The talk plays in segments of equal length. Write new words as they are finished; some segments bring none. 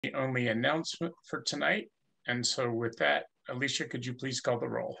the only announcement for tonight. And so with that, Alicia, could you please call the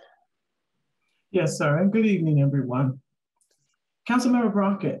roll? Yes, sir. And good evening, everyone. Councilmember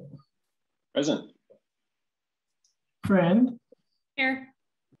Brockett. Present. Friend. Here.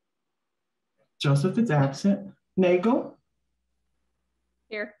 Joseph is absent. Nagel.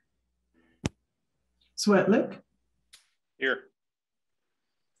 Here. Swetlick. Here.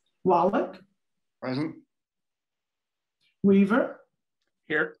 Wallach. Present. Weaver.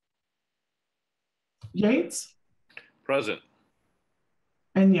 Here. Yates. Present.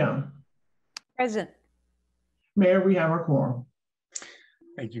 And Young. Present. Mayor, we have our quorum.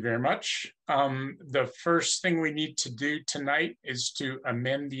 Thank you very much. The first thing we need to do tonight is to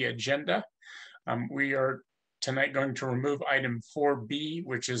amend the agenda. We are tonight going to remove item 4B,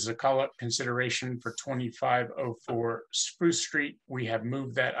 which is a call-up consideration for 2504 Spruce Street. We have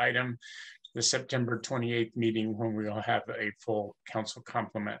moved that item to the September 28th meeting when we will have a full council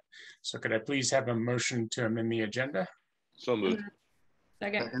complement. So could I please have a motion to amend the agenda? So moved.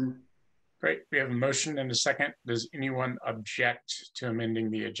 Second. Great, we have a motion and a second. Does anyone object to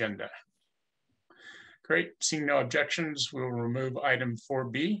amending the agenda? Great, seeing no objections, we'll remove item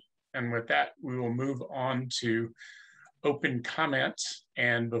 4B. And with that, we will move on to open comments.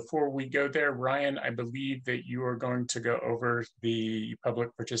 And before we go there, Ryan, I believe that you are going to go over the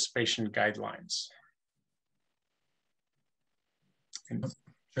public participation guidelines.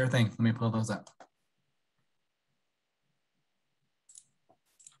 Sure thing, let me pull those up.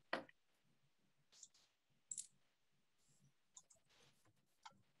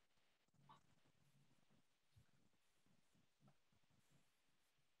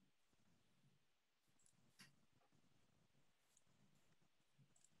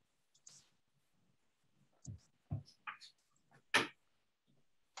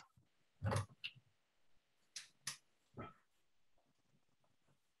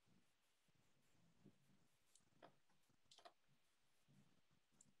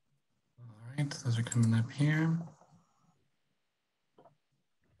 Those are coming up here.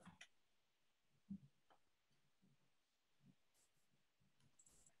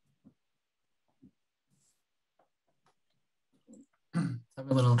 Have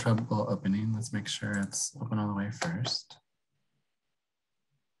a little trouble opening. Let's make sure it's open all the way first.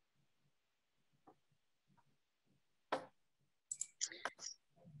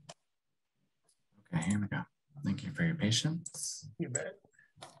 Okay, here we go. Thank you for your patience. You bet.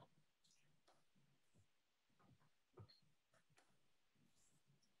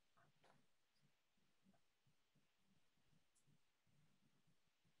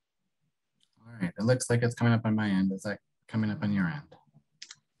 All right, it looks like it's coming up on my end. Is that coming up on your end?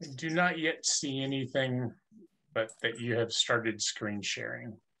 I do not yet see anything, but that you have started screen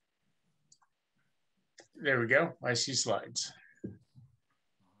sharing. There we go, I see slides. All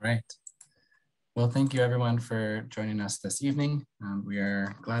right. Well, thank you everyone for joining us this evening. We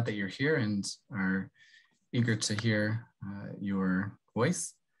are glad that you're here and are eager to hear your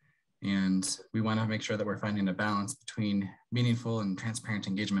voice. And we want to make sure that we're finding a balance between meaningful and transparent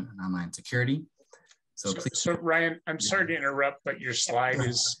engagement and online security. So Ryan, I'm sorry to interrupt, but your slide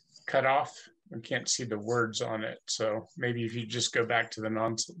is cut off. We can't see the words on it. So maybe if you just go back to the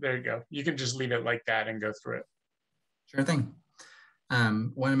there you go. You can just leave it like that and go through it. Sure thing.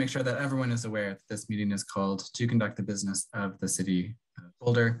 Want to make sure that everyone is aware that this meeting is called to conduct the business of the city of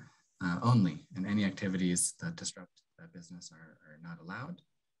Boulder only, and any activities that disrupt that business are not allowed.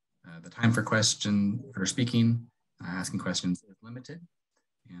 The time for speaking, asking questions is limited,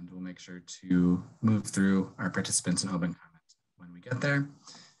 and we'll make sure to move through our participants in open comment when we get there.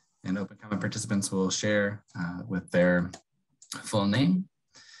 And open comment participants will share with their full name,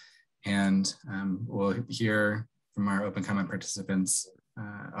 and we'll hear from our open comment participants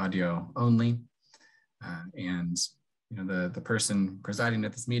audio only. And the person presiding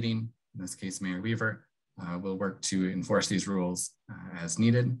at this meeting, in this case, Mayor Weaver, will work to enforce these rules as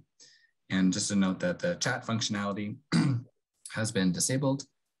needed. And just a note that the chat functionality has been disabled.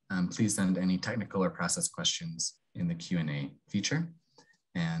 Please send any technical or process questions in the Q&A feature.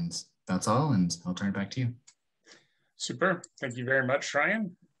 And that's all, and I'll turn it back to you. Super, thank you very much,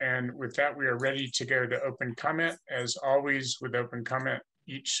 Ryan. And with that, we are ready to go to open comment. As always, with open comment,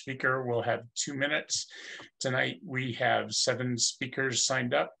 each speaker will have 2 minutes. Tonight, we have 7 speakers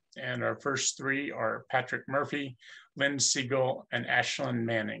signed up, and our first 3 are Patrick Murphy, Lynn Siegel, and Ashlyn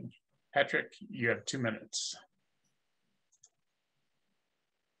Manning. Patrick, you have 2 minutes.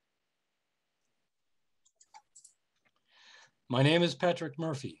 My name is Patrick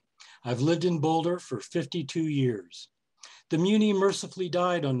Murphy. I've lived in Boulder for 52 years. The Muni mercifully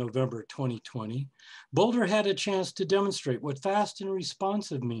died on November 2020. Boulder had a chance to demonstrate what fast and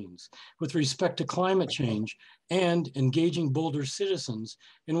responsive means with respect to climate change and engaging Boulder citizens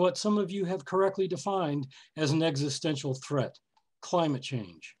in what some of you have correctly defined as an existential threat, climate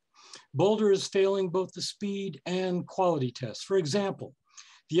change. Boulder is failing both the speed and quality tests. For example,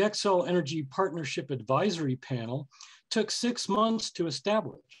 the Xcel Energy Partnership Advisory Panel took 6 months to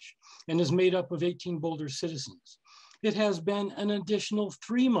establish and is made up of 18 Boulder citizens. It has been an additional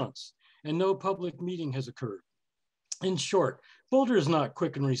 3 months and no public meeting has occurred. In short, Boulder is not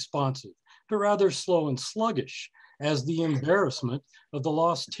quick and responsive, but rather slow and sluggish, as the embarrassment of the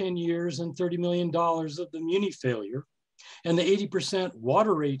lost 10 years and $30 million of the Muni failure and the 80%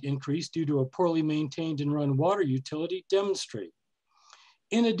 water rate increase due to a poorly maintained and run water utility demonstrate.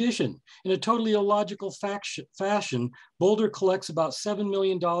 In addition, in a totally illogical fashion, Boulder collects about $7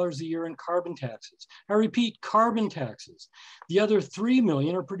 million a year in carbon taxes. I repeat, carbon taxes. The other $3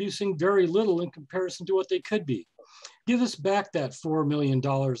 million are producing very little in comparison to what they could be. Give us back that $4 million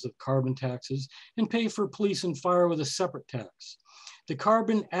of carbon taxes and pay for police and fire with a separate tax. The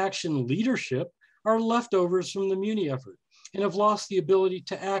carbon action leadership are leftovers from the Muni effort and have lost the ability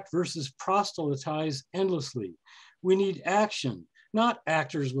to act versus proselytize endlessly. We need action, not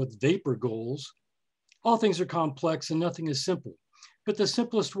actors with vapor goals. All things are complex and nothing is simple, but the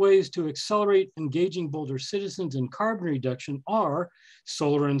simplest ways to accelerate engaging Boulder citizens in carbon reduction are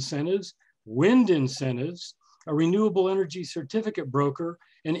solar incentives, wind incentives, a renewable energy certificate broker,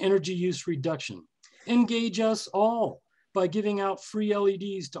 and energy use reduction. Engage us all by giving out free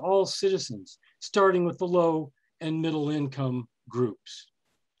LEDs to all citizens, starting with the low and middle income groups.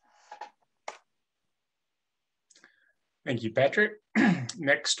 Thank you, Patrick.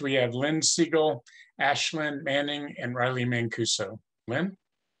 Next, we have Lynn Siegel, Ashlyn Manning, and Riley Mancuso. Lynn?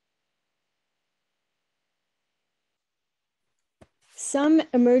 Some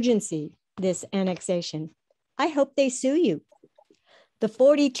emergency, this annexation. I hope they sue you. The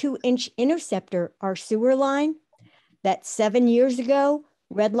 42-inch interceptor, our sewer line, that 7 years ago,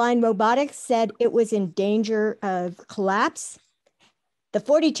 Redline Robotics said it was in danger of collapse. The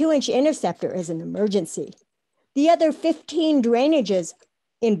 42-inch interceptor is an emergency. The other 15 drainages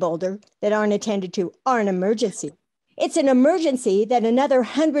in Boulder that aren't attended to are an emergency. It's an emergency that another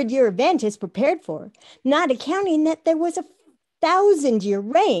 100-year event is prepared for, not accounting that there was a 1,000-year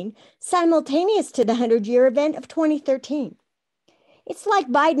rain simultaneous to the 100-year event of 2013. It's like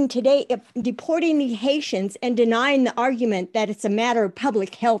Biden today deporting the Haitians and denying the argument that it's a matter of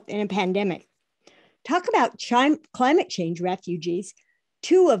public health in a pandemic. Talk about climate change refugees,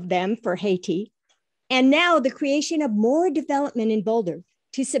 2 of them for Haiti, and now the creation of more development in Boulder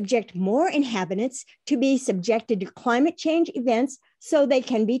to subject more inhabitants to be subjected to climate change events so they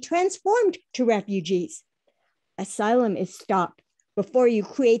can be transformed to refugees. Asylum is stopped before you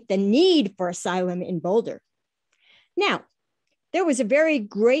create the need for asylum in Boulder. Now, there was a very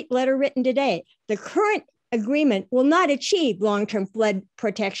great letter written today. The current agreement will not achieve long-term flood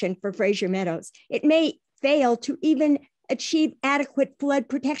protection for Fraser Meadows. It may fail to even achieve adequate flood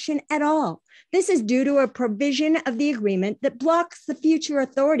protection at all. This is due to a provision of the agreement that blocks the future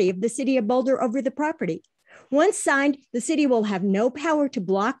authority of the city of Boulder over the property. Once signed, the city will have no power to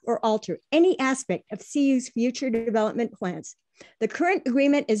block or alter any aspect of CU's future development plans. The current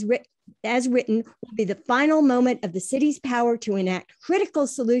agreement as written will be the final moment of the city's power to enact critical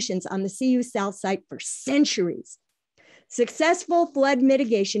solutions on the CU South site for centuries. Successful flood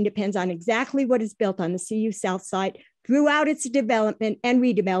mitigation depends on exactly what is built on the CU South site throughout its development and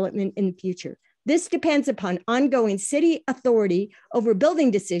redevelopment in the future. This depends upon ongoing city authority over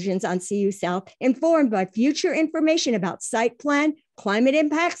building decisions on CU South, informed by future information about site plan, climate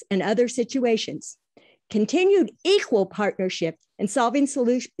impacts, and other situations. Continued equal partnership in solving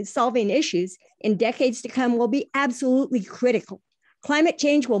issues in decades to come will be absolutely critical. Climate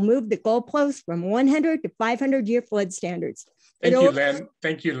change will move the goalposts from 100 to 500-year flood standards. Thank you, Lynn.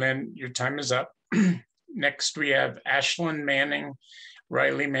 Thank you, Lynn. Your time is up. Next, we have Ashlyn Manning,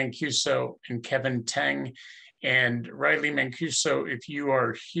 Riley Mancuso, and Kevin Teng. And Riley Mancuso, if you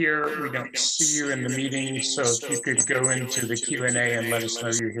are here, we don't see you in the meeting, so if you could go into the Q&A and let us know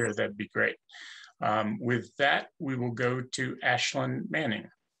you're here, that'd be great. With that, we will go to Ashlyn Manning.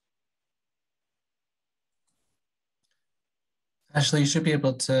 Ashley, you should be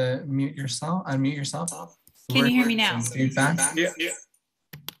able to unmute yourself. Can you hear me now? Feedback?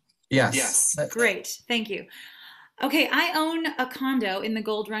 Yeah. Yes. Great, thank you. Okay, I own a condo in the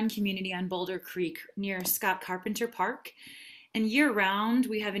Gold Run community on Boulder Creek near Scott Carpenter Park. And year-round,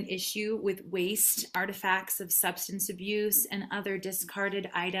 we have an issue with waste, artifacts of substance abuse, and other discarded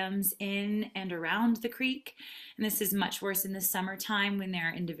items in and around the creek. And this is much worse in the summertime when there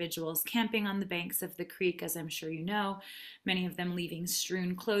are individuals camping on the banks of the creek, as I'm sure you know, many of them leaving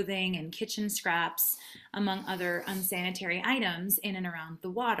strewn clothing and kitchen scraps, among other unsanitary items in and around the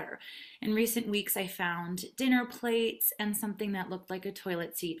water. In recent weeks, I found dinner plates and something that looked like a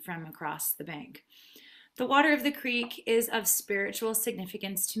toilet seat from across the bank. The water of the creek is of spiritual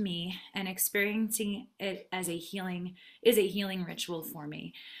significance to me, and experiencing it as a healing ritual for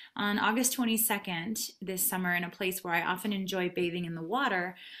me. On August 22nd this summer, in a place where I often enjoy bathing in the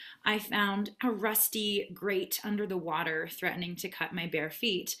water, I found a rusty grate under the water threatening to cut my bare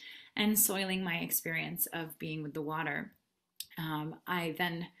feet and soiling my experience of being with the water. I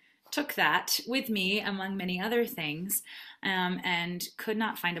then took that with me among many other things and could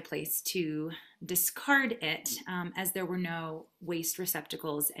not find a place to discard it as there were no waste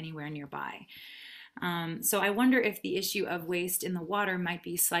receptacles anywhere nearby. So I wonder if the issue of waste in the water might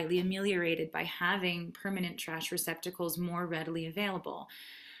be slightly ameliorated by having permanent trash receptacles more readily available.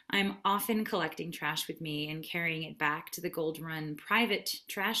 I'm often collecting trash with me and carrying it back to the Gold Run private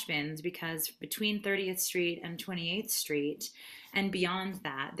trash bins because between 30th Street and 28th Street and beyond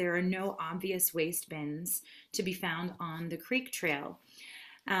that, there are no obvious waste bins to be found on the creek trail.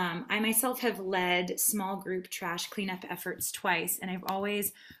 I myself have led small group trash cleanup efforts twice, and I've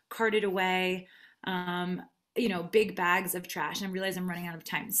always carted away big bags of trash, and I realize I'm running out of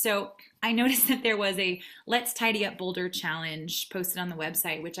time. So I noticed that there was a Let's Tidy Up Boulder challenge posted on the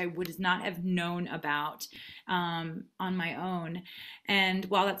website, which I would not have known about on my own. And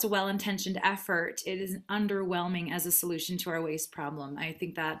while that's a well-intentioned effort, it is underwhelming as a solution to our waste problem. I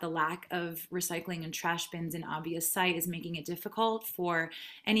think that the lack of recycling and trash bins in obvious sight is making it difficult for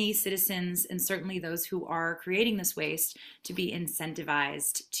any citizens, and certainly those who are creating this waste, to be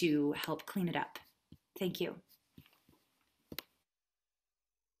incentivized to help clean it up. Thank you.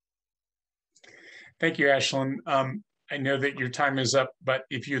 Thank you, Ashlyn. I know that your time is up, but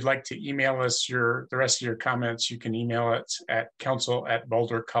if you'd like to email us the rest of your comments, you can email it at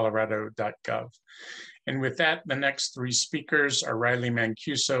council@bouldercolorado.gov. And with that, the next three speakers are Riley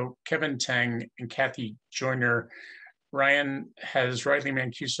Mancuso, Kevin Tang, and Kathy Joyner. Ryan, has Riley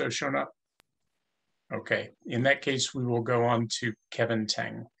Mancuso shown up? Okay, in that case, we will go on to Kevin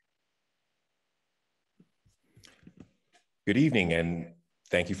Tang. Good evening, and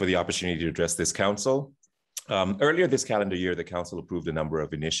thank you for the opportunity to address this council. Earlier this calendar year, the council approved a number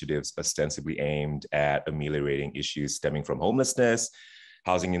of initiatives ostensibly aimed at ameliorating issues stemming from homelessness,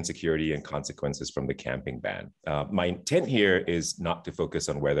 housing insecurity, and consequences from the camping ban. My intent here is not to focus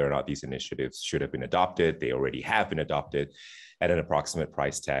on whether or not these initiatives should have been adopted. They already have been adopted at an approximate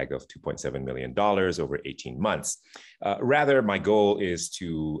price tag of $2.7 million over 18 months. Rather, my goal is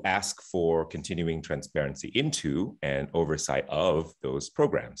to ask for continuing transparency into and oversight of those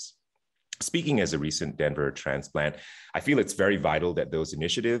programs. Speaking as a recent Denver transplant, I feel it's very vital that those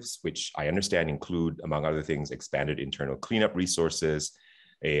initiatives, which I understand include, among other things, expanded internal cleanup resources,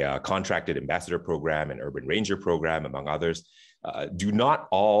 a contracted ambassador program, an urban ranger program, among others, do not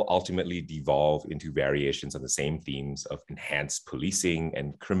all ultimately devolve into variations on the same themes of enhanced policing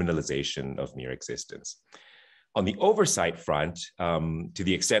and criminalization of mere existence. On the oversight front, to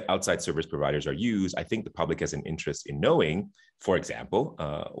the extent outside service providers are used, I think the public has an interest in knowing, for example,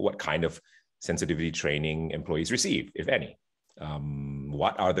 what kind of sensitivity training employees receive, if any.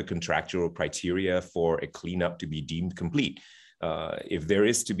 What are the contractual criteria for a cleanup to be deemed complete? If there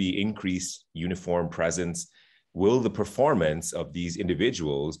is to be increased uniform presence, will the performance of these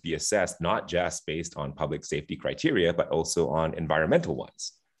individuals be assessed not just based on public safety criteria, but also on environmental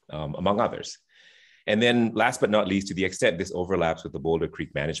ones, among others? And then last but not least, to the extent this overlaps with the Boulder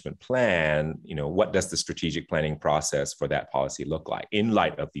Creek Management Plan, what does the strategic planning process for that policy look like in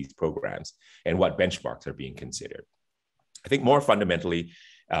light of these programs, and what benchmarks are being considered? I think more fundamentally,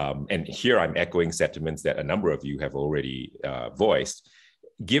 and here I'm echoing sentiments that a number of you have already voiced,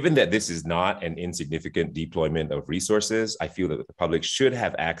 given that this is not an insignificant deployment of resources, I feel that the public should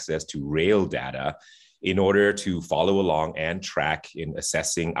have access to rail data in order to follow along and track in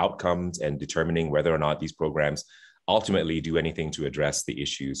assessing outcomes and determining whether or not these programs ultimately do anything to address the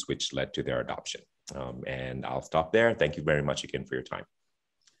issues which led to their adoption. And I'll stop there. Thank you very much again for your time.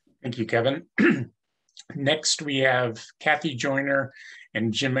 Thank you, Kevin. Next, we have Kathy Joyner,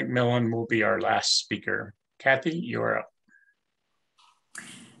 and Jim McMillan will be our last speaker. Kathy, you're up.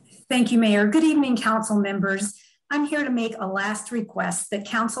 Thank you, Mayor. Good evening, council members. I'm here to make a last request that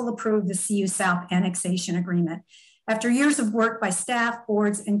council approve the CU South annexation agreement. After years of work by staff,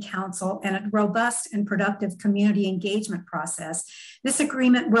 boards, and council, and a robust and productive community engagement process, this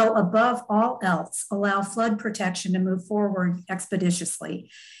agreement will, above all else, allow flood protection to move forward expeditiously.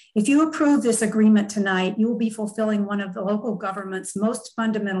 If you approve this agreement tonight, you will be fulfilling one of the local government's most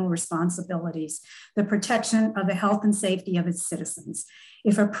fundamental responsibilities, the protection of the health and safety of its citizens.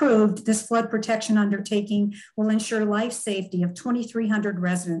 If approved, this flood protection undertaking will ensure life safety of 2,300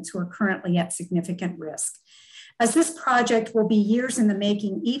 residents who are currently at significant risk. As this project will be years in the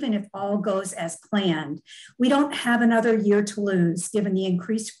making, even if all goes as planned, we don't have another year to lose given the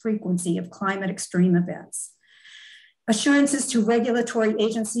increased frequency of climate extreme events. Assurances to regulatory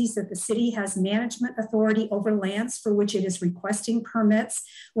agencies that the city has management authority over lands for which it is requesting permits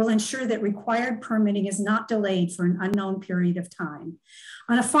will ensure that required permitting is not delayed for an unknown period of time.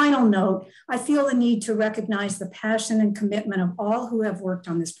 On a final note, I feel the need to recognize the passion and commitment of all who have worked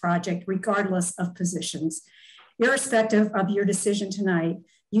on this project, regardless of positions. Irrespective of your decision tonight,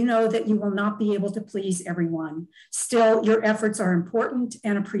 you know that you will not be able to please everyone. Still, your efforts are important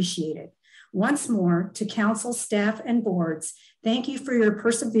and appreciated. Once more, to council, staff, and boards, thank you for your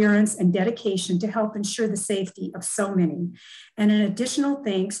perseverance and dedication to help ensure the safety of so many. And an additional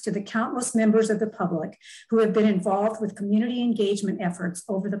thanks to the countless members of the public who have been involved with community engagement efforts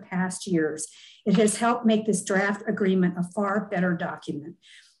over the past years. It has helped make this draft agreement a far better document.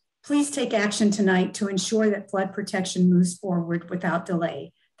 Please take action tonight to ensure that flood protection moves forward without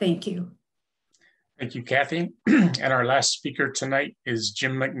delay. Thank you. Thank you, Kathy. And our last speaker tonight is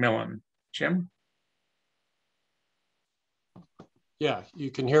Jim McMillan. Jim? Yeah, you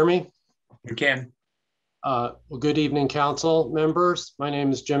can hear me? You can. Well, good evening, council members. My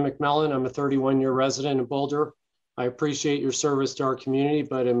name is Jim McMillan. I'm a 31-year resident of Boulder. I appreciate your service to our community,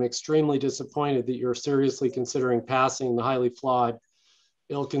 but I'm extremely disappointed that you're seriously considering passing the highly flawed,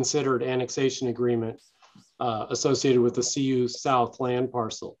 ill-considered annexation agreement associated with the CU South land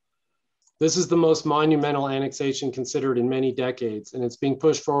parcel. This is the most monumental annexation considered in many decades, and it's being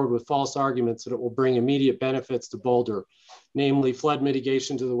pushed forward with false arguments that it will bring immediate benefits to Boulder, namely flood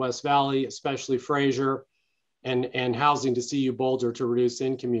mitigation to the West Valley, especially Fraser, and housing to CU Boulder to reduce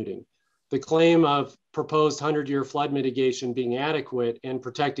in-commuting. The claim of proposed 100-year flood mitigation being adequate and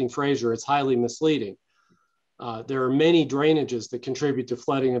protecting Fraser is highly misleading. There are many drainages that contribute to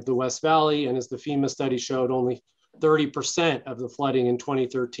flooding of the West Valley, and as the FEMA study showed, only 30% of the flooding in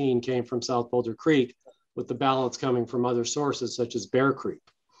 2013 came from South Boulder Creek, with the balance coming from other sources such as Bear Creek.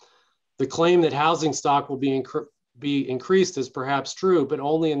 The claim that housing stock will be increased is perhaps true, but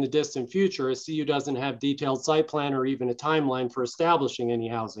only in the distant future, as CU doesn't have detailed site plan or even a timeline for establishing any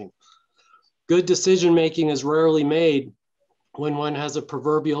housing. Good decision-making is rarely made when one has a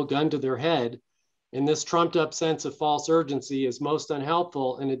proverbial gun to their head, and this trumped up sense of false urgency is most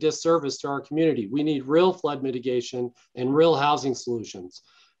unhelpful and a disservice to our community. We need real flood mitigation and real housing solutions.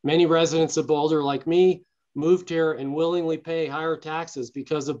 Many residents of Boulder, like me, moved here and willingly pay higher taxes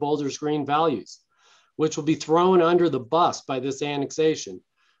because of Boulder's green values, which will be thrown under the bus by this annexation,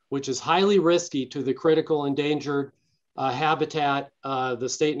 which is highly risky to the critical endangered habitat, the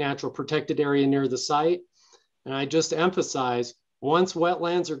state natural protected area near the site. And I just emphasize, once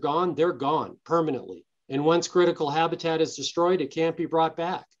wetlands are gone, they're gone permanently. And once critical habitat is destroyed, it can't be brought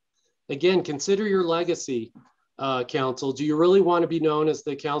back. Again, consider your legacy, council. Do you really want to be known as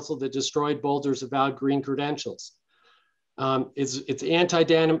the council that destroyed Boulder's avowed green credentials? It's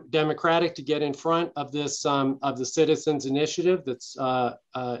anti-democratic to get in front of this, of the citizens initiative, that's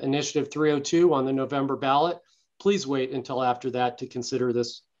initiative 302 on the November ballot. Please wait until after that to consider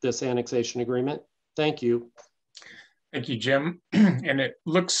this annexation agreement. Thank you. Thank you, Jim. And it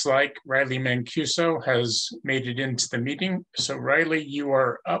looks like Riley Mancuso has made it into the meeting. So Riley, you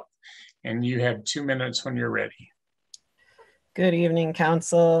are up and you have 2 minutes when you're ready. Good evening,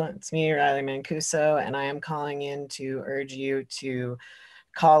 council. It's me, Riley Mancuso, and I am calling in to urge you to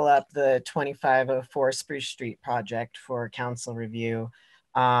call up the 2504 Spruce Street project for council review.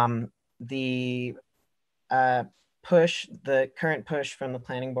 The current push from the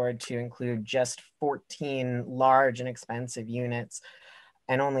planning board to include just 14 large and expensive units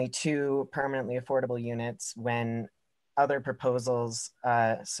and only 2 permanently affordable units when other proposals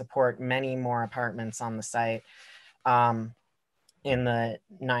support many more apartments on the site in the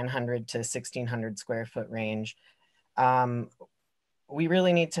 900 to 1600 square foot range. We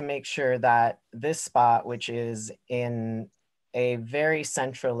really need to make sure that this spot, which is in a very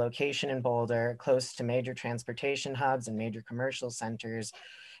central location in Boulder, close to major transportation hubs and major commercial centers,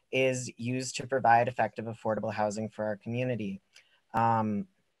 is used to provide effective, affordable housing for our community.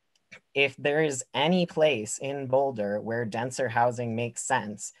 If there is any place in Boulder where denser housing makes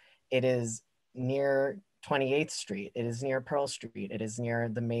sense, it is near 28th Street. It is near Pearl Street. It is near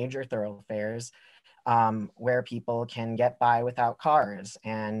the major thoroughfares where people can get by without cars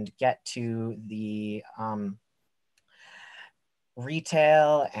and get to the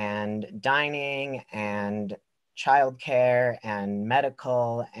retail and dining and childcare and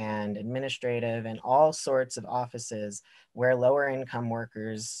medical and administrative and all sorts of offices where lower income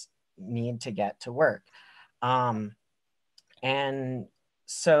workers need to get to work. And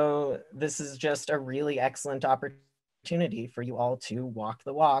so this is just a really excellent opportunity for you all to walk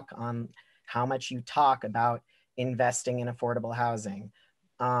the walk on how much you talk about investing in affordable housing.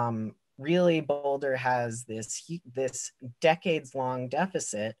 Really, Boulder has this decades-long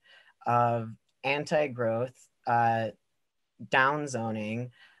deficit of anti-growth downzoning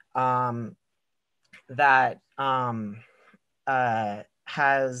that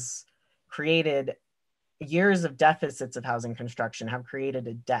has created years of deficits of housing construction, have created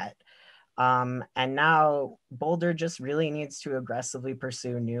a debt. And now Boulder just really needs to aggressively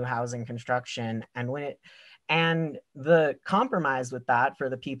pursue new housing construction. And the compromise with that for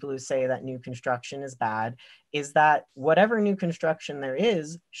the people who say that new construction is bad is that whatever new construction there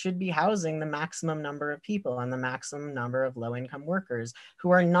is should be housing the maximum number of people and the maximum number of low-income workers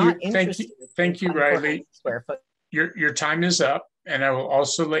who are not interested. Thank you, Riley. Square foot. Your time is up. And I will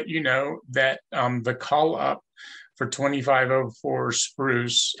also let you know that the call up for 2504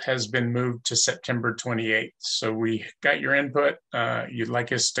 Spruce has been moved to September 28th. So we got your input. You'd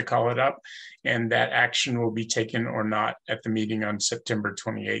like us to call it up, and that action will be taken or not at the meeting on September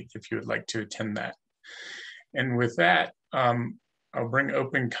 28th if you would like to attend that. And with that, I'll bring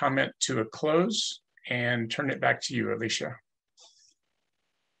open comment to a close and turn it back to you, Alicia.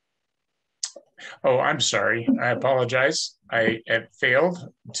 Oh, I'm sorry. I apologize. I have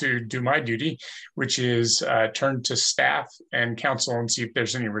failed to do my duty, which is turn to staff and council and see if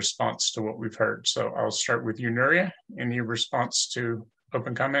there's any response to what we've heard. So I'll start with you, Nuria. Any response to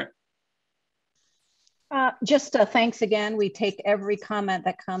open comment? Just thanks again. We take every comment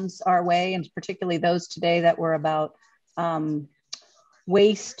that comes our way, and particularly those today that were about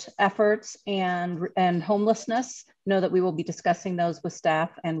waste efforts and homelessness. Know that we will be discussing those with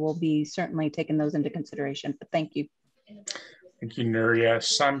staff, and we'll be certainly taking those into consideration. But thank you. Thank you, Nuria.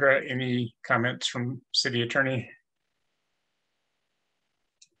 Sandra, any comments from City Attorney?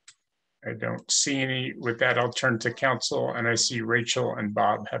 I don't see any. With that, I'll turn to council, and I see Rachel and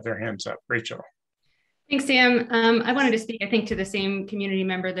Bob have their hands up. Rachel. Thanks, Sam. I wanted to speak, I think, to the same community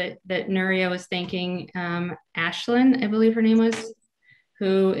member that Nuria was thanking, Ashlyn, I believe her name was,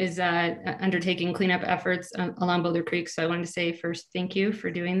 who is undertaking cleanup efforts along Boulder Creek. So I wanted to say first, thank you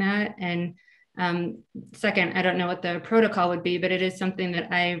for doing that. And second, I don't know what the protocol would be, but it is something that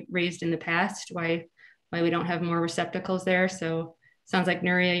I raised in the past, why we don't have more receptacles there. So sounds like,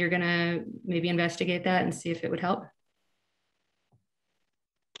 Nuria, you're gonna maybe investigate that and see if it would help.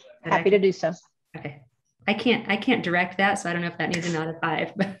 Happy to do so. Okay. I can't direct that, so I don't know if that needs a nod of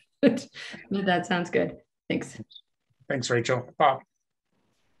 5, but that sounds good. Thanks. Thanks, Rachel. Bob.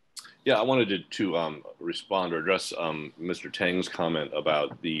 Yeah, I wanted to respond or address Mr. Tang's comment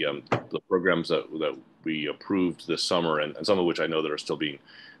about the programs that we approved this summer, and some of which I know that are still being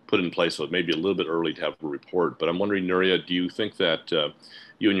put in place, so it may be a little bit early to have a report. But I'm wondering, Nuria, do you think that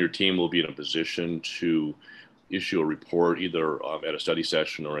you and your team will be in a position to issue a report either at a study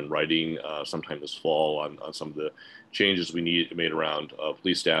session or in writing sometime this fall on some of the changes we made around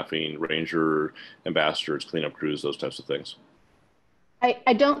police staffing, ranger ambassadors, cleanup crews, those types of things?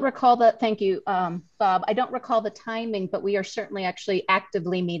 I don't recall that. Thank you, Bob. I don't recall the timing, but we are certainly actually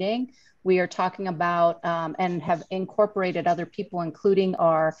actively meeting. We are talking about and have incorporated other people, including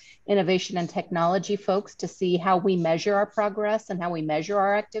our innovation and technology folks, to see how we measure our progress and how we measure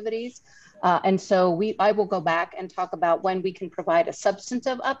our activities. And so I will go back and talk about when we can provide a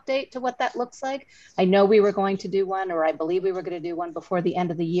substantive update to what that looks like. I know we were going to do one, or I believe we were going to do one before the end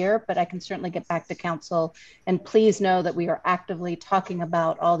of the year, but I can certainly get back to council. And please know that we are actively talking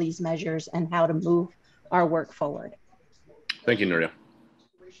about all these measures and how to move our work forward. Thank you, Nuria.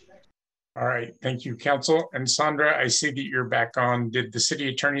 All right, thank you, council. And Sandra, I see that you're back on. Did the city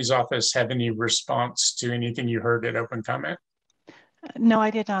attorney's office have any response to anything you heard at open comment? No, I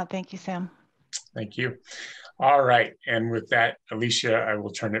did not. Thank you, Sam. Thank you. All right. And with that, Alicia, I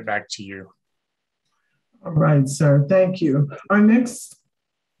will turn it back to you. All right, sir. Thank you. Our next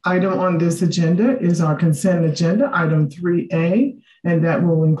item on this agenda is our consent agenda, item 3A, and that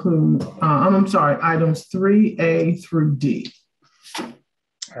will include, items 3A through D.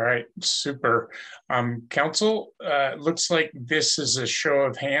 All right, super. Council, looks like this is a show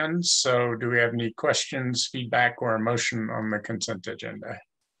of hands. So do we have any questions, feedback, or a motion on the consent agenda?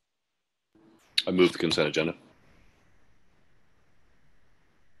 I move the consent agenda.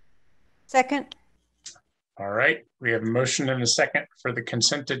 Second. All right, we have a motion and a second for the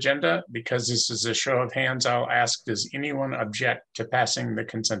consent agenda. Because this is a show of hands, I'll ask, does anyone object to passing the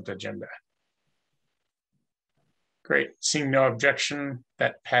consent agenda? Great, seeing no objection,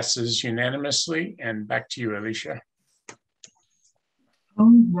 that passes unanimously. And back to you, Alicia.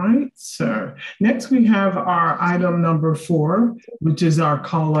 All right, sir. Next, we have our item number 4, which is our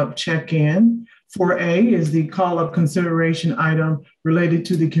call-up check-in. 4A is the call-up consideration item related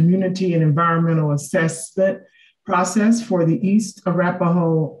to the community and environmental assessment process for the East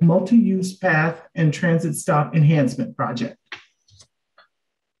Arapahoe multi-use path and transit stop enhancement project.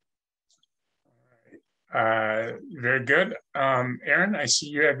 Very good. Aaron, I see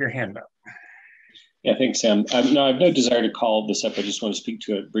you have your hand up. Yeah, thanks, Sam. No, I have no desire to call this up. I just want to speak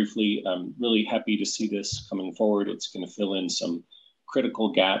to it briefly. I'm really happy to see this coming forward. It's going to fill in some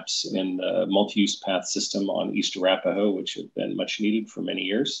critical gaps in the multi-use path system on East Arapahoe, which have been much needed for many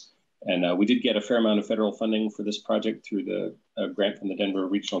years. And we did get a fair amount of federal funding for this project through the grant from the Denver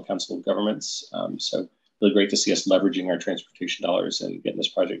Regional Council of Governments. So really great to see us leveraging our transportation dollars and getting this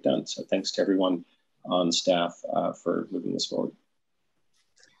project done. So thanks to everyone on staff for moving this forward.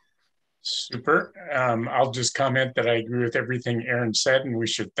 Super. I'll just comment that I agree with everything Aaron said, and we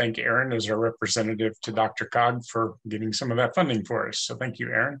should thank Aaron as our representative to DRCOG for getting some of that funding for us. So thank you,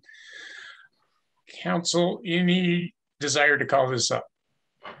 Aaron. Council, any desire to call this up?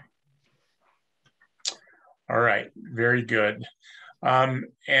 All right, very good.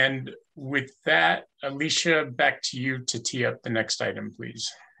 And with that, Alicia, back to you to tee up the next item,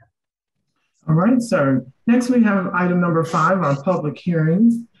 please. All right, sir. Next, we have item number 5, our public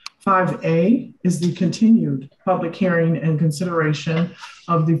hearings. 5A is the continued public hearing and consideration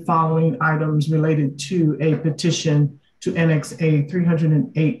of the following items related to a petition to annex a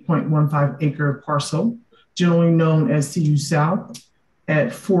 308.15 acre parcel, generally known as CU South,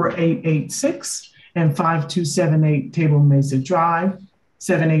 at 4886 and 5278 Table Mesa Drive,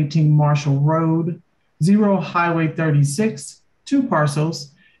 718 Marshall Road, 0 Highway 36, 2 parcels,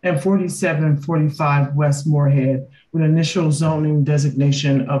 and 4745 West Moorhead, with initial zoning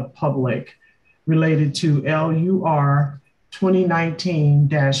designation of public related to LUR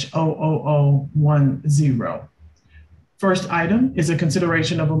 2019-00010. First item is a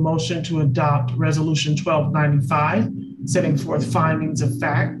consideration of a motion to adopt Resolution 1295, setting forth findings of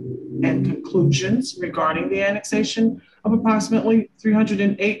fact and conclusions regarding the annexation of approximately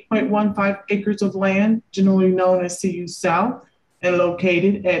 308.15 acres of land, generally known as CU South, and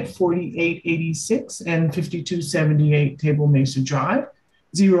located at 4886 and 5278 Table Mesa Drive,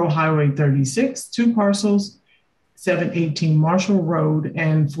 0 Highway 36, 2 parcels, 718 Marshall Road,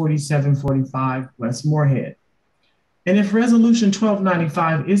 and 4745 West Moorhead. And if Resolution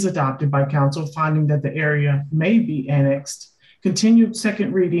 1295 is adopted by Council, finding that the area may be annexed, continued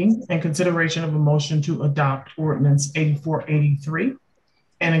second reading and consideration of a motion to adopt Ordinance 8483,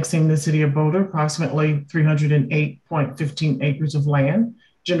 annexing the city of Boulder approximately 308.15 acres of land,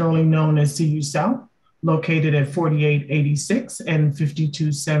 generally known as CU South, located at 4886 and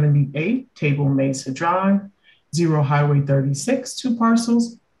 5278 Table Mesa Drive, 0 Highway 36, 2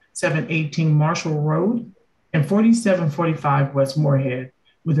 parcels, 718 Marshall Road, and 4745 West Moorhead,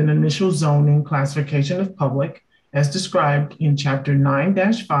 with an initial zoning classification of public as described in Chapter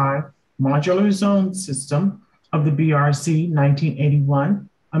 9-5 Modular Zone System of the BRC 1981,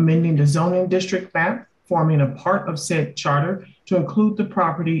 amending the zoning district map, forming a part of said charter to include the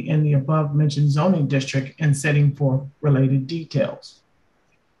property in the above mentioned zoning district and setting forth related details.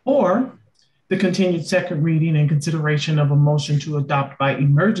 Or the continued second reading and consideration of a motion to adopt by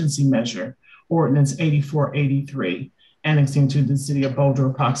emergency measure Ordinance 8483, annexing to the city of Boulder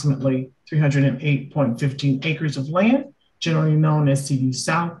approximately 308.15 acres of land, generally known as CU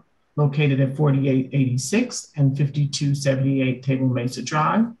South, located at 4886 and 5278 Table Mesa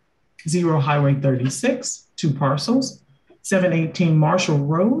Drive, 0 Highway 36, 2 parcels, 718 Marshall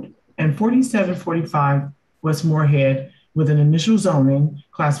Road, and 4745 West Moorhead, with an initial zoning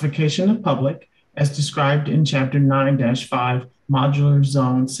classification of public as described in Chapter 9-5 Modular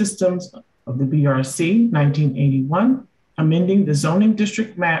Zone Systems of the BRC 1981, amending the zoning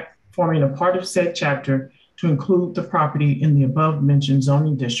district map, forming a part of said chapter to include the property in the above mentioned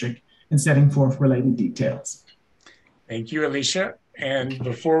zoning district and setting forth related details. Thank you, Alicia. And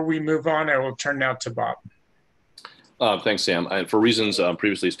before we move on, I will turn now to Bob. Thanks, Sam. And for reasons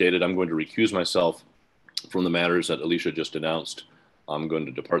previously stated, I'm going to recuse myself from the matters that Alicia just announced. I'm going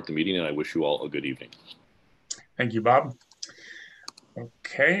to depart the meeting, and I wish you all a good evening. Thank you, Bob.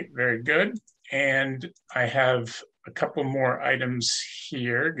 Okay, very good. And I have a couple more items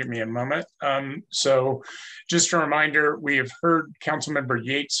here. Give me a moment. So just a reminder, we have heard Councilmember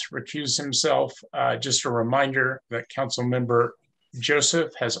Yates recuse himself. Just a reminder that Councilmember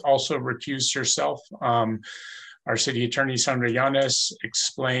Joseph has also recused herself. Our City Attorney Sandra Llanes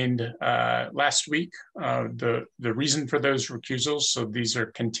explained last week the reason for those recusals. So these are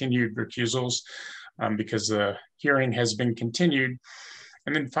continued recusals because the hearing has been continued.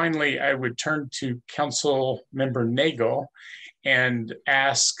 And then finally, I would turn to Councilmember Nagel and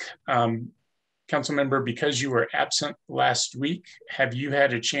ask, Councilmember, because you were absent last week, have you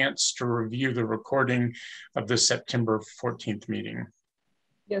had a chance to review the recording of the September 14th meeting?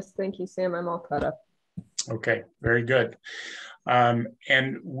 Yes, thank you, Sam. I'm all caught up. Okay, very good.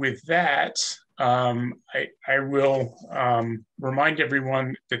 And with that, I will remind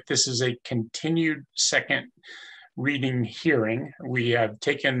everyone that this is a continued second reading hearing. We have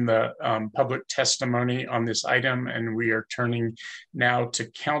taken the public testimony on this item, and we are turning now to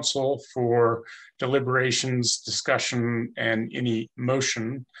council for deliberations, discussion, and any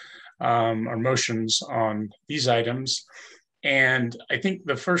motion or motions on these items. And I think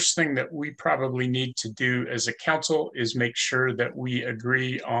the first thing that we probably need to do as a council is make sure that we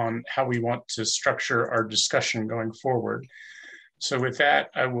agree on how we want to structure our discussion going forward. So with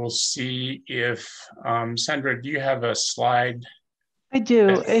that, I will see if, Sandra, do you have a slide? I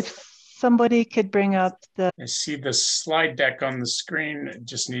do. If somebody could bring up the... I see the slide deck on the screen. It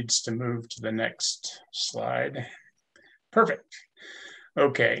just needs to move to the next slide. Perfect.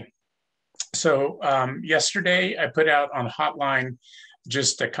 Okay. So yesterday I put out on Hotline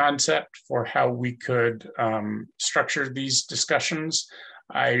just a concept for how we could structure these discussions.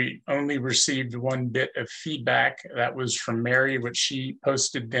 I only received one bit of feedback. That was from Mary, which she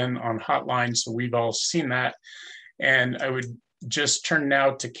posted then on Hotline. So we've all seen that. And I would just turn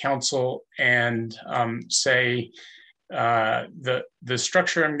now to council and say the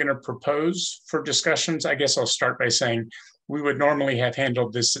structure I'm going to propose for discussions. I guess I'll start by saying we would normally have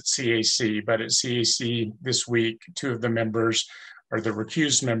handled this at CAC, but at CAC this week, two of the members are the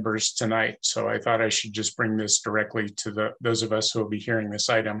recused members tonight. So I thought I should just bring this directly to those of us who will be hearing this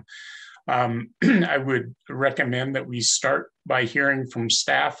item. I would recommend that we start by hearing from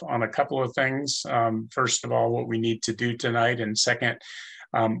staff on a couple of things. First of all, what we need to do tonight, and second,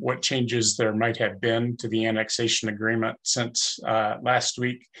 what changes there might have been to the annexation agreement since last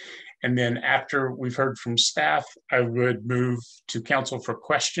week. And then after we've heard from staff, I would move to council for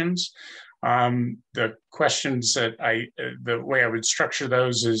questions. The questions that the way I would structure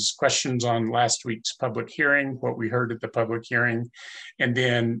those is questions on last week's public hearing, what we heard at the public hearing, and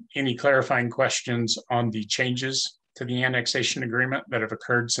then any clarifying questions on the changes to the annexation agreement that have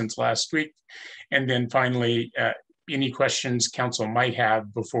occurred since last week. And then finally, any questions council might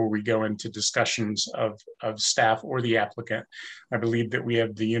have before we go into discussions of staff or the applicant. I believe that we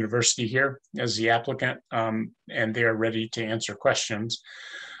have the university here as the applicant, and they are ready to answer questions.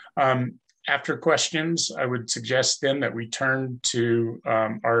 After questions, I would suggest then that we turn to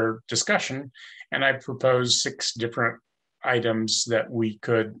our discussion, and I propose 6 different items that we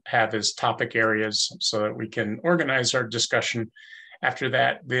could have as topic areas so that we can organize our discussion. After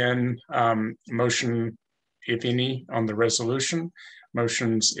that, then motion, if any, on the resolution,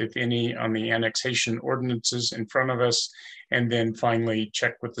 motions, if any, on the annexation ordinances in front of us, and then finally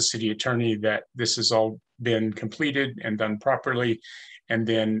check with the city attorney that this has all been completed and done properly, and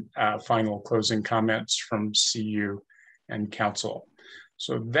then final closing comments from CU and council.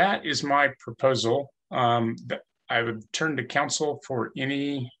 So that is my proposal. That I would turn to council for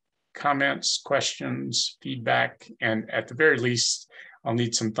any comments, questions, feedback, and at the very least, I'll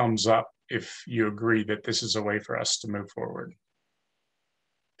need some thumbs up if you agree that this is a way for us to move forward.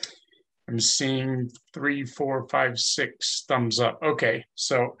 I'm seeing 3, 4, 5, 6 thumbs up. Okay,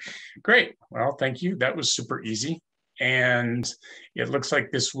 so great. Well, thank you. That was super easy. And it looks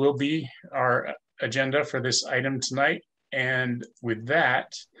like this will be our agenda for this item tonight. And with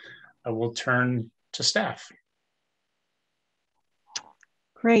that, I will turn to staff.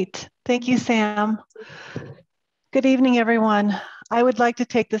 Great. Thank you, Sam. Good evening, everyone. I would like to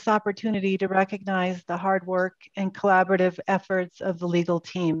take this opportunity to recognize the hard work and collaborative efforts of the legal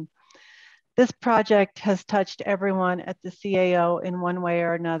team. This project has touched everyone at the CAO in one way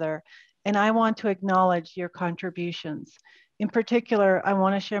or another, and I want to acknowledge your contributions. In particular, I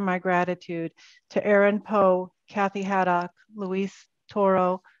want to share my gratitude to Erin Poe, Kathy Haddock, Luis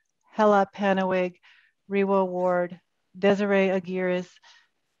Toro, Hella Panawig, Rewa Ward, Desiree Aguirre,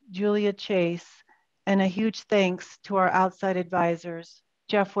 Julia Chase, and a huge thanks to our outside advisors,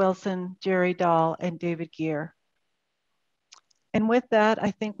 Jeff Wilson, Jerry Dahl, and David Gear. And with that,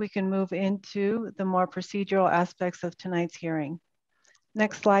 I think we can move into the more procedural aspects of tonight's hearing.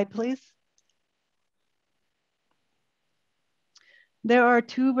 Next slide, please. There are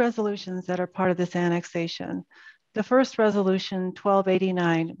two resolutions that are part of this annexation. The first resolution,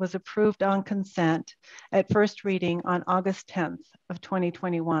 1289, was approved on consent at first reading on August 10th of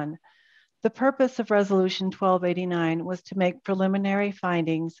 2021. The purpose of resolution 1289 was to make preliminary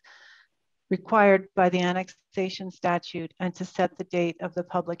findings required by the annexation statute and to set the date of the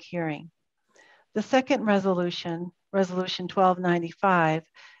public hearing. The second resolution, resolution 1295,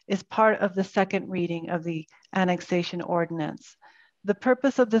 is part of the second reading of the annexation ordinance. The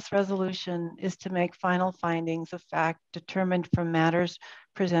purpose of this resolution is to make final findings of fact determined from matters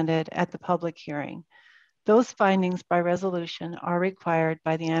presented at the public hearing. Those findings by resolution are required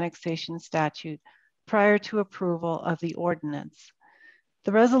by the annexation statute prior to approval of the ordinance.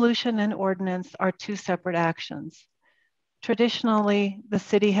 The resolution and ordinance are two separate actions. Traditionally, the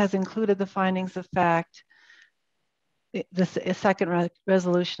city has included the findings of fact, the second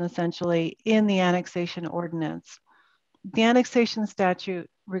resolution essentially, in the annexation ordinance. The annexation statute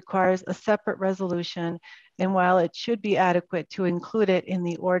requires a separate resolution, and while it should be adequate to include it in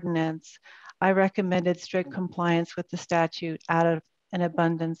the ordinance, I recommended strict compliance with the statute out of an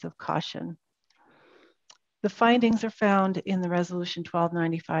abundance of caution. The findings are found in the resolution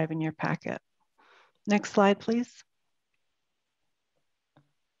 1295 in your packet. Next slide, please.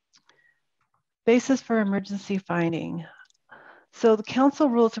 Basis for emergency finding. So the Council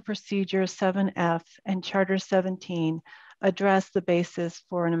Rules of Procedure 7F and Charter 17 address the basis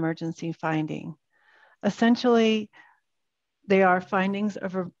for an emergency finding. Essentially, they are findings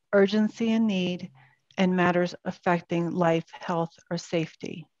of urgency and need and matters affecting life, health, or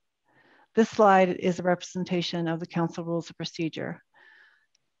safety. This slide is a representation of the Council Rules of Procedure.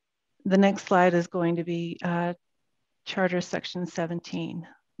 The next slide is going to be Charter Section 17.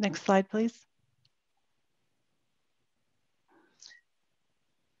 Next slide, please.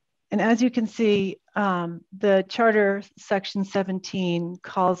 And as you can see, the Charter Section 17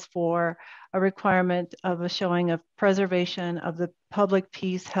 calls for a requirement of a showing of preservation of the public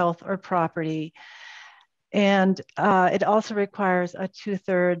peace, health, or property. And it also requires a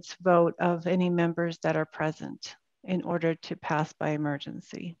 2/3 vote of any members that are present in order to pass by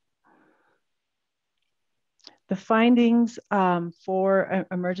emergency. The findings for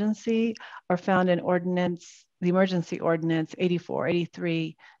emergency are found in ordinance, the emergency ordinance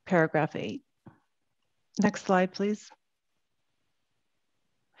 8483, paragraph 8. Next slide, please.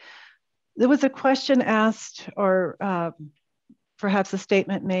 There was a question asked, or perhaps a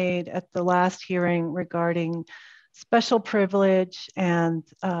statement made at the last hearing regarding special privilege and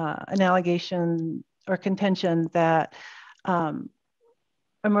an allegation or contention that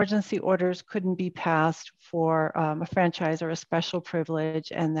emergency orders couldn't be passed for a franchise or a special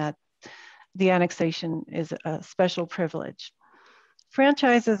privilege, and that the annexation is a special privilege.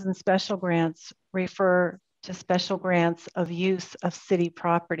 Franchises and special grants refer to special grants of use of city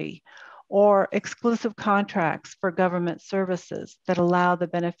property or exclusive contracts for government services that allow the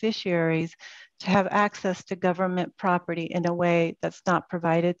beneficiaries to have access to government property in a way that's not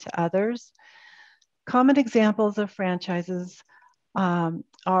provided to others. Common examples of franchises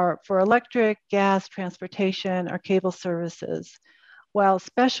are for electric, gas, transportation, or cable services, while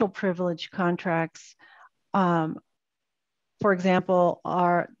special privilege contracts, for example,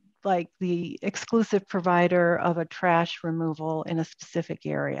 are like the exclusive provider of a trash removal in a specific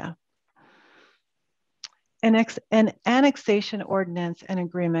area. An annexation ordinance and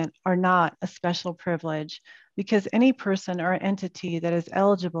agreement are not a special privilege because any person or entity that is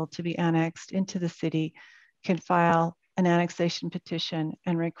eligible to be annexed into the city can file an annexation petition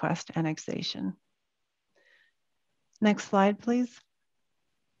and request annexation. Next slide, please.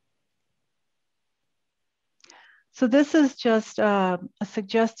 So this is just some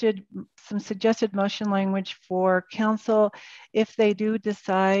suggested motion language for council if they do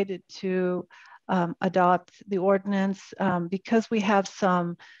decide to adopt the ordinance, because we have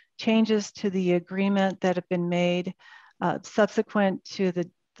some changes to the agreement that have been made subsequent to the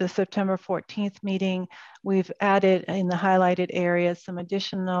September 14th meeting. We've added in the highlighted areas some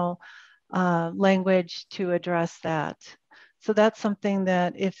additional language to address that. So that's something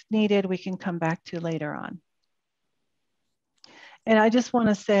that if needed, we can come back to later on. And I just want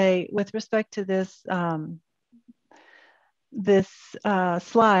to say, with respect to this,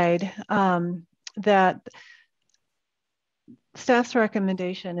 slide, that staff's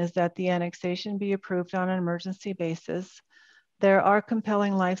recommendation is that the annexation be approved on an emergency basis. There are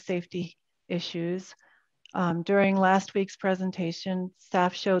compelling life safety issues. During last week's presentation,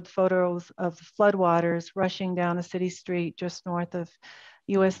 staff showed photos of the floodwaters rushing down a city street just north of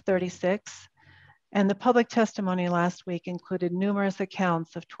US 36. And the public testimony last week included numerous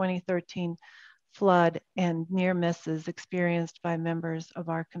accounts of 2013 flood and near misses experienced by members of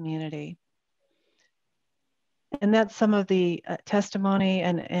our community. And that's some of the testimony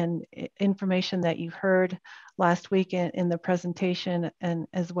and information that you heard last week in the presentation, and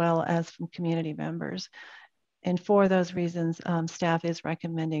as well as from community members. And for those reasons, staff is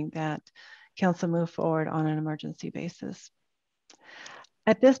recommending that council move forward on an emergency basis.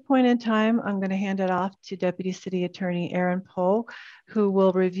 At this point in time, I'm going to hand it off to Deputy City Attorney Aaron Poe, who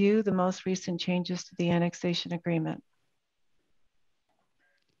will review the most recent changes to the annexation agreement.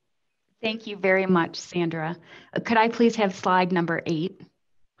 Thank you very much, Sandra. Could I please have slide number 8?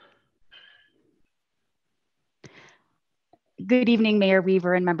 Good evening, Mayor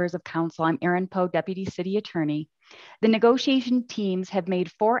Weaver and members of council. I'm Erin Poe, Deputy City Attorney. The negotiation teams have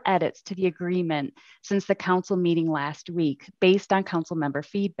made 4 edits to the agreement since the council meeting last week, based on council member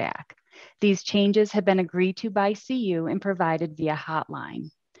feedback. These changes have been agreed to by CU and provided via hotline.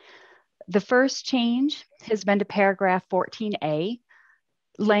 The first change has been to paragraph 14A.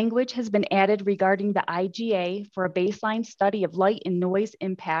 Language has been added regarding the IGA for a baseline study of light and noise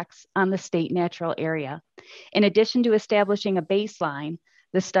impacts on the state natural area. In addition to establishing a baseline,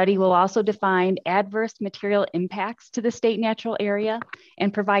 the study will also define adverse material impacts to the state natural area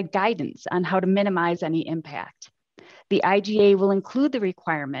and provide guidance on how to minimize any impact. The IGA will include the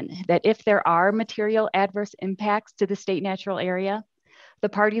requirement that if there are material adverse impacts to the state natural area, the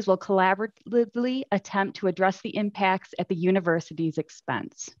parties will collaboratively attempt to address the impacts at the university's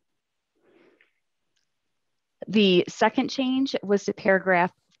expense. The second change was to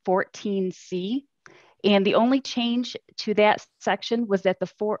paragraph 14C, and the only change to that section was that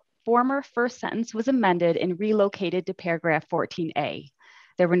the former first sentence was amended and relocated to paragraph 14A.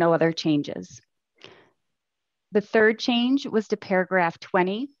 There were no other changes. The third change was to paragraph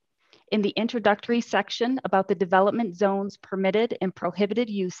 20. In the introductory section about the development zones permitted and prohibited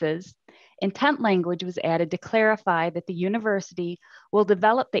uses, intent language was added to clarify that the university will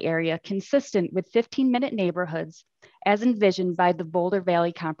develop the area consistent with 15-minute neighborhoods as envisioned by the Boulder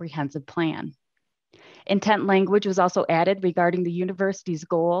Valley Comprehensive Plan. Intent language was also added regarding the university's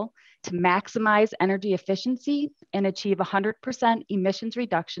goal to maximize energy efficiency and achieve 100% emissions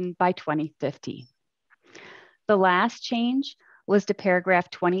reduction by 2050. The last change was to paragraph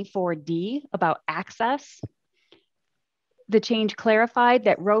 24D about access. The change clarified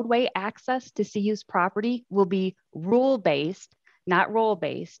that roadway access to CU's property will be rule-based, not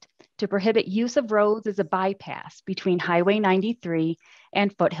role-based, to prohibit use of roads as a bypass between Highway 93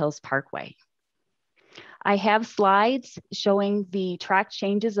 and Foothills Parkway. I have slides showing the track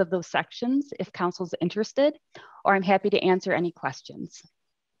changes of those sections if council's interested, or I'm happy to answer any questions.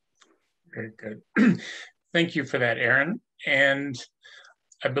 Very good. Thank you for that, Erin. And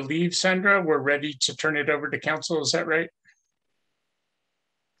I believe, Sandra, we're ready to turn it over to council. Is that right?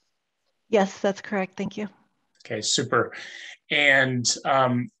 Yes, that's correct. Thank you. Okay, super. And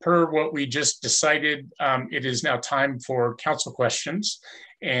per what we just decided, it is now time for council questions.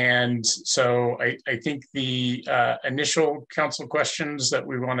 And so I think the initial council questions that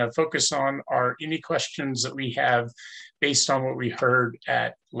we want to focus on are any questions that we have based on what we heard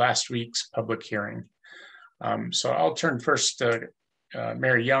at last week's public hearing. So I'll turn first to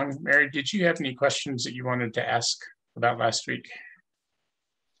Mary Young. Mary, did you have any questions that you wanted to ask about last week?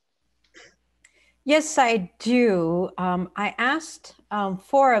 Yes, I do. I asked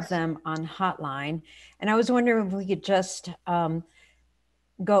 4 of them on hotline, and I was wondering if we could just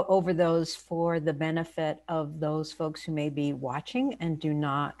go over those for the benefit of those folks who may be watching and do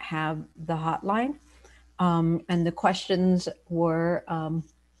not have the hotline. And the questions were,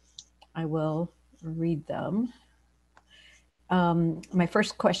 I will read them. My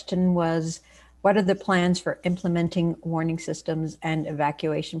first question was, what are the plans for implementing warning systems and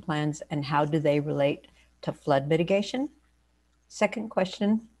evacuation plans, and how do they relate to flood mitigation? Second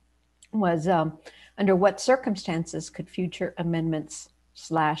question was, under what circumstances could future amendments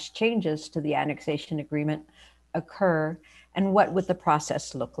 / changes to the annexation agreement occur, and what would the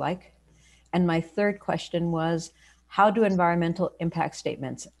process look like? And my third question was, how do environmental impact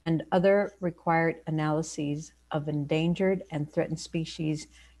statements and other required analyses of endangered and threatened species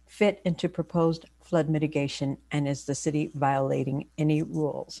fit into proposed flood mitigation, and is the city violating any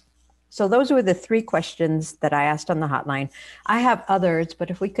rules? So those were the 3 questions that I asked on the hotline. I have others,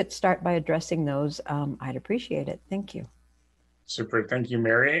 but if we could start by addressing those, I'd appreciate it. Thank you. Super, thank you,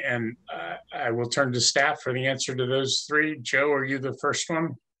 Mary. And I will turn to staff for the answer to those 3. Joe, are you the first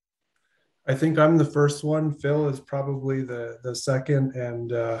one? I think I'm the first one. Phil is probably the second,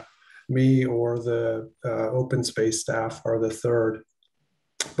 and me or the open space staff are the third.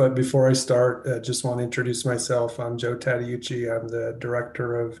 But before I start, I just want to introduce myself. I'm Joe Tadiucci. I'm the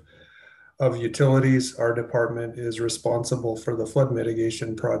director of utilities. Our department is responsible for the flood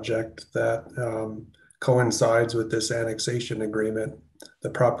mitigation project that coincides with this annexation agreement.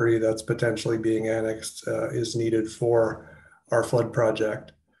 The property that's potentially being annexed is needed for our flood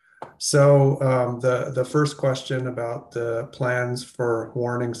project. So the first question about the plans for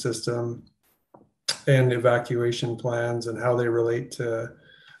warning system and evacuation plans and how they relate to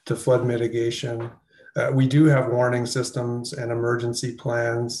flood mitigation. We do have warning systems and emergency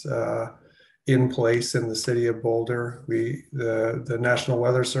plans in place in the city of Boulder. The National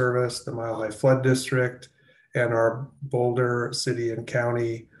Weather Service, the Mile High Flood District, and our Boulder City and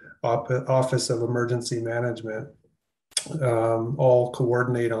County Office of Emergency Management all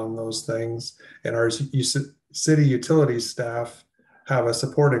coordinate on those things. And our city utilities staff have a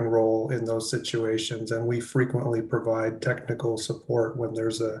supporting role in those situations. And we frequently provide technical support when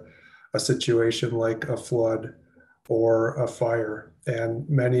there's a situation like a flood or a fire. And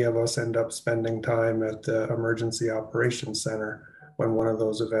many of us end up spending time at the Emergency Operations Center when one of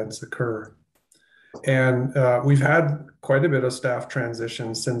those events occur. And we've had quite a bit of staff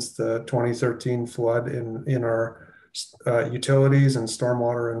transition since the 2013 flood in our utilities and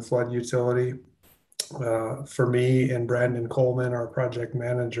stormwater and flood utility. For me and Brandon Coleman, our project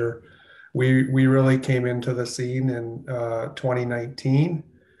manager, we really came into the scene in 2019.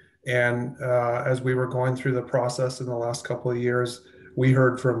 And as we were going through the process in the last couple of years, we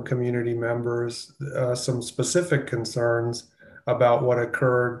heard from community members some specific concerns about what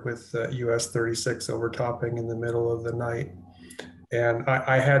occurred with US 36 overtopping in the middle of the night. And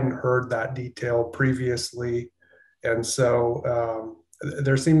I hadn't heard that detail previously. And so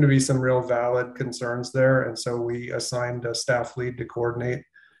there seemed to be some real valid concerns there. And so we assigned a staff lead to coordinate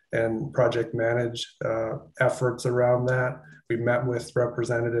and project manage efforts around that. We met with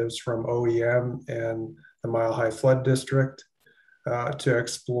representatives from OEM and the Mile High Flood District to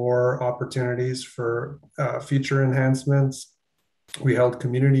explore opportunities for future enhancements. We held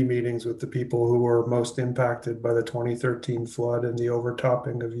community meetings with the people who were most impacted by the 2013 flood and the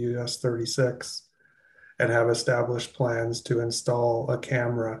overtopping of US 36, and have established plans to install a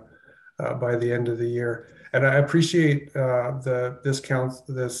camera by the end of the year. And I appreciate this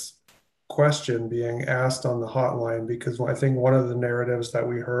question being asked on the hotline, because I think one of the narratives that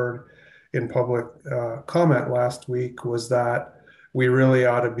we heard in public comment last week was that we really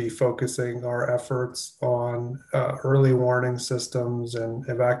ought to be focusing our efforts on early warning systems and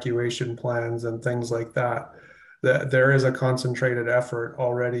evacuation plans and things like that. There is a concentrated effort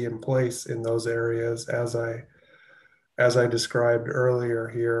already in place in those areas, as I described earlier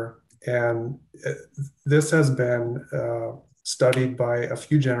here. And this has been studied by a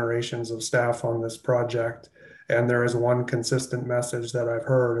few generations of staff on this project. And there is one consistent message that I've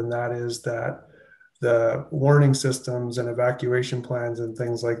heard, and that is that the warning systems and evacuation plans and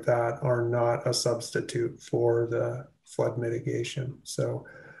things like that are not a substitute for the flood mitigation. So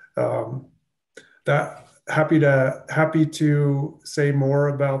happy to say more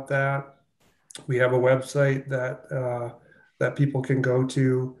about that. We have a website that people can go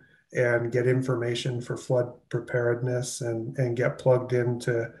to and get information for flood preparedness and get plugged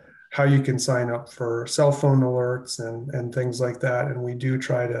into how you can sign up for cell phone alerts and things like that. And we do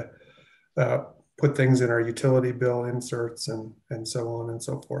try to put things in our utility bill inserts and so on and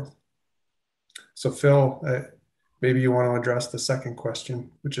so forth. So Phil, maybe you want to address the second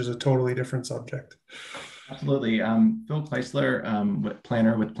question, which is a totally different subject. Absolutely. Phil Kleisler,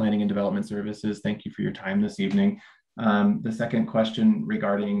 planner with Planning and Development Services. Thank you for your time this evening. The second question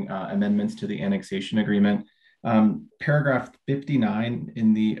regarding amendments to the annexation agreement. Paragraph 59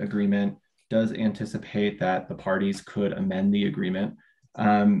 in the agreement does anticipate that the parties could amend the agreement.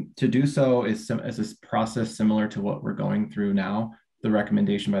 To do so is a process similar to what we're going through now, the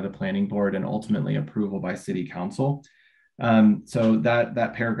recommendation by the planning board and ultimately approval by city council. So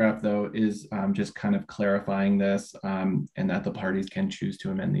that paragraph, though, is just kind of clarifying this and that the parties can choose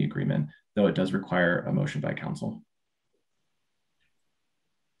to amend the agreement, though it does require a motion by council.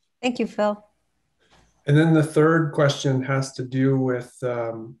 Thank you, Phil. And then the third question has to do with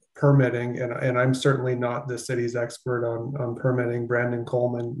permitting, and I'm certainly not the city's expert on permitting. Brandon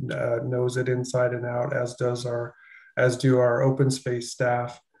Coleman knows it inside and out, as do our open space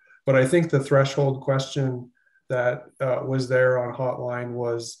staff. But I think the threshold question that was there on hotline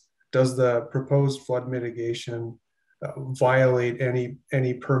was, does the proposed flood mitigation violate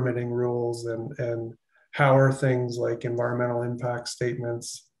any permitting rules, and how are things like environmental impact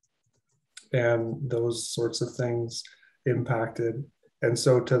statements and those sorts of things impacted. And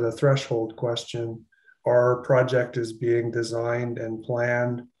so to the threshold question, our project is being designed and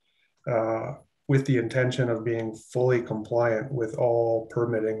planned with the intention of being fully compliant with all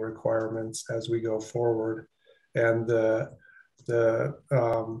permitting requirements as we go forward. And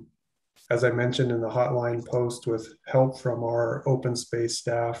as I mentioned in the hotline post, with help from our open space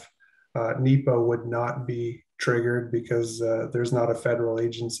staff, NEPA would not be triggered because there's not a federal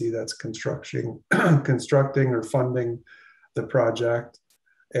agency that's constructing or funding the project.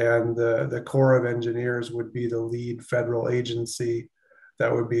 And the Corps of Engineers would be the lead federal agency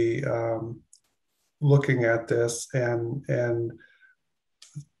that would be looking at this and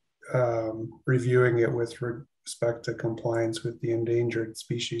reviewing it with respect to compliance with the Endangered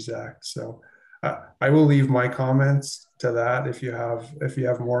Species Act. So I will leave my comments to that if you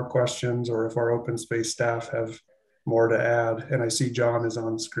have more questions, or if our open space staff have more to add. And I see John is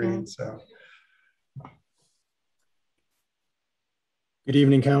on screen. So good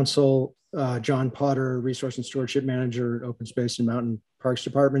evening, Council. John Potter, Resource and Stewardship Manager at Open Space and Mountain Parks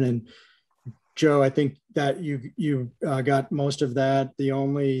Department. And Joe, I think that you got most of that. The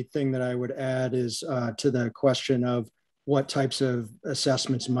only thing that I would add is to the question of what types of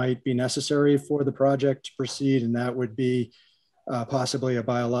assessments might be necessary for the project to proceed. And that would be possibly a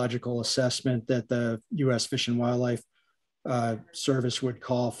biological assessment that the U.S. Fish and Wildlife Service would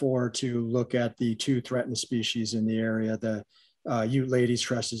call for to look at the 2 threatened species in the area, the Ute lady's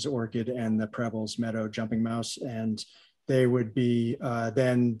tresses orchid and the Preble's meadow jumping mouse. And they would be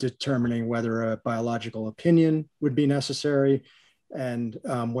then determining whether a biological opinion would be necessary, and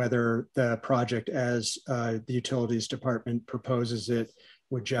whether the project as the Utilities Department proposes it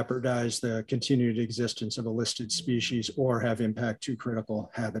would jeopardize the continued existence of a listed species or have impact to critical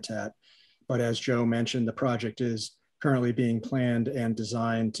habitat. But as Joe mentioned, the project is currently being planned and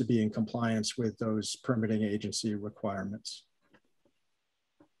designed to be in compliance with those permitting agency requirements.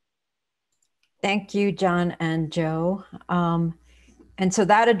 Thank you, John and Joe. And so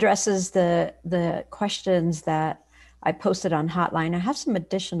that addresses the questions that I posted on Hotline. I have some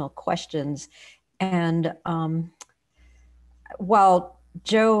additional questions. And while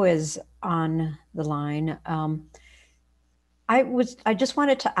Joe is on the line, I just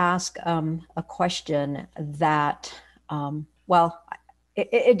wanted to ask a question that, well,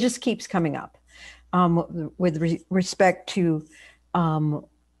 it just keeps coming up with respect to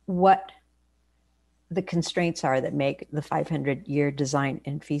what the constraints are that make the 500-year design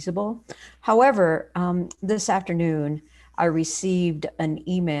infeasible. However, this afternoon, I received an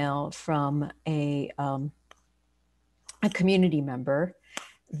email from a community member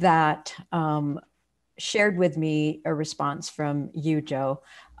that shared with me a response from you, Joe,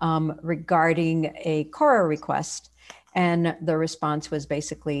 regarding a CORA request. And the response was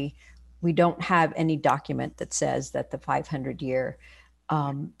basically, we don't have any document that says that the 500-year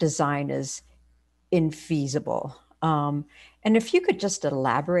design is infeasible. And if you could just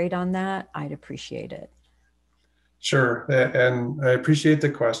elaborate on that, I'd appreciate it. Sure, and I appreciate the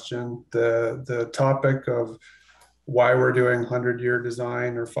question. The topic of why we're doing 100-year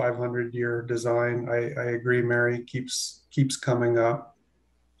design or 500-year design, I agree, Mary, keeps coming up.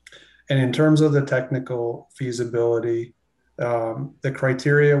 And in terms of the technical feasibility, the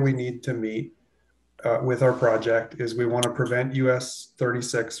criteria we need to meet with our project is we want to prevent US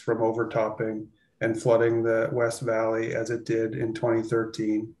 36 from overtopping and flooding the West Valley as it did in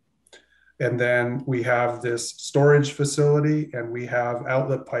 2013. And then we have this storage facility, and we have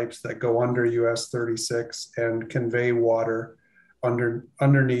outlet pipes that go under US 36 and convey water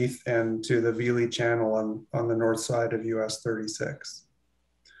underneath and to the Veely Channel on the north side of US 36.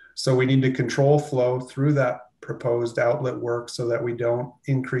 So we need to control flow through that proposed outlet work so that we don't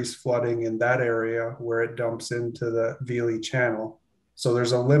increase flooding in that area where it dumps into the Veely Channel. So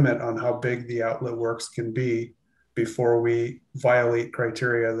there's a limit on how big the outlet works can be before we violate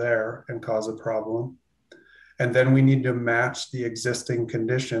criteria there and cause a problem. And then we need to match the existing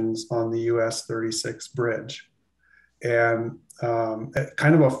conditions on the US 36 bridge. And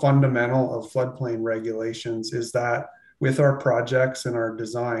kind of a fundamental of floodplain regulations is that with our projects and our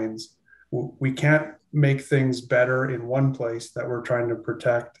designs, we can't make things better in one place that we're trying to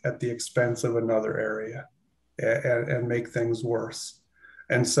protect at the expense of another area and make things worse.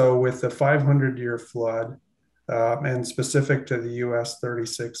 And so with the 500-year flood, and specific to the US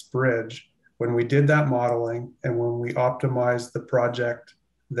 36 bridge, when we did that modeling and when we optimized the project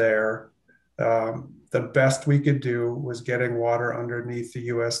there, the best we could do was getting water underneath the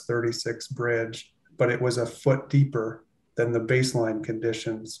US 36 bridge, but it was a foot deeper than the baseline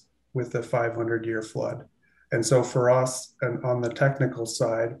conditions with the 500-year flood. And so for us, and on the technical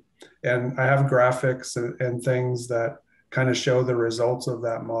side, And I have graphics and things that kind of show the results of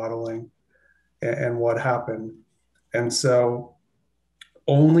that modeling and what happened. And so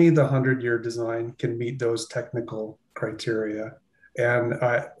only the 100-year design can meet those technical criteria. And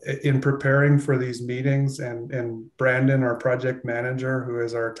in preparing for these meetings, and Brandon, our project manager, who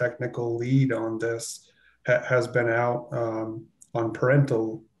is our technical lead on this, has been out on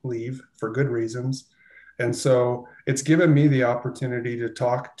parental leave for good reasons. And so it's given me the opportunity to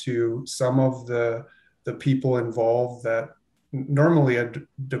talk to some of the people involved that normally a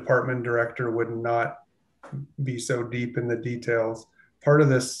department director would not be so deep in the details. Part of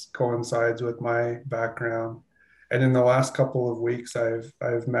this coincides with my background. And in the last couple of weeks, I've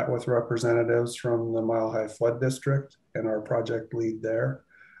met with representatives from the Mile High Flood District and our project lead there.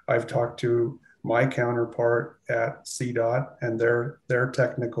 I've talked to my counterpart at CDOT and their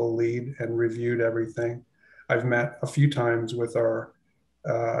technical lead and reviewed everything. I've met a few times with our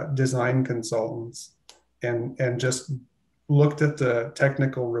design consultants and just looked at the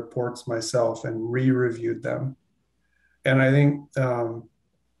technical reports myself and re-reviewed them. And I think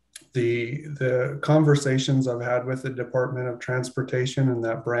the conversations I've had with the Department of Transportation and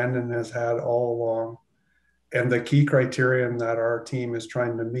that Brandon has had all along, and the key criterion that our team is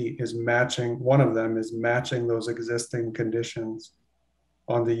trying to meet is matching, one of them is matching those existing conditions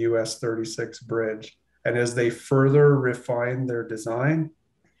on the US 36 bridge. And as they further refine their design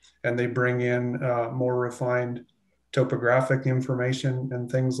and they bring in more refined topographic information and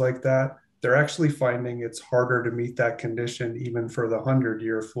things like that, they're actually finding it's harder to meet that condition even for the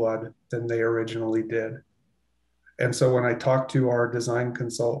 100-year flood than they originally did. And so when I talked to our design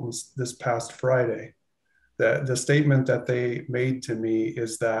consultants this past Friday, the statement that they made to me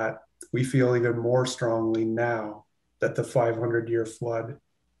is that we feel even more strongly now that the 500-year flood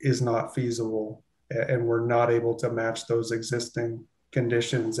is not feasible, and we're not able to match those existing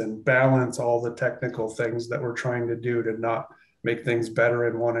conditions and balance all the technical things that we're trying to do to not make things better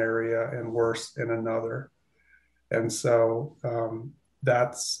in one area and worse in another. And so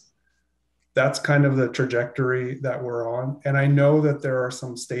that's kind of the trajectory that we're on. And I know that there are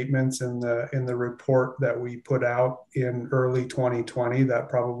some statements in the report that we put out in early 2020 that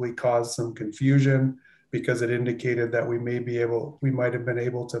probably caused some confusion because it indicated that we might have been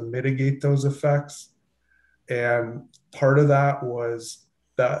able to mitigate those effects. And part of that was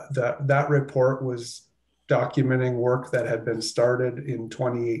that report was documenting work that had been started in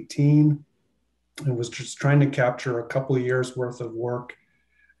 2018 and was just trying to capture a couple of years worth of work.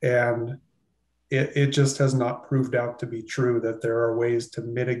 And it just has not proved out to be true that there are ways to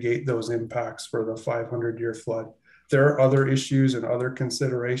mitigate those impacts for the 500-year flood. There are other issues and other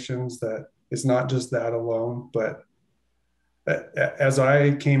considerations that it's not just that alone, but as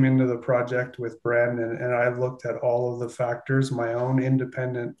I came into the project with Brandon and I looked at all of the factors, my own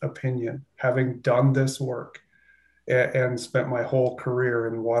independent opinion, having done this work and spent my whole career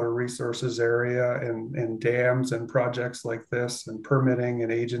in water resources area and dams and projects like this and permitting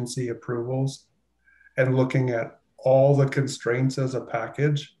and agency approvals, and looking at all the constraints as a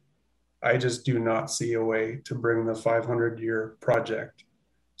package, I just do not see a way to bring the 500-year project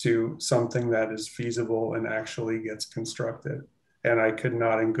to something that is feasible and actually gets constructed. And I could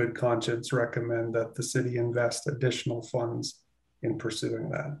not in good conscience recommend that the city invest additional funds in pursuing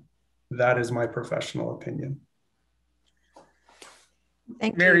that. That is my professional opinion.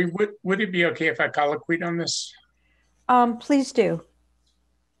 Thank Mary, you. would it be okay if I colloquy on this? Please do.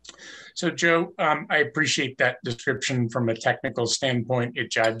 So Joe, I appreciate that description from a technical standpoint. It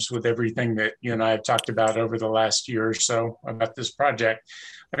jives with everything that you and I have talked about over the last year or so about this project.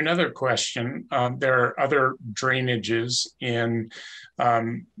 I have another question. There are other drainages in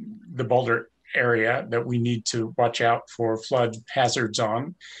the Boulder area that we need to watch out for flood hazards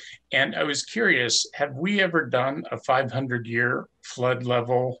on. And I was curious, have we ever done a 500-year flood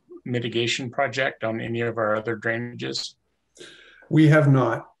level mitigation project on any of our other drainages? We have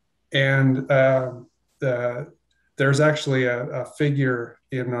not. And there's actually a figure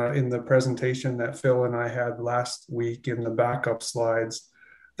in the presentation that Phil and I had last week in the backup slides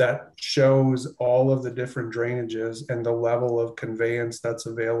that shows all of the different drainages and the level of conveyance that's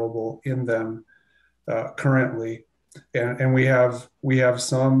available in them currently. And we have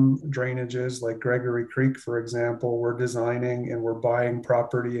some drainages like Gregory Creek, for example, we're designing and we're buying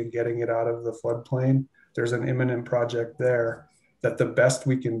property and getting it out of the floodplain. There's an imminent project there that the best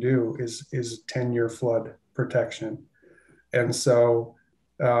we can do is 10-year flood protection. And so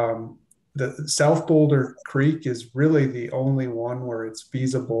the South Boulder Creek is really the only one where it's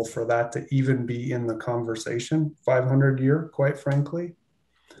feasible for that to even be in the conversation, 500-year, quite frankly.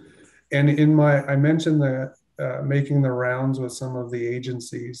 And I mentioned making the rounds with some of the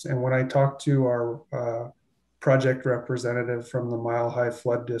agencies. And when I talked to our project representative from the Mile High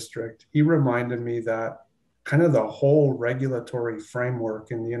Flood District, he reminded me that kind of the whole regulatory framework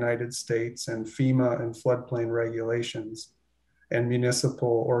in the United States and FEMA and floodplain regulations and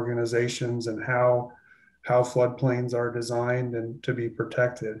municipal organizations and how floodplains are designed and to be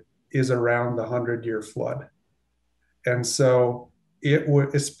protected is around the 100-year flood. And so it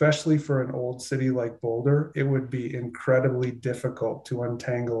would, especially for an old city like Boulder, it would be incredibly difficult to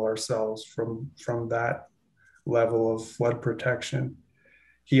untangle ourselves from that level of flood protection.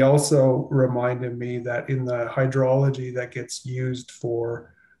 He also reminded me that in the hydrology that gets used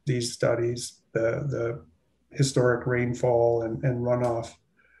for these studies, the historic rainfall and runoff,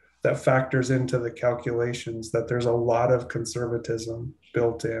 that factors into the calculations, that there's a lot of conservatism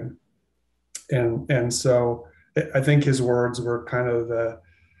built in. And so I think his words were kind of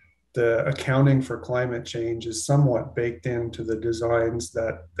the accounting for climate change is somewhat baked into the designs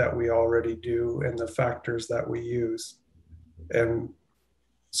that we already do and the factors that we use. And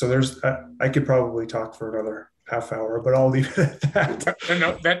so I could probably talk for another half hour, but I'll leave it at that.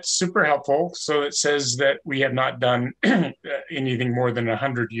 No, that's super helpful. So it says that we have not done anything more than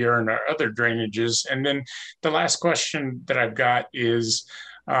 100-year in our other drainages. And then the last question that I've got is,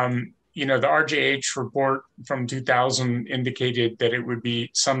 the RJH report from 2000 indicated that it would be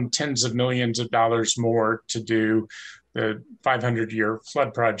some tens of millions of dollars more to do the 500-year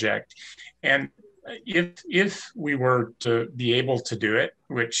flood project. And if we were to be able to do it,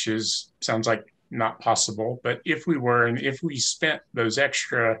 which sounds like not possible, but if we were, and if we spent those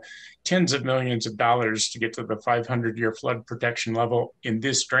extra tens of millions of dollars to get to the 500-year flood protection level in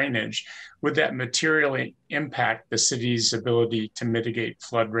this drainage, would that materially impact the city's ability to mitigate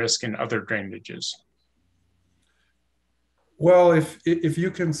flood risk in other drainages? Well, if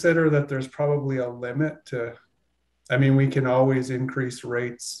you consider that there's probably a limit to, we can always increase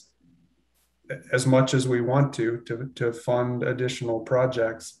rates as much as we want to fund additional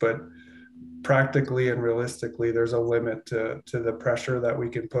projects, but practically and realistically, there's a limit to the pressure that we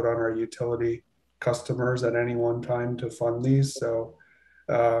can put on our utility customers at any one time to fund these. So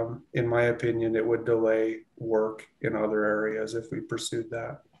in my opinion, it would delay work in other areas if we pursued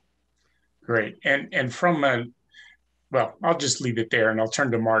that. Great. And well, I'll just leave it there and I'll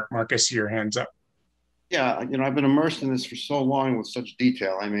turn to Mark. Mark, I see your hands up. Yeah, I've been immersed in this for so long with such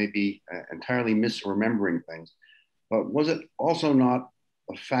detail, I may be entirely misremembering things. But was it also not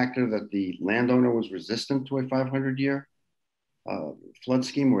a factor that the landowner was resistant to a 500-year flood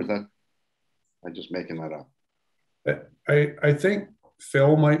scheme, or is that I'm just making that up? I think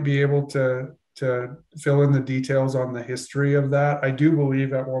Phil might be able to fill in the details on the history of that. I do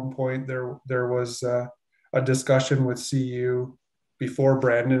believe at one point there was a discussion with CU before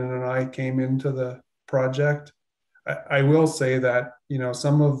Brandon and I came into the project. I will say that,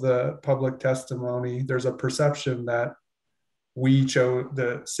 some of the public testimony, there's a perception that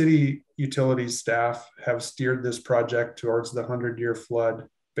the city utilities staff have steered this project towards the 100-year flood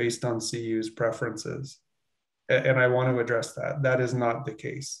based on CU's preferences. And I want to address that. That is not the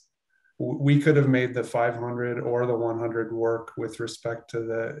case. We could have made the 500 or the 100 work with respect to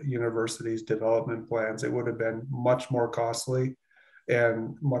the university's development plans. It would have been much more costly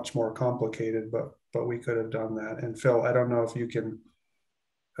and much more complicated, but we could have done that. And Phil, I don't know if you can.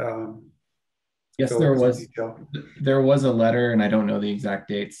 Yes, there was a letter, and I don't know the exact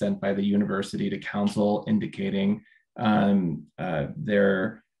date, sent by the university to council indicating that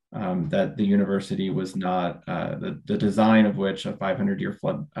the university was not, the design of which a 500-year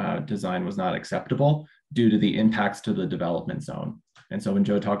flood design was not acceptable due to the impacts to the development zone. And so when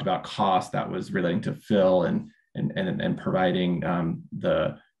Joe talked about cost, that was relating to fill and providing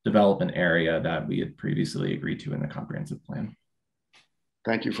the development area that we had previously agreed to in the comprehensive plan.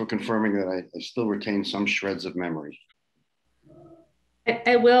 Thank you for confirming that. I still retain some shreds of memory.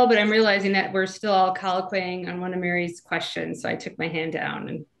 I will, but I'm realizing that we're still all colloquying on one of Mary's questions. So I took my hand down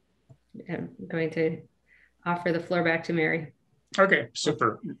and I'm going to offer the floor back to Mary. Okay,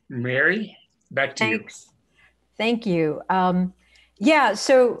 super. Mary, back to you. Thank you. Yeah,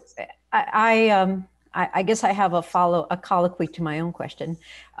 so I guess I have a colloquy to my own question.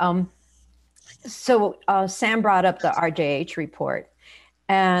 So Sam brought up the RJH report,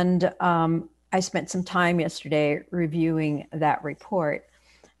 and I spent some time yesterday reviewing that report.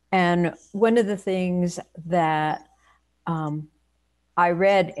 And one of the things that I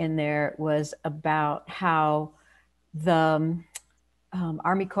read in there was about how the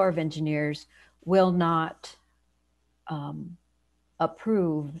Army Corps of Engineers will not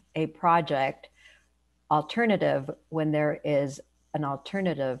approve a project alternative when there is an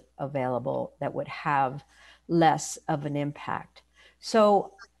alternative available that would have less of an impact.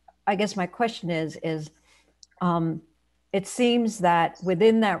 So I guess my question is it seems that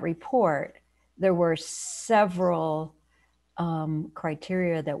within that report, there were several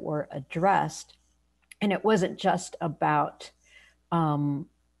criteria that were addressed, and it wasn't just about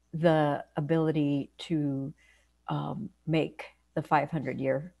the ability to make the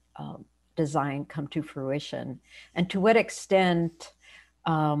 500-year design come to fruition. And to what extent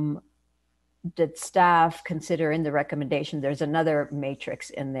did staff consider in the recommendation, there's another matrix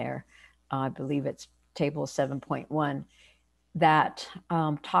in there, I believe it's table 7.1, that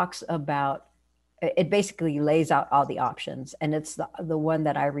talks about, it basically lays out all the options. And it's the one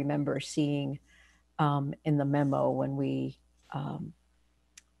that I remember seeing in the memo when we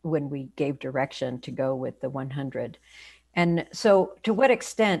gave direction to go with the 100. And so to what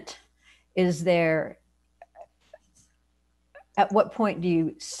extent is there, at what point do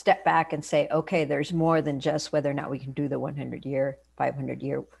you step back and say, okay, there's more than just whether or not we can do the 100-year,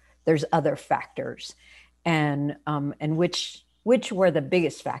 500-year, there's other factors, and which were the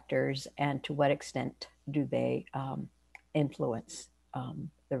biggest factors, and to what extent do they influence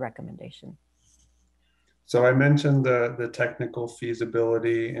the recommendation? So I mentioned the technical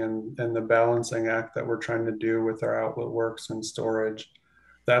feasibility and the balancing act that we're trying to do with our outlet works and storage.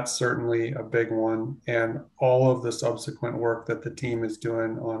 That's certainly a big one. And all of the subsequent work that the team is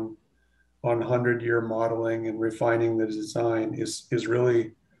doing on 100-year modeling and refining the design is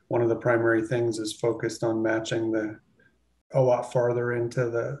really one of the primary things, is focused on matching a lot farther into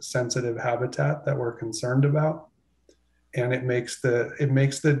the sensitive habitat that we're concerned about. And it makes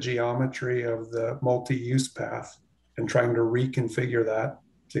the geometry of the multi-use path and trying to reconfigure that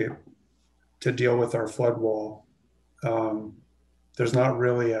to deal with our flood wall. There's not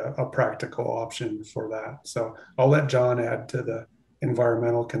really a practical option for that. So I'll let John add to the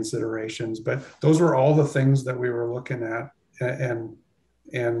environmental considerations, but those were all the things that we were looking at and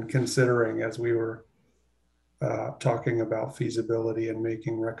considering as we were talking about feasibility and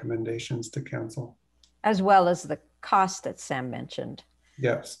making recommendations to council. As well as the cost that Sam mentioned.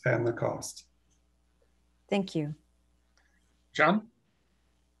 Yes, and the cost. Thank you. John?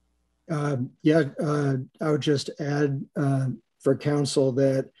 I would just add for council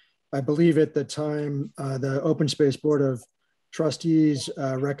that I believe at the time, the Open Space Board of Trustees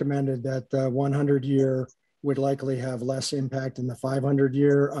recommended that the 100-year would likely have less impact than the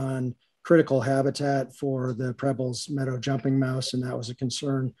 500-year on critical habitat for the Preble's meadow jumping mouse. And that was a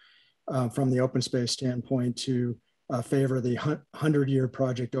concern from the open space standpoint to favor the 100-year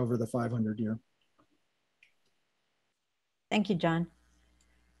project over the 500-year. Thank you, John.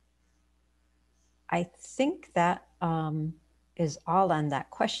 I think that is all on that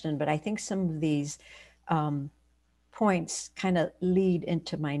question, but I think some of these points kind of lead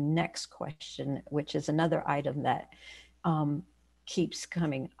into my next question, which is another item that keeps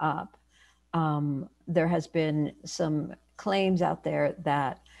coming up. There has been some claims out there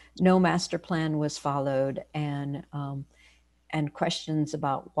that no master plan was followed, and questions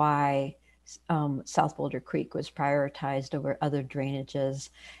about why South Boulder Creek was prioritized over other drainages,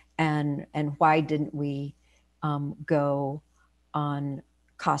 and why didn't we go on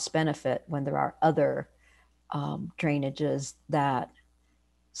cost benefit when there are other drainages that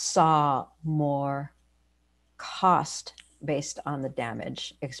saw more cost based on the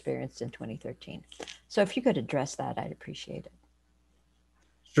damage experienced in 2013. So if you could address that, I'd appreciate it.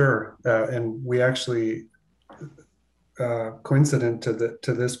 Sure, and we actually, coincident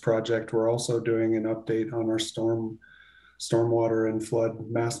to this project, we're also doing an update on our stormwater and flood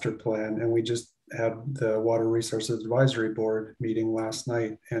master plan, and we just had the Water Resources Advisory Board meeting last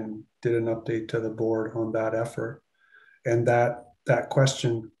night and did an update to the board on that effort. And that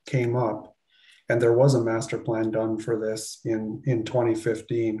question came up, and there was a master plan done for this in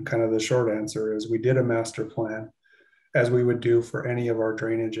 2015. Kind of the short answer is we did a master plan, as we would do for any of our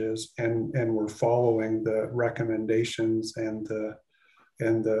drainages, and we're following the recommendations and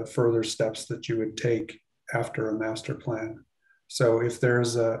the further steps that you would take after a master plan. So if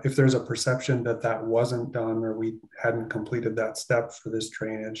there's a perception that wasn't done, or we hadn't completed that step for this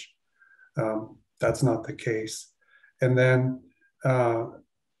drainage, that's not the case. And then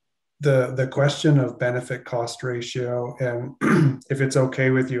the question of benefit cost ratio, and if it's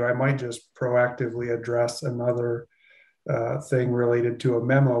okay with you, I might just proactively address another thing related to a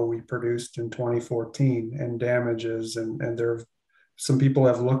memo we produced in 2014 and damages, and there some people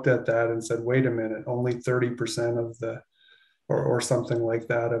have looked at that and said, wait a minute, only 30% of the or something like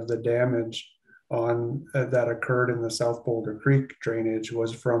that of the damage on that occurred in the South Boulder Creek drainage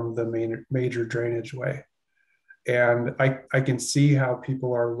was from the major drainage way. And I can see how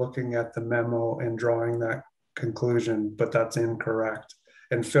people are looking at the memo and drawing conclusion, but that's incorrect.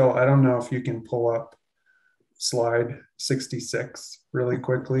 And Phil, I don't know if you can pull up slide 66 really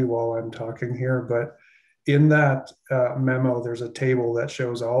quickly while I'm talking here, but in that memo, there's a table that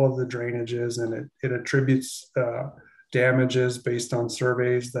shows all of the drainages, and it attributes damages based on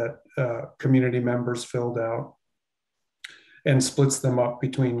surveys that community members filled out and splits them up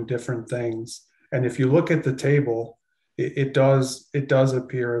between different things. And if you look at the table, it does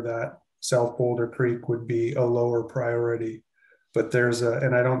appear that South Boulder Creek would be a lower priority, but there's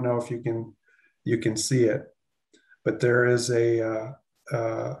and I don't know if you can see it, but there is a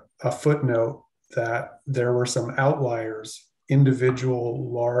footnote that there were some outliers, individual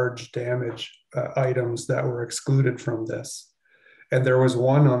large damage items that were excluded from this. And there was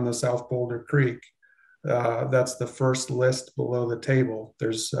one on the South Boulder Creek. That's the first list below the table.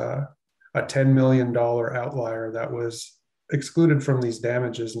 There's a $10 million outlier that was excluded from these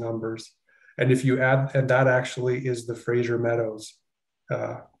damages numbers. And if you add, and that actually is the Fraser Meadows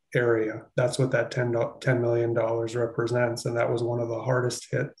area. That's what that $10 million represents. And that was one of the hardest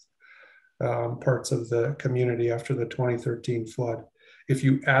hit parts of the community after the 2013 flood. If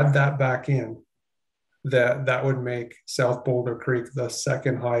you add that back in, that would make South Boulder Creek the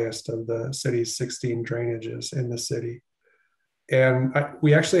second highest of the city's 16 drainages in the city. And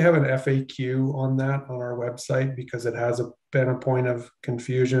we actually have an FAQ on that on our website because it has been a point of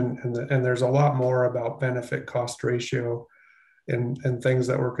confusion, and there's a lot more about benefit cost ratio and things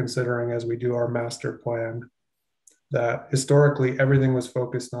that we're considering as we do our master plan. That historically everything was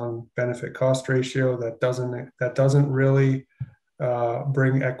focused on benefit cost ratio. That doesn't really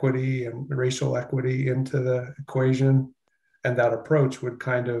bring equity and racial equity into the equation. And that approach would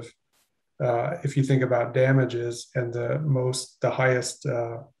kind of, if you think about damages and the highest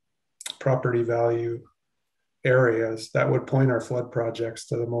property value areas, that would point our flood projects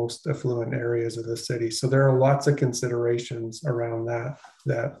to the most affluent areas of the city. So there are lots of considerations around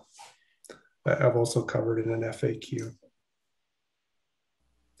that I've also covered in an FAQ.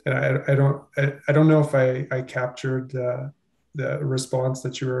 And I don't know if I captured the response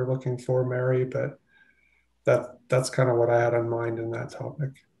that you were looking for, Mary, but that's kind of what I had in mind in that topic.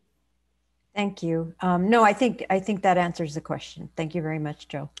 Thank you. No, I think that answers the question. Thank you very much,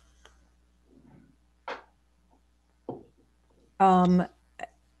 Joe.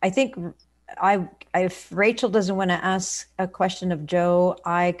 I think if Rachel doesn't want to ask a question of Joe,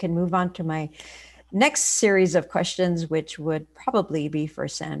 I can move on to my next series of questions, which would probably be for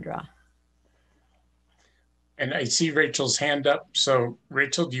Sandra. And I see Rachel's hand up. So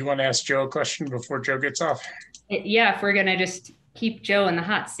Rachel, do you want to ask Joe a question before Joe gets off? Yeah, if we're going to just keep Joe in the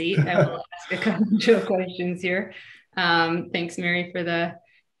hot seat, I will ask a couple of Joe questions here. Thanks, Mary, for the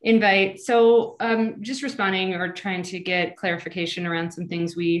invite. So just responding or trying to get clarification around some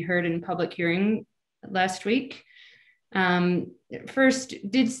things we heard in public hearing last week. First,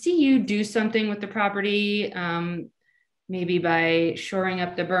 did CU do something with the property, maybe by shoring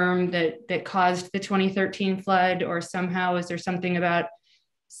up the berm that caused the 2013 flood, or somehow is there something about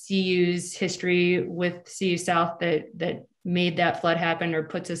CU's history with CU South that made that flood happen or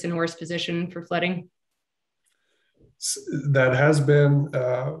puts us in a worse position for flooding? That has been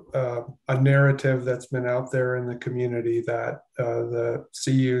a narrative that's been out there in the community that the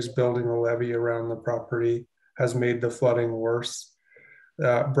CU's building a levee around the property has made the flooding worse.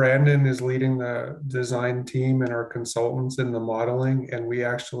 Brandon is leading the design team and our consultants in the modeling, and we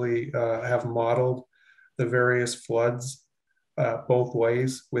actually have modeled the various floods both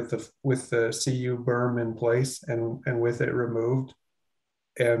ways with the CU berm in place and with it removed.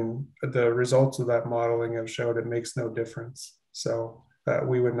 And the results of that modeling have showed it makes no difference. So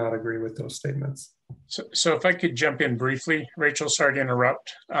we would not agree with those statements. So if I could jump in briefly, Rachel, sorry to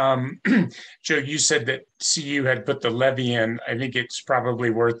interrupt. Joe, you said that CU had put the levee in. I think it's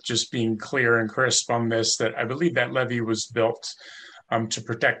probably worth just being clear and crisp on this, that I believe that levee was built to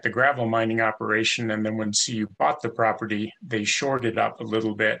protect the gravel mining operation. And then when CU bought the property, they shored it up a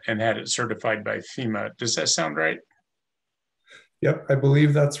little bit and had it certified by FEMA. Does that sound right? Yep, I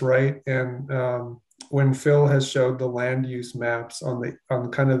believe that's right. And when Phil has showed the land use maps on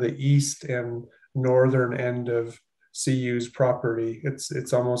kind of the east and northern end of CU's property,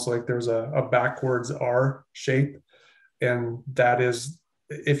 it's almost like there's a backwards R shape, and that is,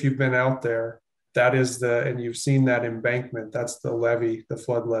 if you've been out there, that is and you've seen that embankment, that's the levee, the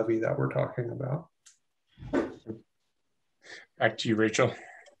flood levee that we're talking about. Back to you, Rachel.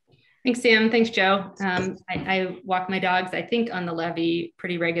 Thanks, Sam. Thanks, Joe. I walk my dogs, I think, on the levee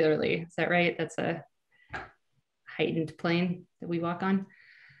pretty regularly. Is that right? That's a heightened plane that we walk on.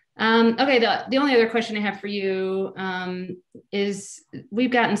 Okay, the only other question I have for you is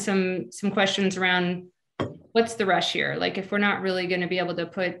we've gotten some questions around what's the rush here? Like, if we're not really going to be able to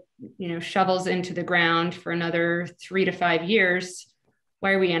put, shovels into the ground for another 3 to 5 years,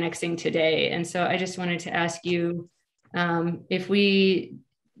 why are we annexing today? And so I just wanted to ask you, if we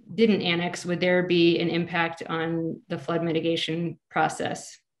didn't annex, would there be an impact on the flood mitigation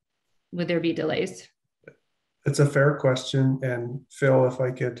process? Would there be delays? It's a fair question. And Phil, if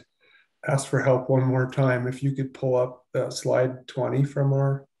I could ask for help one more time, if you could pull up slide 20 from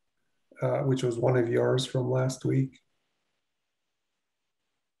our, which was one of yours from last week.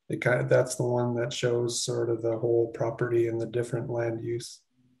 That's the one that shows sort of the whole property and the different land use.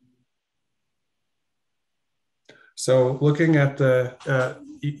 So looking at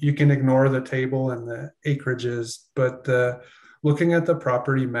you can ignore the table and the acreages, but looking at the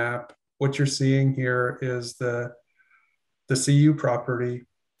property map, what you're seeing here is the CU property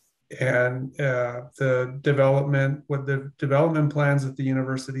and the development plans that the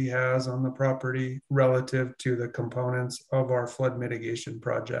university has on the property relative to the components of our flood mitigation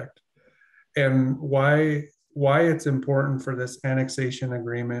project. And why it's important for this annexation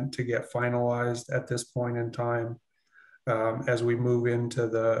agreement to get finalized at this point in time, as we move into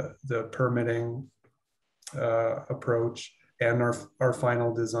the permitting approach and our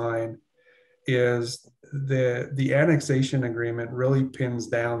final design, is the annexation agreement really pins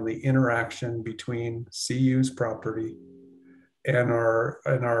down the interaction between CU's property and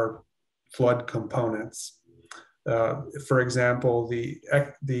our flood components. For example,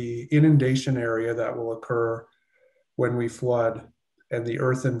 the inundation area that will occur when we flood and the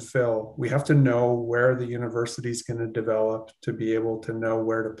earth and fill, we have to know where the university is going to develop to be able to know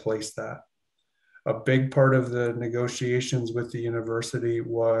where to place that. A big part of the negotiations with the university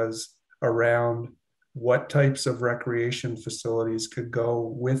was around what types of recreation facilities could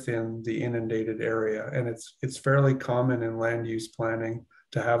go within the inundated area. And it's fairly common in land use planning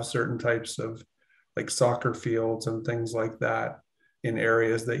to have certain types of like soccer fields and things like that in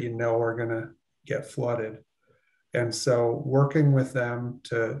areas that are going to get flooded. And so working with them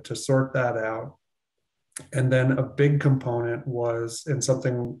to sort that out. And then a big component was, and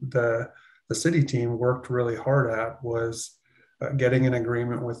something the city team worked really hard at, was getting an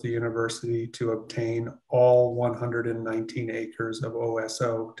agreement with the university to obtain all 119 acres of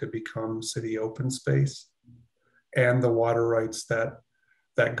OSO to become city open space and the water rights that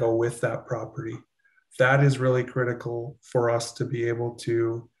go with that property. That is really critical for us to be able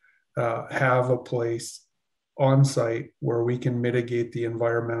to have a place on site where we can mitigate the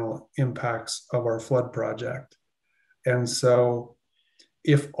environmental impacts of our flood project. And so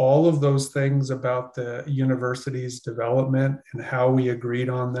if all of those things about the university's development and how we agreed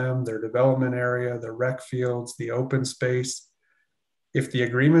on them, their development area, the rec fields, the open space, if the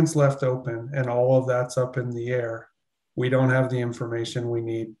agreement's left open and all of that's up in the air, we don't have the information we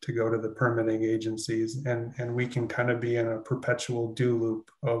need to go to the permitting agencies, and we can kind of be in a perpetual do loop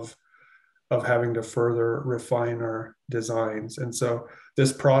of having to further refine our designs. And so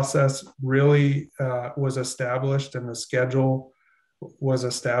this process really was established, and the schedule was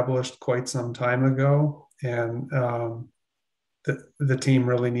established quite some time ago. And the team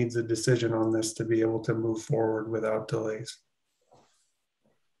really needs a decision on this to be able to move forward without delays.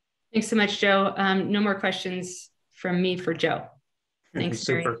 Thanks so much, Joe. No more questions from me for Joe. Thanks,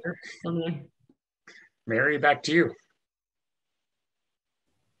 Mary. Mary, back to you.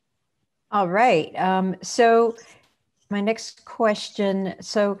 All right. So my next question.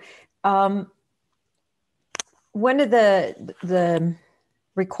 So one of the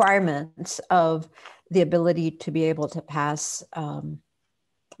requirements of the ability to be able to pass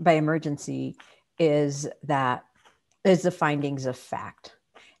by emergency is the findings of fact.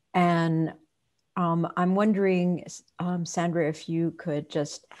 And I'm wondering, Sandra, if you could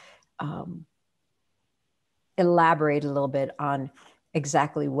just elaborate a little bit on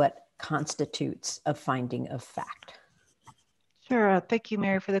exactly what constitutes a finding of fact. Sure. Thank you,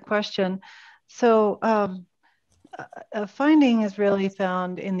 Mary, for the question. So a finding is really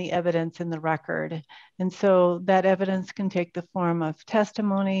found in the evidence in the record. And so that evidence can take the form of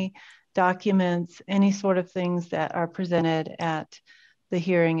testimony, documents, any sort of things that are presented at the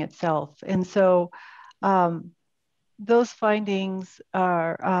hearing itself. And so those findings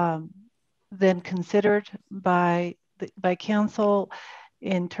are then considered by council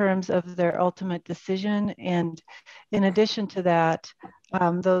in terms of their ultimate decision. And in addition to that,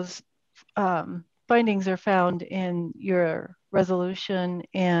 those findings are found in your resolution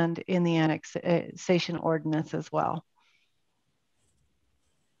and in the annexation ordinance as well.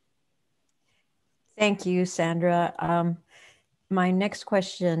 Thank you, Sandra. My next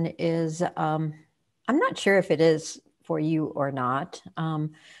question is, I'm not sure if it is for you or not,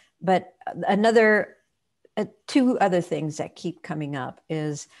 but two other things that keep coming up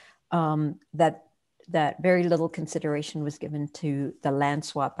is that very little consideration was given to the land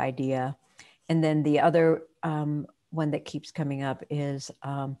swap idea. And then the other one that keeps coming up is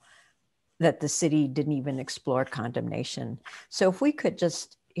that the city didn't even explore condemnation. So if we could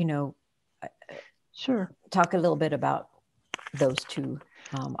just, sure, talk a little bit about those two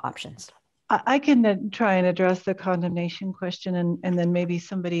options. I can try and address the condemnation question, and then maybe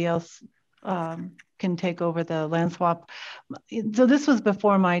somebody else can take over the land swap. So this was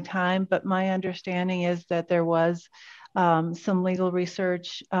before my time, but my understanding is that there was some legal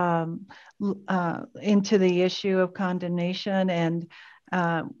research into the issue of condemnation, and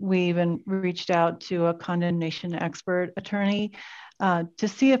we even reached out to a condemnation expert attorney to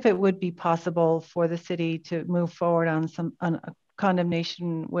see if it would be possible for the city to move forward on a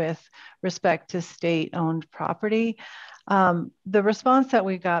condemnation with respect to state-owned property. The response that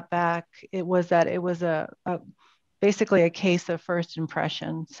we got back, it was that it was basically a case of first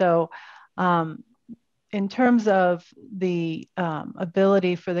impression. So in terms of the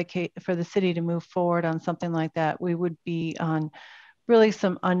ability for the city to move forward on something like that, we would be on really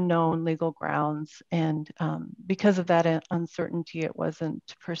some unknown legal grounds. And because of that uncertainty, it wasn't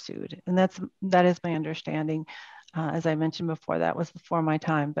pursued. And that is my understanding. As I mentioned before, that was before my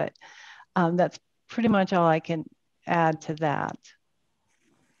time, but that's pretty much all I can add to that.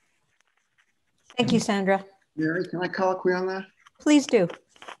 Thank you, Sandra. Mary, can I colloquy on that? Please do.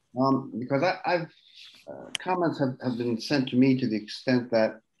 Because I've comments have been sent to me to the extent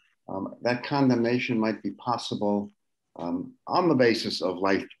that that condemnation might be possible on the basis of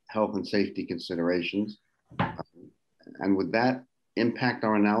life, health, and safety considerations. And would that impact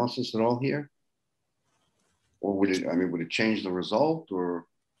our analysis at all here? Or would it change the result, or?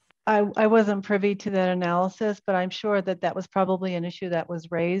 I wasn't privy to that analysis, but I'm sure that that was probably an issue that was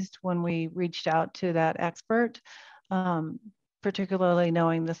raised when we reached out to that expert, particularly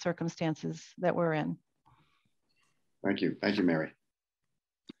knowing the circumstances that we're in. Thank you. Thank you, Mary.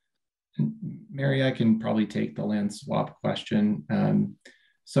 Mary, I can probably take the land swap question.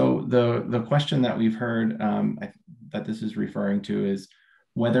 So the question that we've heard that this is referring to is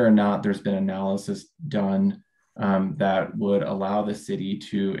whether or not there's been analysis done that would allow the city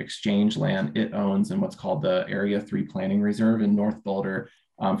to exchange land it owns in what's called the Area 3 Planning Reserve in North Boulder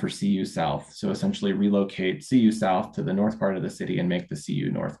for CU South. So essentially relocate CU South to the north part of the city and make the CU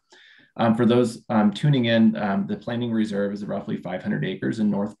North. For those tuning in, the planning reserve is roughly 500 acres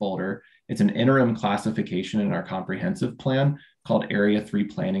in North Boulder. It's an interim classification in our comprehensive plan called Area 3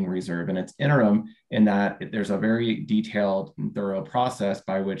 Planning Reserve. And it's interim in that there's a very detailed and thorough process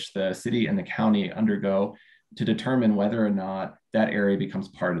by which the city and the county undergo to determine whether or not that area becomes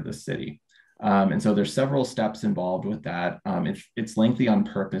part of the city. And so there's several steps involved with that. It's lengthy on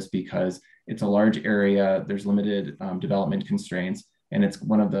purpose because it's a large area, there's limited development constraints, and it's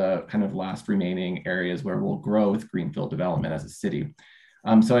one of the kind of last remaining areas where we'll grow with greenfield development as a city.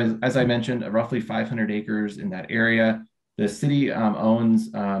 So as I mentioned, roughly 500 acres in that area. The city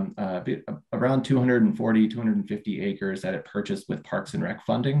owns around 240, 250 acres that it purchased with Parks and Rec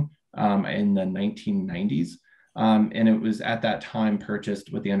funding in the 1990s. And it was at that time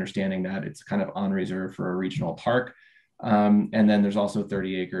purchased with the understanding that it's kind of on reserve for a regional park. And then there's also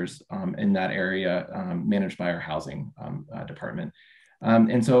 30 acres in that area managed by our housing department.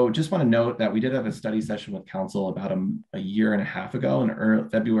 And so just want to note that we did have a study session with council about a year and a half ago in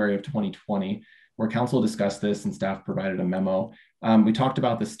February of 2020, where council discussed this and staff provided a memo. We talked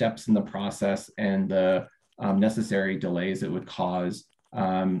about the steps in the process and the necessary delays it would cause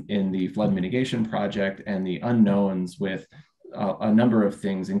in the flood mitigation project and the unknowns with a number of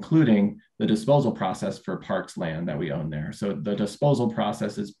things, including the disposal process for parks land that we own there. So the disposal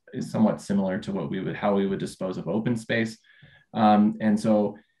process is somewhat similar to how we would dispose of open space. And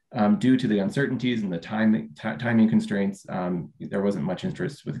so due to the uncertainties and the timing constraints, there wasn't much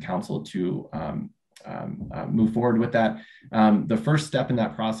interest with council to move forward with that. The first step in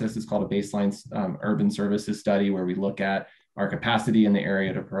that process is called a baseline urban services study, where we look at our capacity in the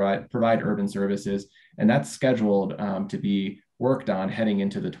area to provide urban services. And that's scheduled to be worked on heading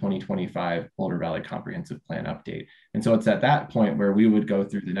into the 2025 Boulder Valley Comprehensive Plan update. And so it's at that point where we would go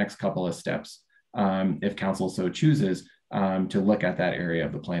through the next couple of steps, if council so chooses, to look at that area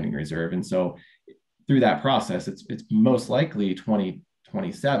of the planning reserve. And so through that process, it's most likely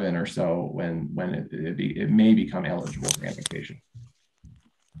 2027 or so when it may become eligible for annexation.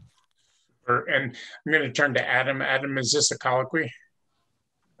 And I'm going to turn to Adam. Adam, is this a colloquy?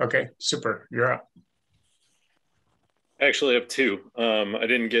 Okay, super. You're up. I actually have two. I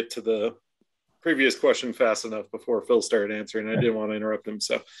didn't get to the previous question fast enough before Phil started answering. I didn't want to interrupt him.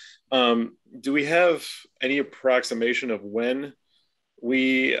 So do we have any approximation of when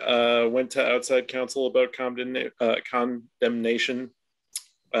we went to outside counsel about condemnation?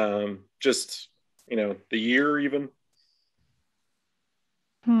 Just, you know, the year even?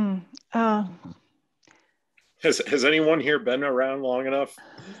 Has anyone here been around long enough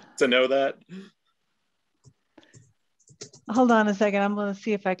to know that? Hold on a second. I'm going to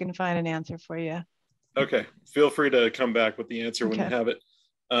see if I can find an answer for you. Okay. Feel free to come back with the answer when you have it.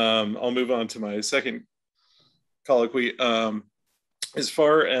 I'll move on to my second colloquy. As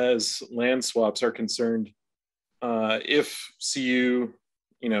far as land swaps are concerned, if CU,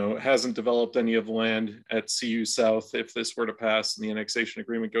 you know, hasn't developed any of the land at CU South, if this were to pass and the annexation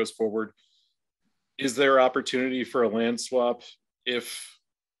agreement goes forward, is there opportunity for a land swap if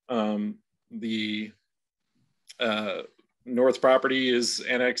the north property is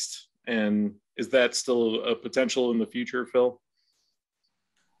annexed, and is that still a potential in the future, Phil?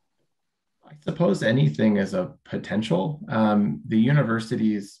 I suppose anything is a potential. The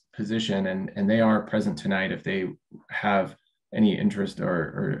university's position, and they are present tonight if they have any interest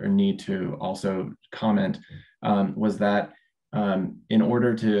or need to also comment, was that in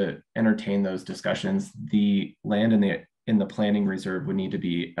order to entertain those discussions, the land in the planning reserve would need to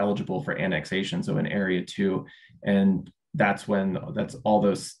be eligible for annexation, so in area 2, and that's all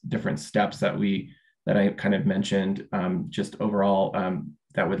those different steps that I kind of mentioned, just overall,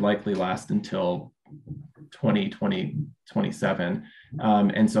 that would likely last until 2027.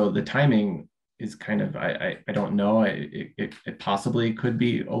 And so the timing is kind of, I don't know, it possibly could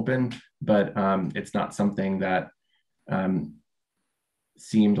be open, but it's not something that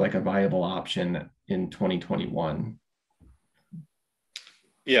seemed like a viable option in 2021.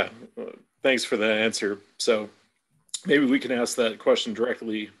 Yeah, thanks for that answer. So maybe we can ask that question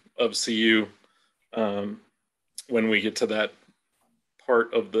directly of CU when we get to that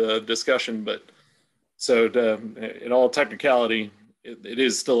part of the discussion. But so in all technicality, it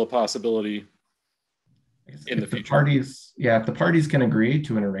is still a possibility in the future. If the parties can agree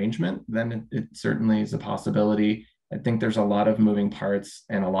to an arrangement, then it certainly is a possibility. I think there's a lot of moving parts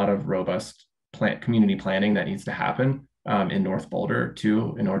and a lot of robust community planning that needs to happen in North Boulder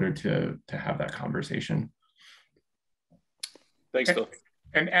too, in order to have that conversation. Thanks, Phil.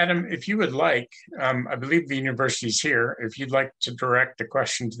 And Adam, if you would like, I believe the university's here. If you'd like to direct the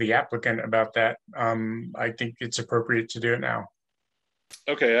question to the applicant about that, I think it's appropriate to do it now.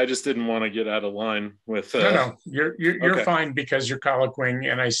 Okay, I just didn't want to get out of line with. No, you're okay. fine because you're colloquing,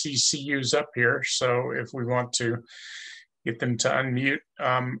 and I see CU's up here. So if we want to get them to unmute,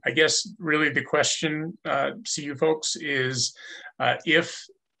 I guess really the question, CU folks, is if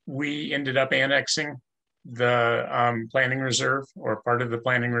we ended up annexing the planning reserve or part of the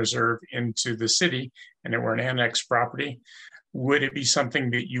planning reserve into the city, and it were an annexed property, would it be something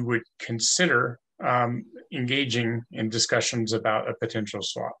that you would consider engaging in discussions about a potential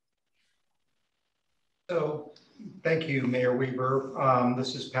swap? So thank you, Mayor Weaver.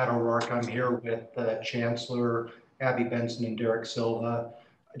 This is Pat O'Rourke. I'm here with Chancellor Abby Benson and Derek Silva.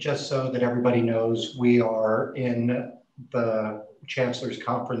 Just so that everybody knows, we are in the Chancellor's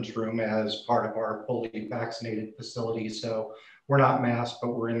conference room as part of our fully vaccinated facility. So we're not masked,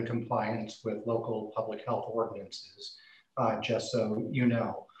 but we're in compliance with local public health ordinances, just so you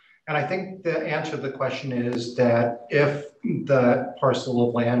know. And I think the answer to the question is that if the parcel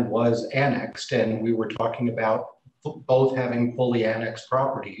of land was annexed and we were talking about both having fully annexed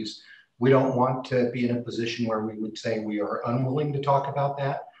properties, we don't want to be in a position where we would say we are unwilling to talk about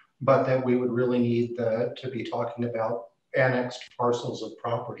that, but that we would really need to be talking about annexed parcels of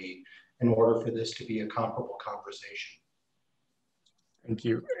property in order for this to be a comparable conversation. Thank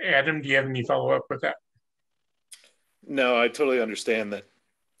you. Adam, do you have any follow-up with that? No, I totally understand that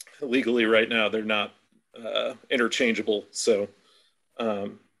legally right now they're not interchangeable. So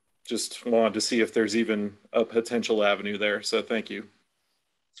just wanted to see if there's even a potential avenue there. So thank you.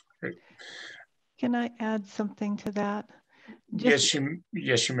 Great. Can I add something to that? Yes, you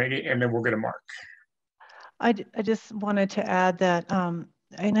may, and then we'll go to Mark. I just wanted to add that, and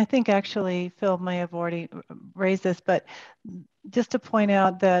I think actually Phil may have already raised this, but just to point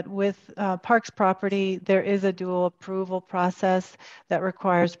out that with Parks property, there is a dual approval process that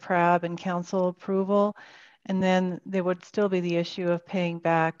requires PRAB and council approval. And then there would still be the issue of paying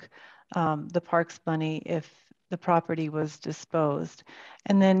back the Parks money if the property was disposed.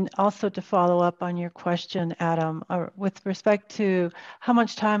 And then also to follow up on your question, Adam, with respect to how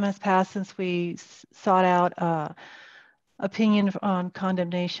much time has passed since we sought out opinion on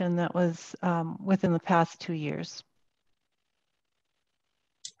condemnation, that was within the past 2 years.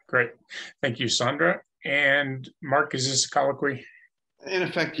 Great. Thank you, Sandra. And Mark, is this a colloquy? In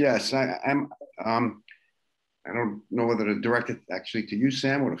effect, yes. I don't know whether to direct it actually to you,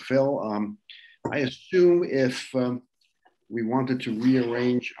 Sam, or to Phil. I assume if we wanted to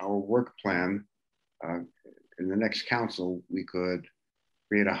rearrange our work plan in the next council, we could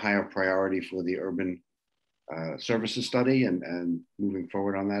create a higher priority for the urban services study and moving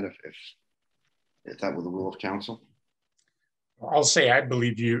forward on that if that were the will of council. I'll say I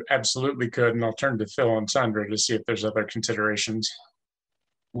believe you absolutely could, and I'll turn to Phil and Sandra to see if there's other considerations.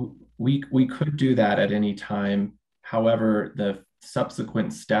 We could do that at any time. However, the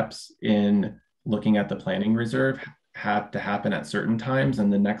subsequent steps in looking at the planning reserve have to happen at certain times,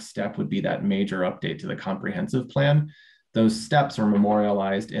 and the next step would be that major update to the comprehensive plan. Those steps are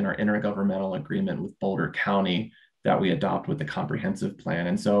memorialized in our intergovernmental agreement with Boulder County that we adopt with the comprehensive plan.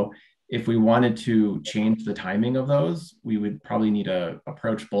 And so if we wanted to change the timing of those, we would probably need to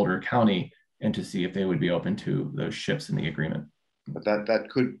approach Boulder County and to see if they would be open to those shifts in the agreement. But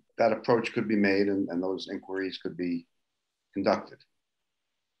that approach could be made and those inquiries could be conducted.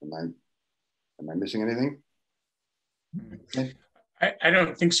 Am I missing anything? Okay. I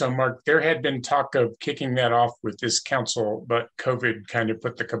don't think so, Mark. There had been talk of kicking that off with this council, but COVID kind of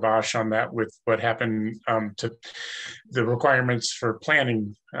put the kibosh on that with what happened to the requirements for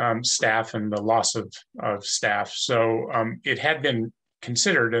planning staff and the loss of staff. So it had been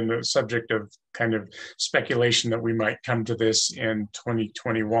considered and the subject of kind of speculation that we might come to this in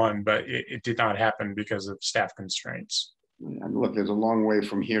 2021, but it did not happen because of staff constraints. And look, there's a long way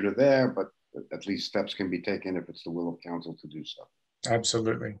from here to there, but at least steps can be taken if it's the will of council to do so.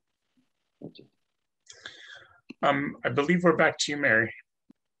 Absolutely. Thank you. I believe we're back to you, Mary.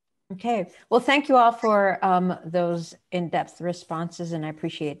 Okay. Well, thank you all for those in-depth responses, and I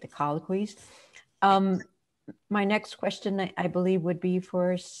appreciate the colloquies. My next question, I believe, would be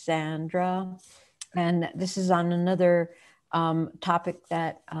for Sandra, and this is on another topic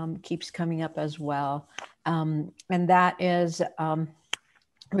that keeps coming up as well, and that is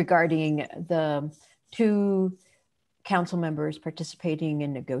regarding the two council members participating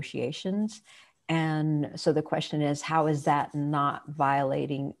in negotiations. And so the question is, how is that not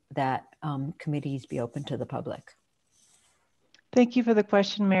violating that committees be open to the public? Thank you for the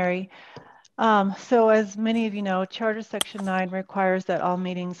question, Mary. So as many of you know, Charter Section 9 requires that all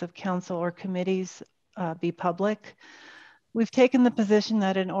meetings of council or committees be public. We've taken the position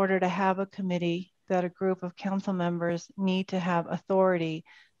that in order to have a committee, that a group of council members need to have authority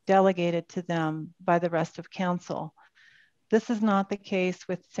delegated to them by the rest of council. This is not the case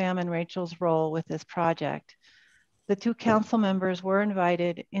with Sam and Rachel's role with this project. The two council members were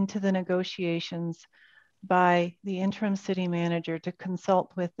invited into the negotiations by the interim city manager to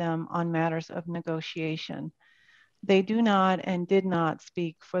consult with them on matters of negotiation. They do not and did not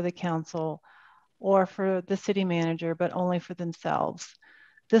speak for the council or for the city manager, but only for themselves.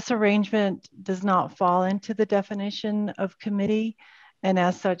 This arrangement does not fall into the definition of committee, and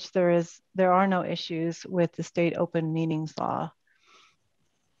as such, there are no issues with the state open meetings law.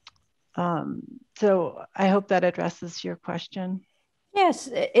 So I hope that addresses your question. Yes,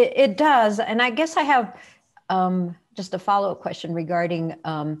 it does. And I guess I have just a follow-up question regarding,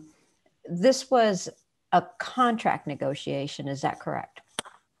 this was a contract negotiation, is that correct?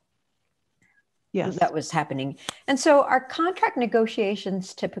 Yes. That was happening. And so are contract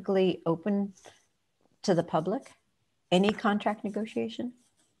negotiations typically open to the public? Any contract negotiation?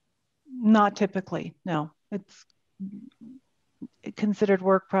 Not typically, no. It's considered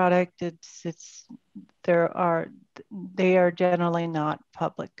work product. They are generally not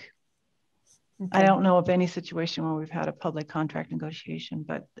public. Okay. I don't know of any situation where we've had a public contract negotiation,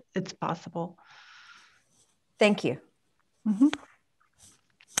 but it's possible. Thank you. Mm-hmm.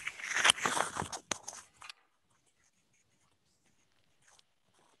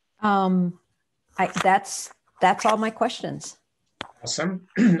 That's all my questions. Awesome.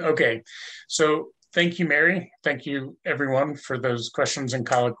 Okay. So thank you, Mary. Thank you, everyone, for those questions and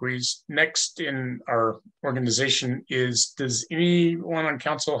colloquies. Next in our organization is, does anyone on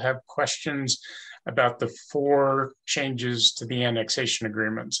council have questions about the 4 changes to the annexation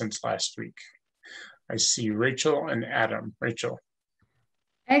agreement since last week? I see Rachel and Adam. Rachel.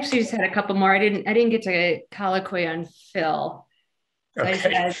 I actually just had a couple more. I didn't get to colloquy on Phil. So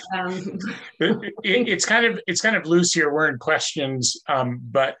okay. It's kind of loose here. We're in questions,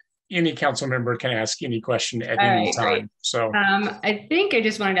 but any council member can ask any question at any time. Great. So I think I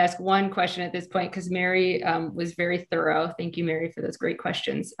just wanted to ask one question at this point because Mary was very thorough. Thank you, Mary, for those great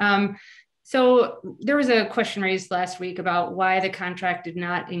questions. So there was a question raised last week about why the contract did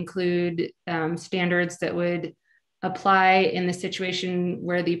not include standards that would apply in the situation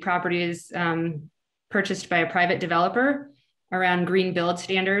where the property is purchased by a private developer around green build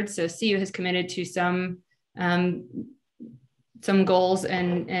standards. So CU has committed to some goals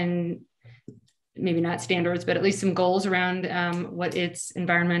and maybe not standards, but at least some goals around what its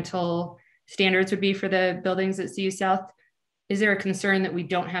environmental standards would be for the buildings at CU South. Is there a concern that we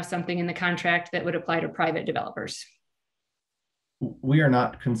don't have something in the contract that would apply to private developers? We are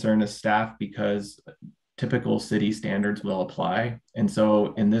not concerned as staff because typical city standards will apply. And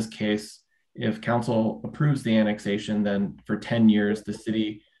so in this case, if council approves the annexation, then for 10 years, the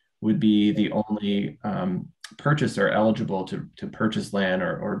city would be the only purchaser eligible to purchase land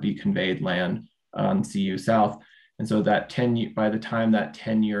or be conveyed land on CU South. And so that by the time that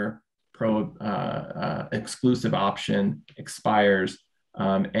 10-year exclusive option expires,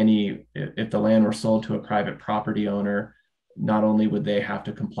 if the land were sold to a private property owner, not only would they have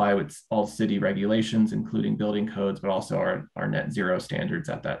to comply with all city regulations, including building codes, but also our net zero standards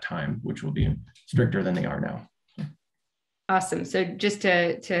at that time, which will be stricter than they are now. Awesome. So just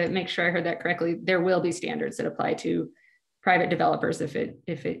to make sure I heard that correctly, there will be standards that apply to private developers if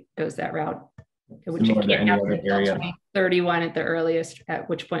it goes that route. Which Similar to any other area. 31 at the earliest, at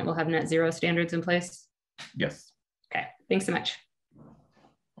which point we'll have net zero standards in place. Yes. Okay. Thanks so much.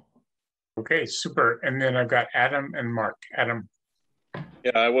 Okay, super. And then I've got Adam and Mark. Adam.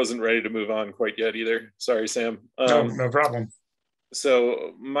 Yeah, I wasn't ready to move on quite yet either. Sorry, Sam. No problem.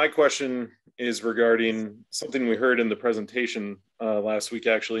 So my question is regarding something we heard in the presentation last week,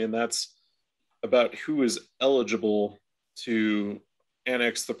 actually, and that's about who is eligible to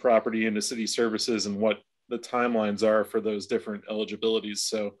annex the property into city services and what the timelines are for those different eligibilities.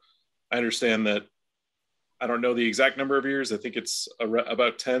 So I understand that I don't know the exact number of years. I think it's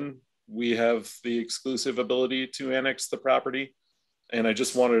about 10. We have the exclusive ability to annex the property. And I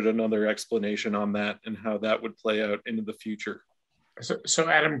just wanted another explanation on that and how that would play out into the future. So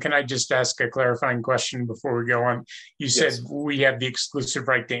Adam, can I just ask a clarifying question before we go on? You said yes. We have the exclusive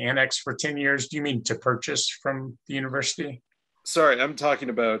right to annex for 10 years. Do you mean to purchase from the university? Sorry, I'm talking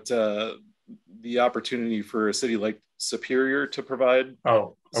about the opportunity for a city like Superior to provide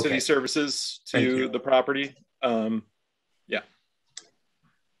city services to the property. Yeah.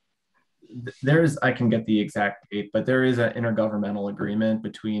 I can get the exact date, but there is an intergovernmental agreement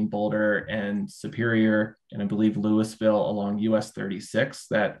between Boulder and Superior, and I believe Louisville along US 36.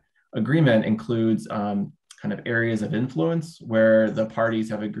 That agreement includes kind of areas of influence where the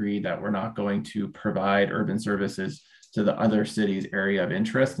parties have agreed that we're not going to provide urban services to the other city's area of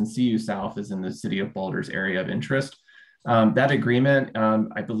interest, and CU South is in the city of Boulder's area of interest. That agreement,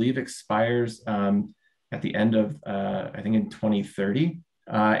 I believe, expires at the end of, I think in 2030.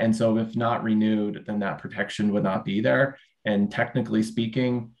 And so if not renewed, then that protection would not be there. And technically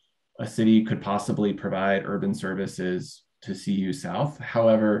speaking, a city could possibly provide urban services to CU South.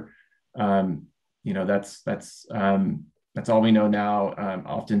 However, that's all we know now.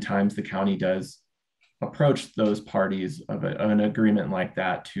 Oftentimes the county does approach those parties of an agreement like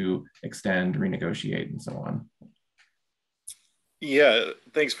that to extend, renegotiate, and so on. Yeah,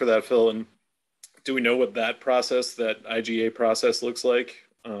 thanks for that, Phil. And do we know what that process, that IGA process looks like?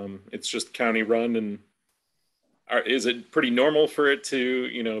 It's just county run, and is it pretty normal for it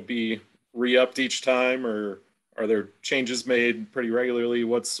to, be re-upped each time, or are there changes made pretty regularly?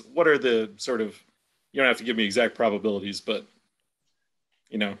 What are the sort of, you don't have to give me exact probabilities, but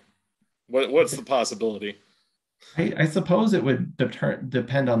what's the possibility? I suppose it would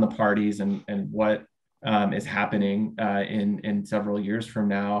depend on the parties and what is happening in several years from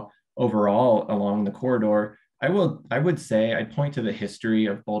now overall along the corridor. I would say I'd point to the history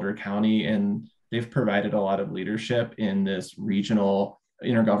of Boulder County, and they've provided a lot of leadership in this regional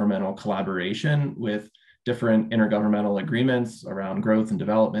intergovernmental collaboration with different intergovernmental agreements around growth and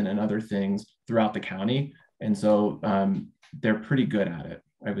development and other things throughout the county. And so they're pretty good at it,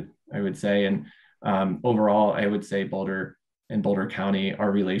 I would say. And overall, I would say Boulder and Boulder County,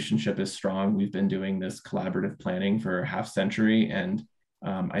 our relationship is strong. We've been doing this collaborative planning for a half century, and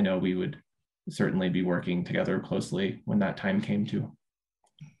I know we would certainly be working together closely when that time came to.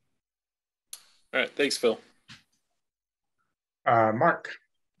 All right, thanks, Phil. Mark.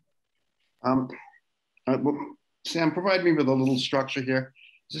 Sam, provide me with a little structure here.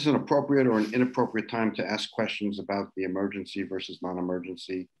 Is this an appropriate or an inappropriate time to ask questions about the emergency versus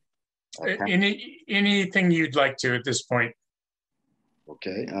non-emergency? Anything you'd like to at this point.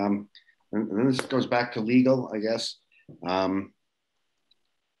 Okay, and then this goes back to legal, I guess.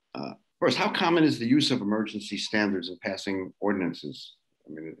 First, how common is the use of emergency standards in passing ordinances? I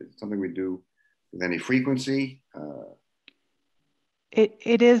mean, it's something we do with any frequency.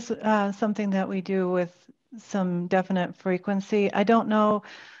 It is something that we do with some definite frequency. I don't know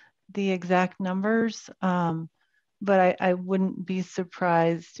the exact numbers, but I wouldn't be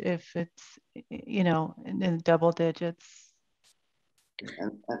surprised if it's, you know, in double digits.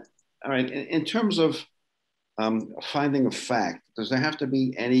 All right, in terms of finding of fact, does there have to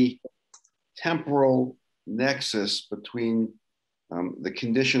be any temporal nexus between the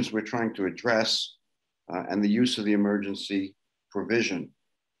conditions we're trying to address and the use of the emergency provision?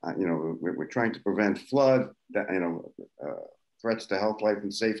 You know, we're trying to prevent flood, threats to health, life,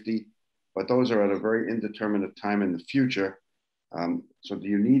 and safety, but those are at a very indeterminate time in the future. So do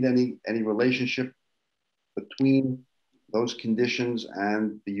you need any relationship between those conditions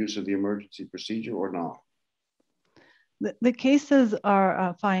and the use of the emergency procedure or not? The cases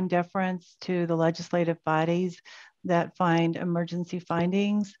are fine deference to the legislative bodies that find emergency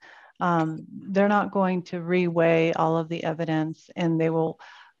findings. They're not going to reweigh all of the evidence, and they will,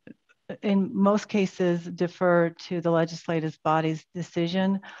 in most cases, defer to the legislative body's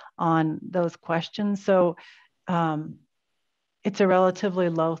decision on those questions. So it's a relatively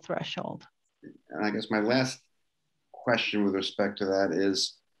low threshold. And I guess my last question with respect to that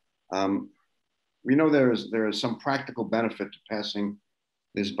is, we know there is some practical benefit to passing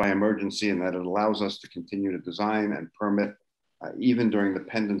this by emergency, and that it allows us to continue to design and permit even during the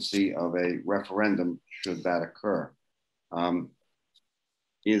pendency of a referendum, should that occur.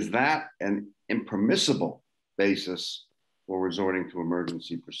 Is that an impermissible basis for resorting to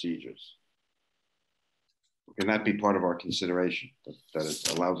emergency procedures? Can that be part of our consideration, that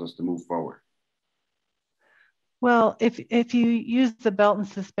it allows us to move forward? Well, if you use the belt and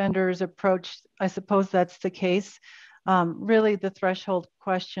suspenders approach, I suppose that's the case. Really, the threshold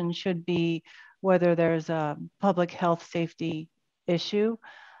question should be whether there's a public health safety issue.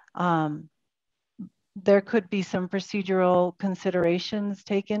 There could be some procedural considerations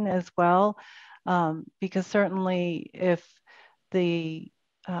taken as well, because certainly if the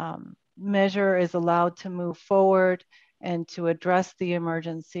measure is allowed to move forward and to address the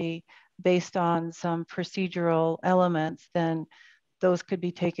emergency based on some procedural elements, then those could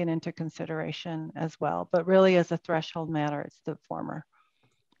be taken into consideration as well. But really, as a threshold matter, it's the former.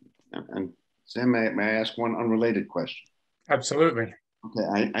 And Sam, may I ask one unrelated question? Absolutely.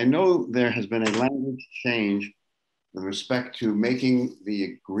 Okay, I know there has been a language change with respect to making the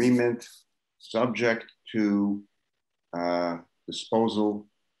agreement subject to disposal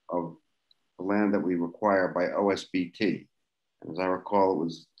of the land that we require by OSBT. As I recall, it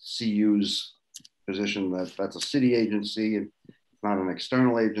was CU's position that that's a city agency and it's not an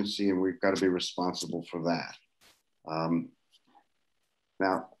external agency, and we've got to be responsible for that.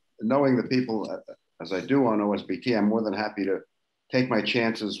 Now, knowing the people as I do on OSBT, I'm more than happy to take my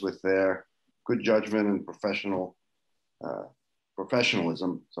chances with their good judgment and professionalism.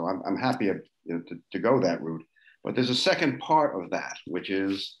 So I'm happy to go that route. But there's a second part of that, which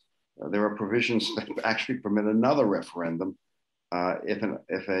is there are provisions that actually permit another referendum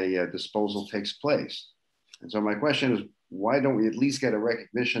if a disposal takes place. And so my question is, why don't we at least get a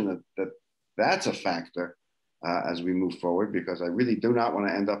recognition that that's a factor as we move forward? Because I really do not want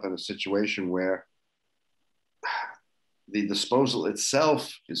to end up in a situation where the disposal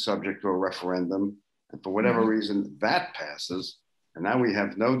itself is subject to a referendum, and for whatever reason that passes, and now we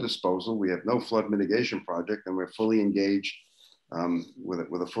have no disposal, we have no flood mitigation project, and we're fully engaged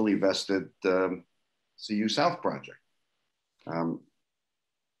with a fully vested CU South project. So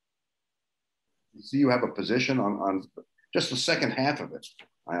you have a position on just the second half of it.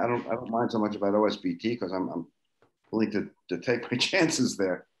 I don't mind so much about OSBT because I'm willing to take my chances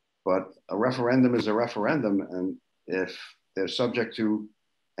there. But a referendum is a referendum, and if they're subject to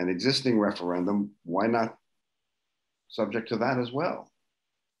an existing referendum, why not subject to that as well?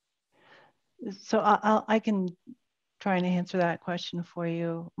 So I can try and answer that question for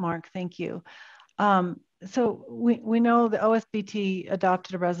you, Mark. Thank you. So we know the OSBT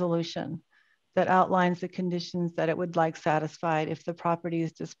adopted a resolution that outlines the conditions that it would like satisfied if the property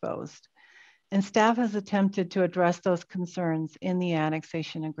is disposed. And staff has attempted to address those concerns in the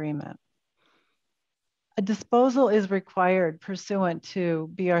annexation agreement. A disposal is required pursuant to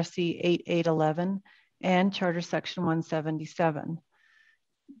BRC 8811 and Charter Section 177.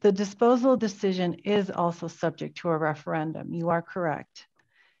 The disposal decision is also subject to a referendum. You are correct.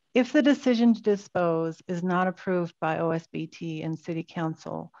 If the decision to dispose is not approved by OSBT and City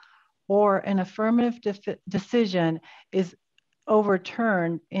Council, or an affirmative decision is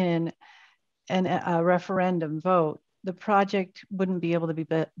overturned in a referendum vote, the project wouldn't be able to be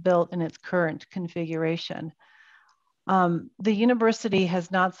built in its current configuration. The university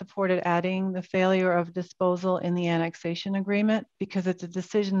has not supported adding the failure of disposal in the annexation agreement because it's a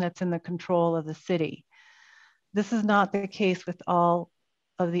decision that's in the control of the city. This is not the case with all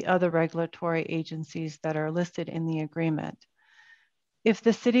of the other regulatory agencies that are listed in the agreement. If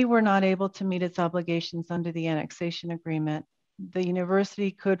the city were not able to meet its obligations under the annexation agreement, the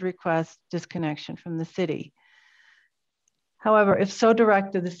university could request disconnection from the city. However, if so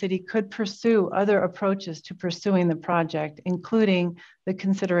directed, the city could pursue other approaches to pursuing the project, including the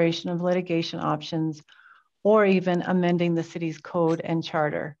consideration of litigation options or even amending the city's code and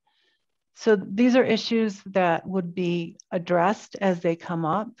charter. So these are issues that would be addressed as they come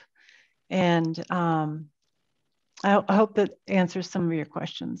up. And I hope that answers some of your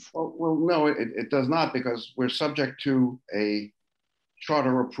questions. Well, no, it does not, because we're subject to a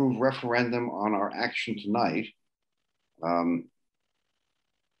charter-approved referendum on our action tonight.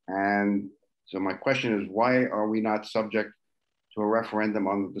 And so my question is, why are we not subject to a referendum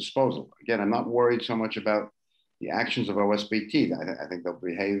on the disposal? Again, I'm not worried so much about the actions of OSBT. I think they'll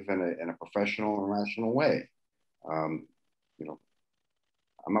behave in a professional and rational way. You know,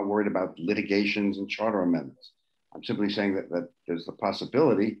 I'm not worried about litigations and charter amendments. I'm simply saying that there's the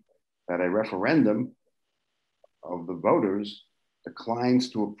possibility that a referendum of the voters declines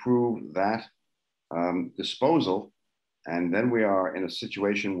to approve that disposal. And then we are in a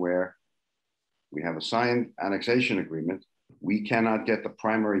situation where we have a signed annexation agreement. We cannot get the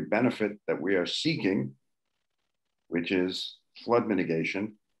primary benefit that we are seeking, which is flood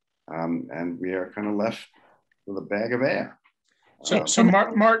mitigation. And we are kind of left with a bag of air. So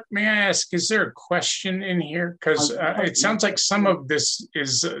Mark, may I ask, is there a question in here? Because it sounds like some of this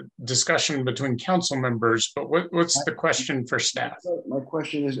is a discussion between council members, but what's the question for staff? My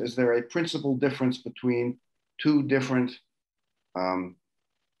question is there a principal difference between two different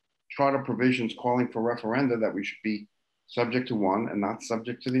charter provisions calling for referenda that we should be subject to one and not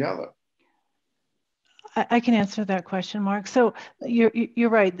subject to the other? I can answer that question, Mark. So you're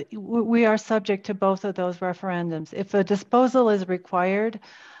right. We are subject to both of those referendums. If a disposal is required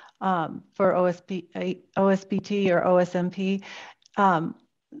for OSBT or OSMP,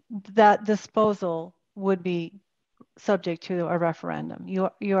 that disposal would be subject to a referendum.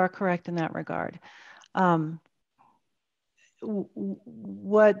 You are correct in that regard.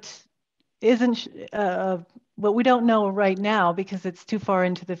 What we don't know right now, because it's too far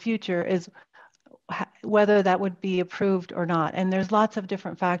into the future, is whether that would be approved or not. And there's lots of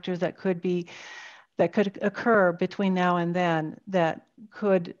different factors that could occur between now and then that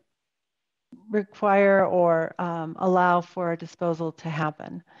could require or allow for a disposal to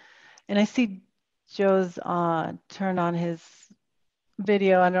happen. And I see Joe's turned on his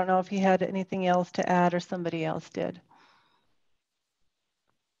video. I don't know if he had anything else to add or somebody else did.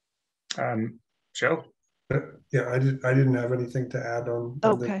 Joe? Yeah, I didn't have anything to add on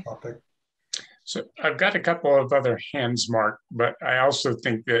this topic. So I've got a couple of other hands marked, but I also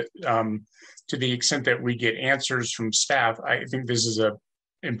think that to the extent that we get answers from staff, I think this is an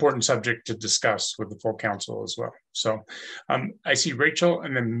important subject to discuss with the full council as well. So I see Rachel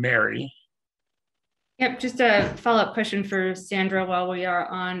and then Mary. Yep, just a follow-up question for Sandra while we are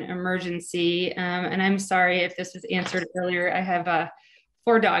on emergency. And I'm sorry if this was answered earlier. I have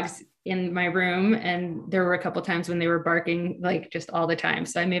 4 dogs in my room, and there were a couple times when they were barking like just all the time,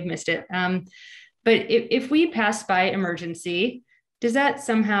 so I may have missed it. But if we pass by emergency, does that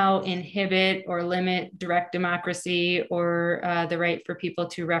somehow inhibit or limit direct democracy or the right for people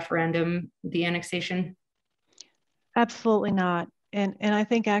to referendum the annexation? Absolutely not. And I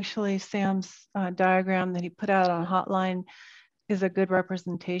think actually Sam's diagram that he put out on Hotline is a good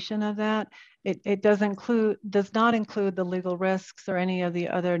representation of that. It does not include the legal risks or any of the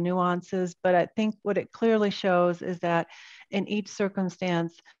other nuances, but I think what it clearly shows is that in each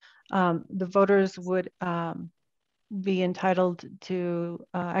circumstance, the voters would be entitled to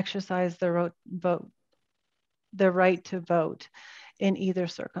exercise their right to vote in either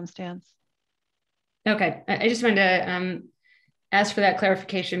circumstance. Okay, I just wanted to ask for that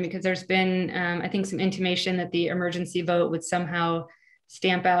clarification, because there's been, I think, some intimation that the emergency vote would somehow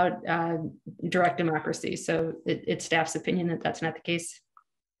stamp out direct democracy. So it's staff's opinion that that's not the case.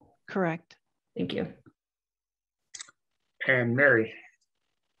 Correct. Thank you. And Mary.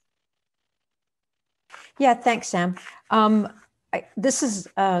 Yeah, thanks, Sam. This is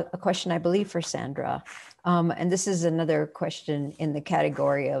a question, I believe, for Sandra. And this is another question in the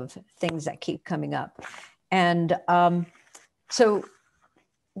category of things that keep coming up. And so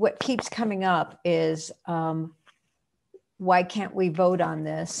what keeps coming up is, why can't we vote on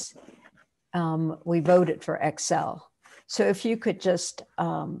this? We voted for Excel. So if you could just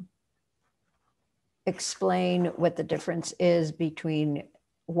explain what the difference is between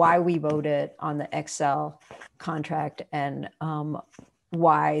why we voted on the Excel contract and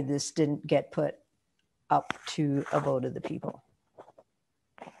why this didn't get put up to a vote of the people?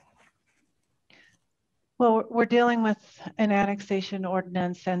 Well, we're dealing with an annexation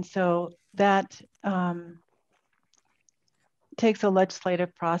ordinance, and so that takes a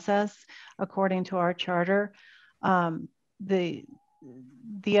legislative process according to our charter.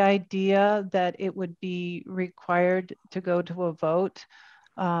 The idea that it would be required to go to a vote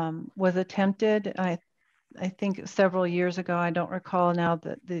was attempted, I think several years ago. I don't recall now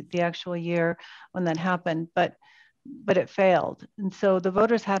the actual year when that happened, but it failed. And so the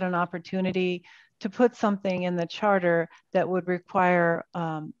voters had an opportunity to put something in the charter that would require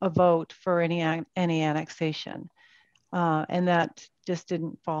a vote for any annexation. And that just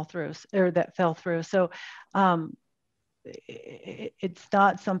didn't fall through, or that fell through. So it's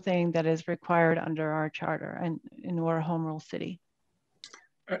not something that is required under our charter, and we're a home rule city.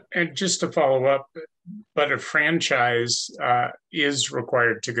 And just to follow up, but a franchise is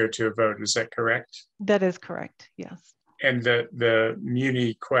required to go to a vote, is that correct? That is correct, yes. And the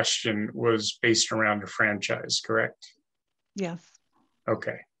muni question was based around a franchise, correct? Yes.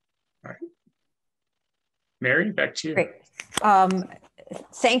 Okay, all right. Mary, back to you. Great.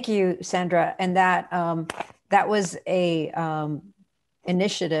 Thank you, Sandra. And that was a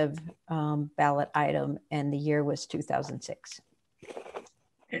initiative ballot item, and the year was 2006.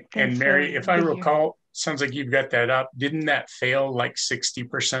 And Mary, if I recall, sounds like you've got that up. Didn't that fail like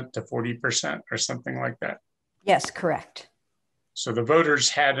 60% to 40% or something like that? Yes, correct. So the voters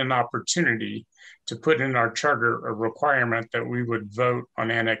had an opportunity to put in our charter a requirement that we would vote on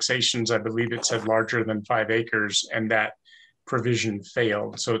annexations. I believe it said larger than 5 acres, and that provision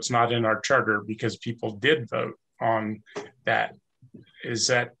failed. So it's not in our charter because people did vote on that. Is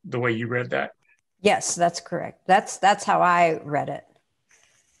that the way you read that? Yes, that's correct. That's how I read it.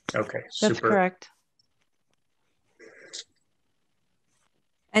 Okay, super. That's correct.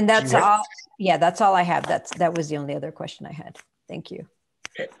 And that's all. Yeah, that's all I have. That was the only other question I had. Thank you.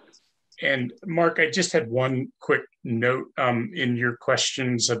 And Mark, I just had one quick note in your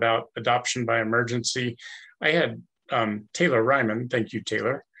questions about adoption by emergency. I had Taylor Ryman, thank you,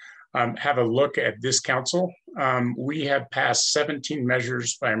 Taylor, have a look at this council. We have passed 17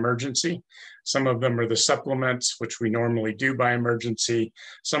 measures by emergency. Some of them are the supplements, which we normally do by emergency.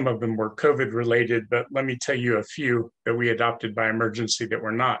 Some of them were COVID related, but let me tell you a few that we adopted by emergency that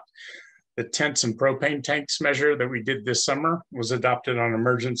were not. The tents and propane tanks measure that we did this summer was adopted on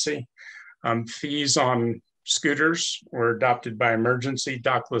emergency. Fees on scooters were adopted by emergency.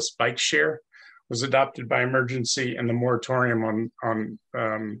 Dockless bike share was adopted by emergency, and the moratorium on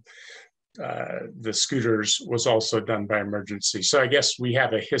the scooters was also done by emergency. So I guess we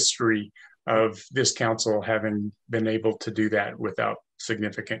have a history of this council having been able to do that without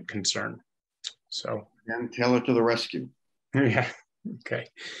significant concern. So, and Taylor to the rescue. Yeah, okay.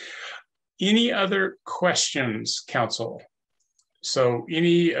 Any other questions, council? So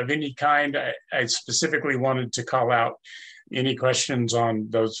any kind, I specifically wanted to call out any questions on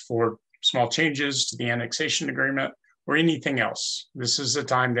those 4 small changes to the annexation agreement or anything else. This is the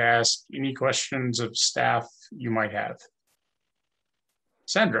time to ask any questions of staff you might have.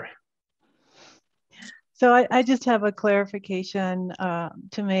 Sandra. So I just have a clarification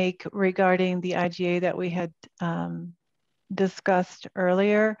to make regarding the IGA that we had discussed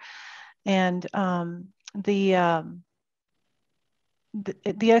earlier. And the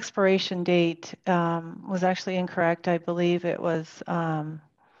expiration date was actually incorrect. I believe it was, I'll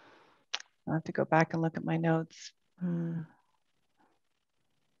have to go back and look at my notes. I'm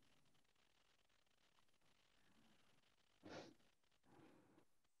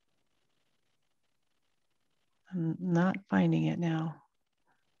not finding it now.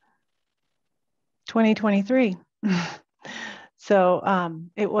 2023. So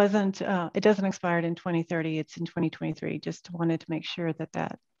it wasn't, it doesn't expire in 2030, it's in 2023. Just wanted to make sure that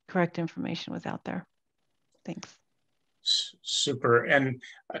that correct information was out there. Thanks. Super. And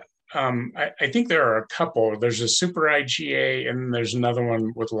I think there are a couple. There's a super IGA and there's another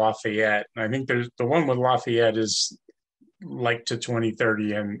one with Lafayette. And I think there's the one with Lafayette is like to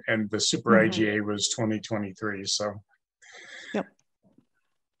 2030 and the super IGA was 2023. So. Yep.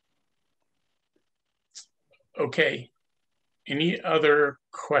 Okay. Any other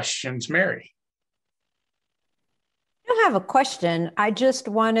questions, Mary? I don't have a question. I just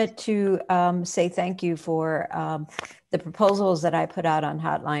wanted to say thank you for the proposals that I put out on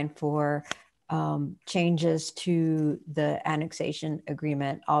Hotline for changes to the annexation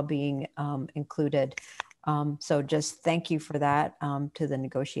agreement all being included. So just thank you for that to the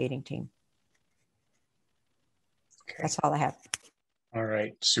negotiating team. Okay. That's all I have. All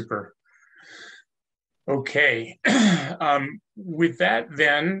right, super. Okay, with that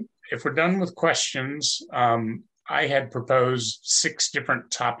then, if we're done with questions, I had proposed 6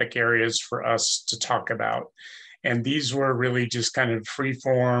 different topic areas for us to talk about. And these were really just kind of free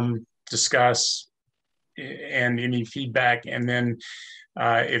form, discuss, and any feedback. And then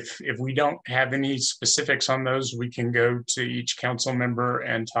if we don't have any specifics on those, we can go to each council member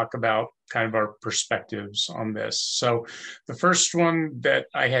and talk about kind of our perspectives on this. So the first one that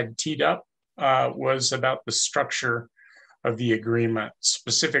I had teed up was about the structure of the agreement.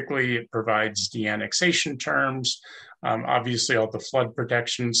 Specifically, it provides de-annexation terms, obviously all the flood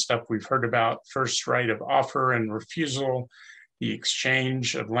protection stuff we've heard about, first right of offer and refusal, the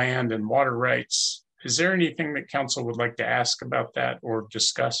exchange of land and water rights. Is there anything that council would like to ask about that or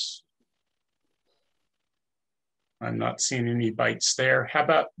discuss? I'm not seeing any bites there. How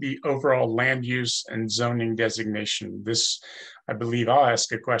about the overall land use and zoning designation? This, I believe I'll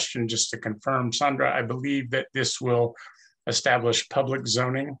ask a question just to confirm. Sandra, I believe that this will establish public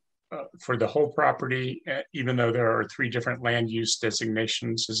zoning for the whole property, even though there are 3 different land use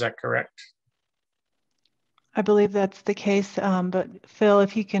designations. Is that correct? I believe that's the case, but Phil,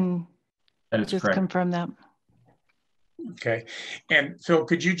 if you can just correct. confirm that. Okay. And Phil,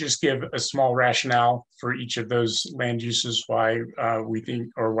 could you just give a small rationale for each of those land uses, why we think,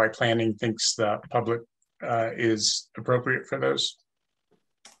 or why planning thinks the public is appropriate for those?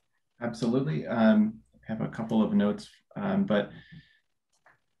 Absolutely. Have a couple of notes, but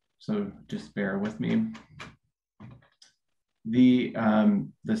so just bear with me.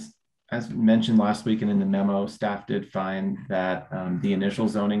 This, as mentioned last week and in the memo, staff did find that the initial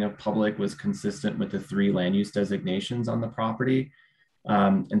zoning of public was consistent with the 3 land use designations on the property.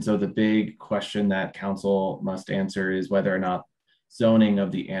 And so the big question that council must answer is whether or not zoning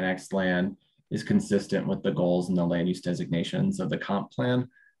of the annexed land is consistent with the goals and the land use designations of the comp plan,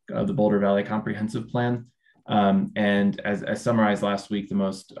 of the Boulder Valley Comprehensive Plan. And as summarized last week, the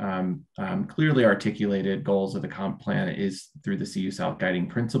most clearly articulated goals of the comp plan is through the CU South guiding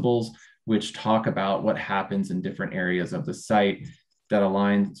principles, which talk about what happens in different areas of the site that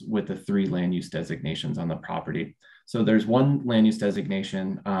aligns with the 3 land use designations on the property. So there's 1 land use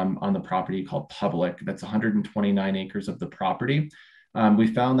designation on the property called public. That's 129 acres of the property. We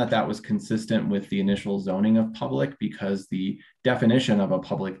found that that was consistent with the initial zoning of public because the definition of a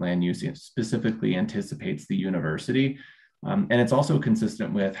public land use specifically anticipates the university. And it's also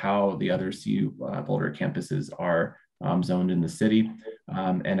consistent with how the other CU Boulder campuses are zoned in the city,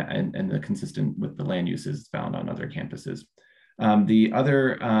 and the consistent with the land uses found on other campuses. The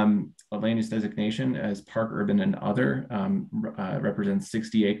other land use designation as Park Urban and Other represents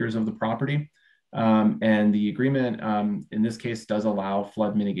 60 acres of the property. And the agreement in this case does allow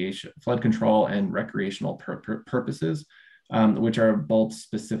flood mitigation, flood control, and recreational purposes, which are both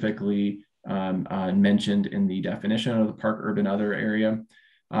specifically mentioned in the definition of the Park Urban Other area.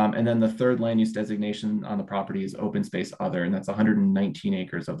 And then the 3rd land use designation on the property is open space other, and that's 119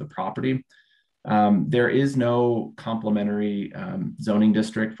 acres of the property. There is no complementary zoning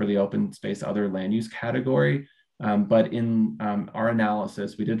district for the open space other land use category. But in our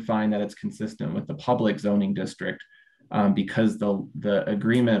analysis, we did find that it's consistent with the public zoning district because the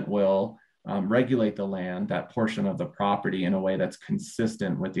agreement will regulate the land, that portion of the property, in a way that's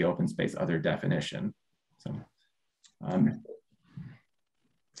consistent with the open space other definition. So,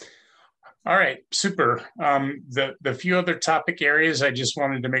 all right, super. The few other topic areas I just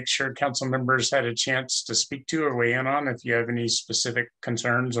wanted to make sure council members had a chance to speak to or weigh in on if you have any specific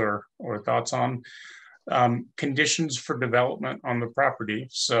concerns or thoughts on. Conditions for development on the property.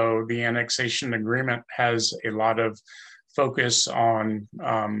 So the annexation agreement has a lot of focus on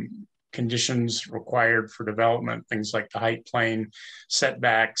conditions required for development, things like the height plane,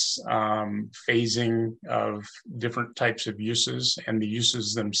 setbacks, phasing of different types of uses and the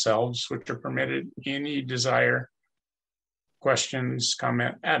uses themselves which are permitted. Any desire, questions,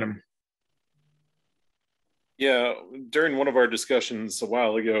 comment? Adam. Yeah, during one of our discussions a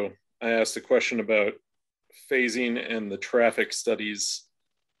while ago, I asked a question about phasing and the traffic studies,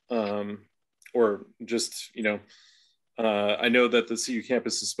 or just, I know that the CU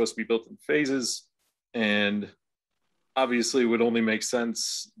campus is supposed to be built in phases, and obviously it would only make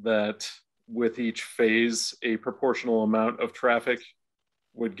sense that with each phase, a proportional amount of traffic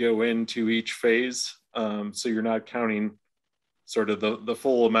would go into each phase. So you're not counting sort of the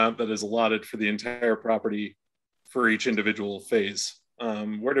full amount that is allotted for the entire property for each individual phase.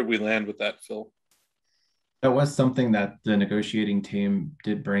 Where did we land with that, Phil? That was something that the negotiating team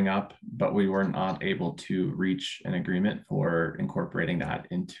did bring up, but we were not able to reach an agreement for incorporating that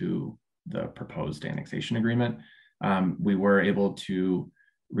into the proposed annexation agreement. We were able to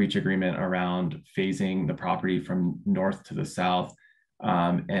reach agreement around phasing the property from north to the south,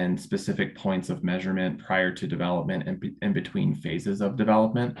 and specific points of measurement prior to development and in between phases of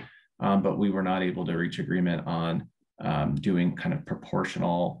development. But we were not able to reach agreement on doing kind of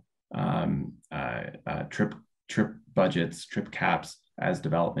proportional trip budgets, trip caps as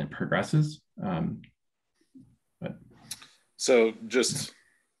development progresses. So just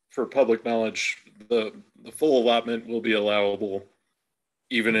for public knowledge, the full allotment will be allowable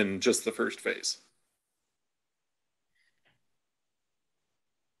even in just the first phase.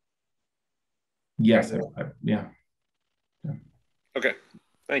 Yes, yeah. Okay,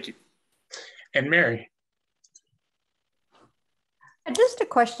 thank you. And Mary. Just a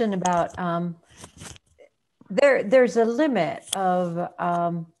question about, there's a limit of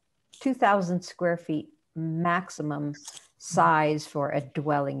 2,000 square feet maximum size for a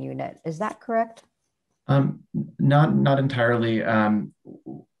dwelling unit. Is that correct? Not entirely.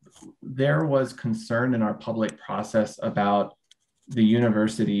 There was concern in our public process about the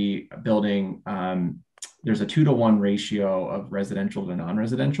university building. There's a 2-to-1 ratio of residential to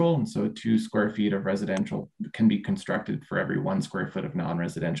non-residential. And so 2 square feet of residential can be constructed for every 1 square foot of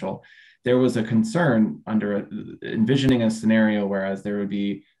non-residential. There was a concern under envisioning a scenario whereas there would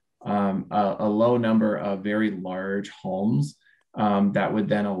be a low number of very large homes that would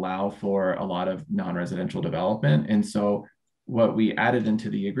then allow for a lot of non-residential development. And so what we added into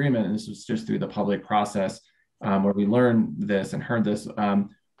the agreement, and this was just through the public process where we learned this and heard this,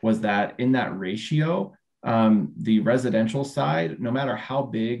 was that in that ratio, the residential side, no matter how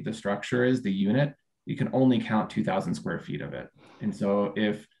big the structure is, the unit, you can only count 2,000 square feet of it. And so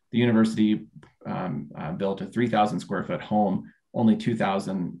if the university built a 3,000 square foot home, only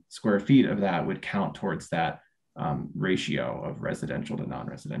 2,000 square feet of that would count towards that ratio of residential to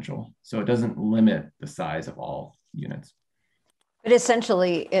non-residential. So it doesn't limit the size of all units. But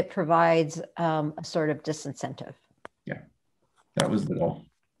essentially it provides a sort of disincentive. Yeah, that was the goal.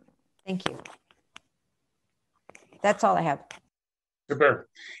 Thank you. That's all I have. Super.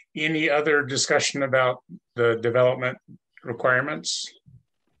 Any other discussion about the development requirements?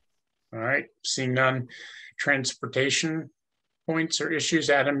 All right, seeing none. Transportation points or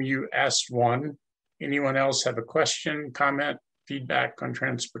issues? Adam, you asked one. Anyone else have a question, comment, feedback on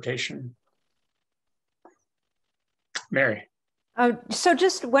transportation? Mary. So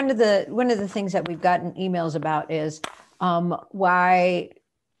just one of the things that we've gotten emails about is why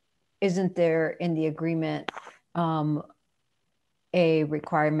isn't there in the agreement a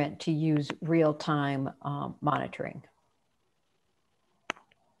requirement to use real-time monitoring?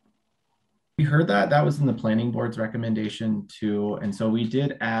 We heard that was in the planning board's recommendation too. And so we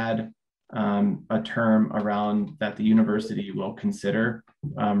did add a term around that the university will consider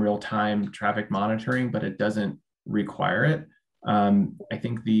real-time traffic monitoring, but it doesn't require it. I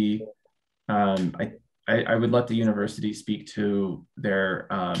think I would let the university speak to their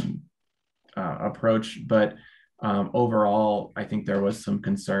approach, but overall, I think there was some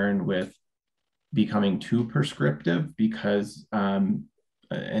concern with becoming too prescriptive because,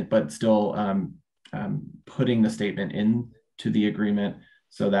 but still putting the statement into the agreement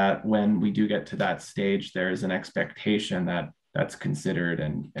so that when we do get to that stage, there is an expectation that that's considered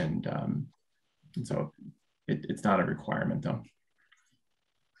and so it's not a requirement though.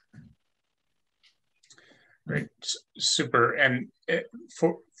 Great, super. And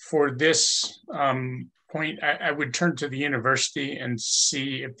for this point, I would turn to the university and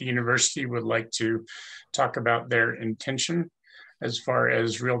see if the university would like to talk about their intention as far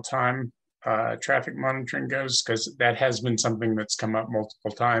as real-time traffic monitoring goes, because that has been something that's come up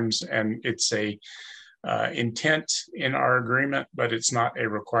multiple times, and it's a intent in our agreement, but it's not a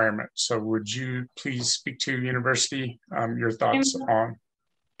requirement. So would you please speak to university, your thoughts on?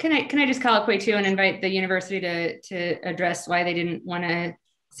 Can I just colloquy too and invite the university to address why they didn't want to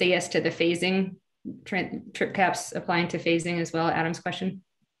say yes to the phasing, trip caps applying to phasing as well? Adam's question.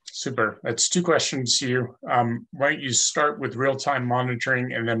 Super. That's 2 questions to you. Why don't you start with real-time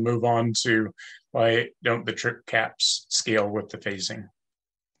monitoring and then move on to why don't the trip caps scale with the phasing?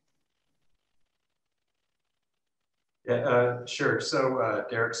 Yeah, sure. So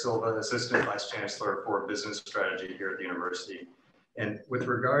Derek Silva, Assistant Vice Chancellor for Business Strategy here at the university. And with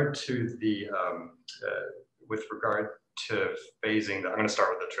regard to the phasing, I'm going to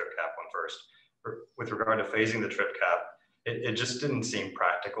start with the trip cap one first. With regard to phasing the trip cap, it just didn't seem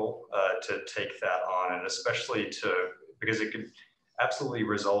practical to take that on, and especially because it could absolutely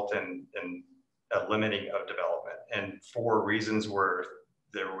result in a limiting of development, and for reasons where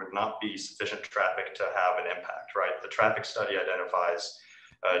there would not be sufficient traffic to have an impact, right? The traffic study identifies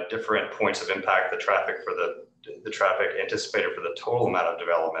different points of impact, the traffic anticipated for the total amount of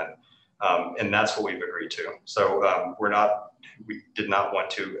development, And that's what we've agreed to. So we did not want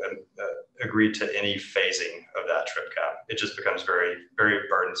to agree to any phasing of that trip cap. It just becomes very, very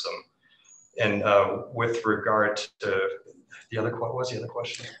burdensome. And with regard to what was the other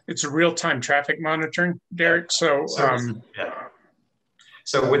question? It's a real-time traffic monitoring, Derek. So yeah.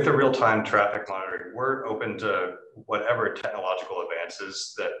 So with the real-time traffic monitoring, we're open to whatever technological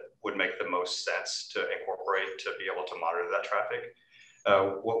advances that would make the most sense to incorporate to be able to monitor that traffic.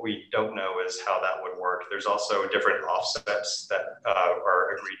 What we don't know is how that would work. There's also different offsets that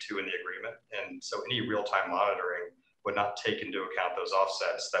are agreed to in the agreement. And so any real-time monitoring would not take into account those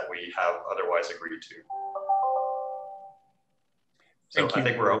offsets that we have otherwise agreed to. So I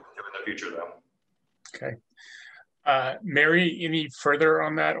think we're open to it in the future though. Okay. Mary, any further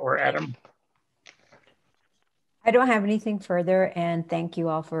on that, or Adam? I don't have anything further, and thank you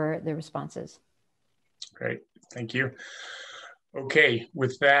all for the responses. Great, thank you. Okay,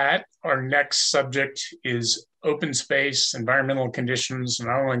 with that, our next subject is open space, environmental conditions, and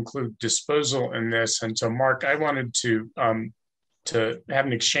I'll include disposal in this. And so, Mark, I wanted to have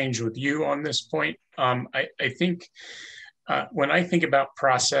an exchange with you on this point. I think when I think about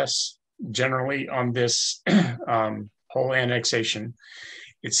process generally on this whole annexation,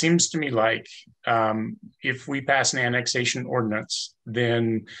 it seems to me like if we pass an annexation ordinance,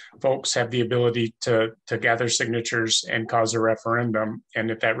 then folks have the ability to gather signatures and cause a referendum. And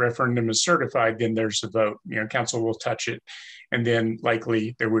if that referendum is certified, then there's a vote. Council will touch it, and then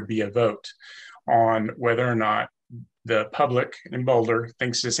likely there would be a vote on whether or not the public in Boulder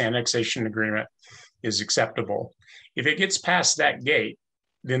thinks this annexation agreement is acceptable. If it gets past that gate,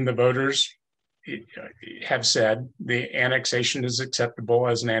 then the voters have said the annexation is acceptable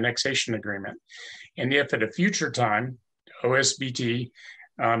as an annexation agreement. And if at a future time, OSBT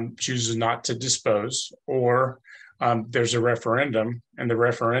chooses not to dispose, or there's a referendum and the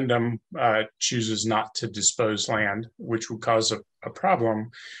referendum chooses not to dispose land, which would cause a problem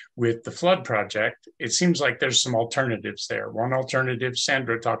with the flood project, it seems like there's some alternatives there. One alternative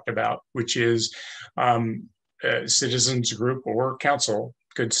Sandra talked about, which is a citizens group or council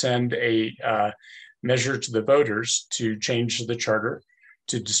could send a measure to the voters to change the charter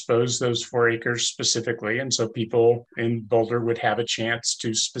to dispose those 4 acres specifically. And so people in Boulder would have a chance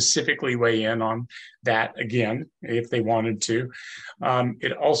to specifically weigh in on that again, if they wanted to.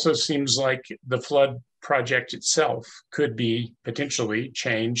 It also seems like the flood project itself could be potentially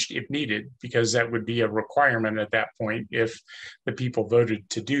changed if needed, because that would be a requirement at that point if the people voted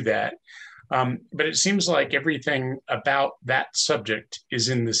to do that. But it seems like everything about that subject is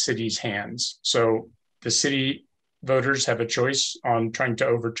in the city's hands. So the city voters have a choice on trying to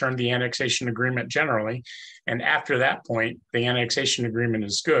overturn the annexation agreement generally. And after that point, the annexation agreement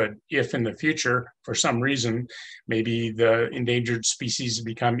is good. If in the future, for some reason, maybe the endangered species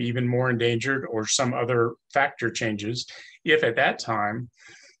become even more endangered or some other factor changes, if at that time,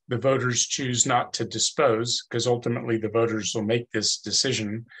 the voters choose not to dispose, because ultimately the voters will make this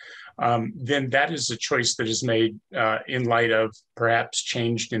decision, then that is a choice that is made in light of perhaps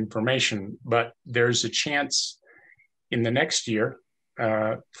changed information. But there's a chance in the next year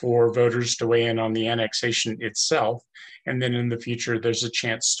for voters to weigh in on the annexation itself. And then in the future, there's a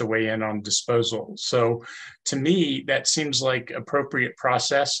chance to weigh in on disposal. So to me, that seems like appropriate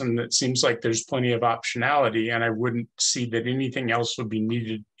process, and it seems like there's plenty of optionality. And I wouldn't see that anything else would be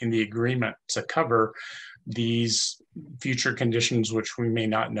needed in the agreement to cover these future conditions, which we may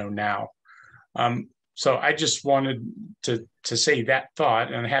not know now. So I just wanted to say that thought,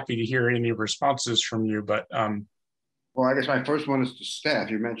 and I'm happy to hear any responses from you. But well, I guess my first one is to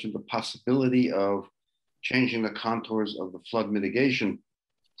staff. You mentioned the possibility of changing the contours of the flood mitigation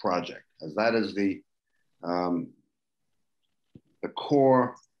project, as that is the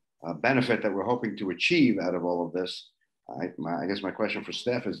core benefit that we're hoping to achieve out of all of this. I guess my question for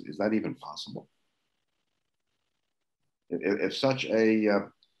staff is that even possible? If such a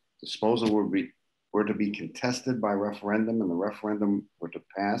disposal were to be contested by referendum and the referendum were to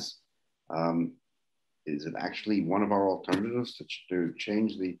pass, is it actually one of our alternatives to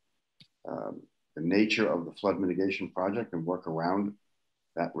change the nature of the flood mitigation project and work around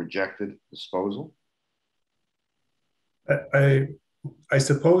that rejected disposal? I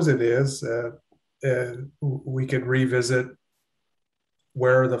suppose it is. We could revisit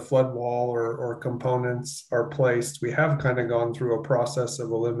where the flood wall or components are placed. We have kind of gone through a process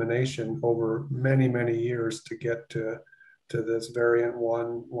of elimination over many, many years to get to this variant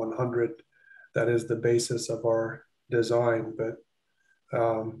 100 that is the basis of our design. But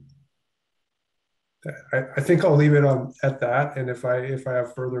I think I'll leave it at that. And if I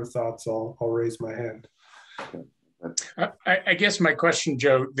have further thoughts, I'll raise my hand. I guess my question,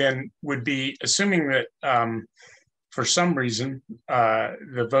 Joe, then would be, assuming that for some reason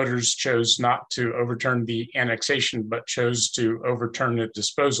the voters chose not to overturn the annexation, but chose to overturn the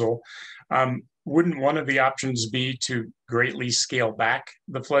disposal, wouldn't one of the options be to greatly scale back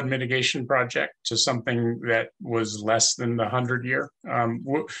the flood mitigation project to something that was less than the 100-year?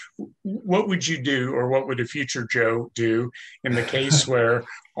 What would you do, or what would a future Joe do in the case where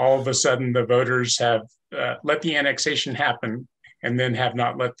all of a sudden the voters have let the annexation happen and then have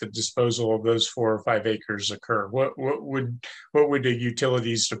not let the disposal of those 4 or 5 acres occur? What would the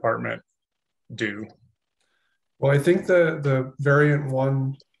utilities department do? Well, I think the variant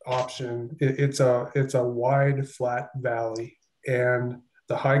 1 option, it's a wide flat valley, and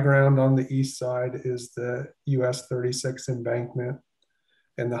the high ground on the east side is the US 36 embankment,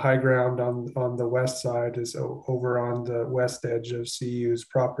 and the high ground on the west side is over on the west edge of CU's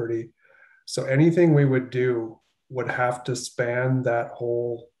property. So anything we would do would have to span that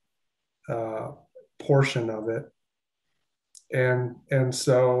whole portion of it, and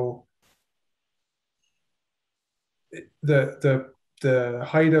so the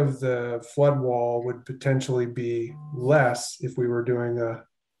height of the flood wall would potentially be less if we were doing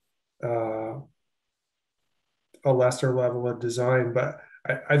a lesser level of design. But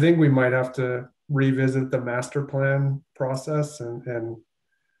I think we might have to revisit the master plan process and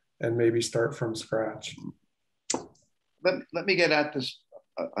maybe start from scratch. Let me get at this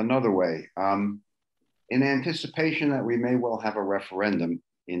another way. In anticipation that we may well have a referendum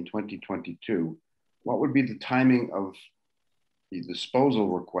in 2022, what would be the timing of the disposal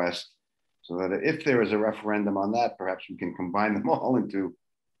request, so that if there is a referendum on that, perhaps we can combine them all into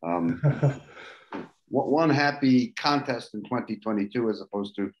one happy contest in 2022, as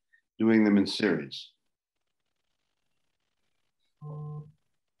opposed to doing them in series?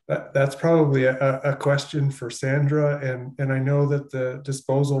 That's probably a question for Sandra, and I know that the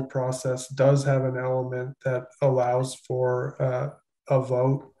disposal process does have an element that allows for a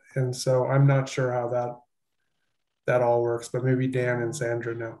vote, and so I'm not sure how that all works, but maybe Dan and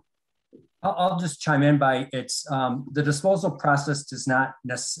Sandra know. I'll just chime in by the disposal process does not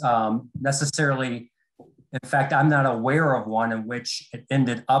necessarily, in fact, I'm not aware of one in which it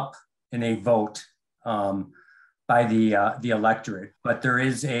ended up in a vote by the electorate, but there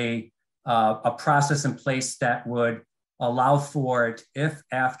is a process in place that would allow for it if,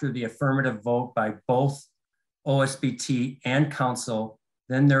 after the affirmative vote by both OSBT and council,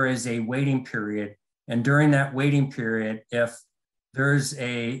 then there is a waiting period. And during that waiting period, if there's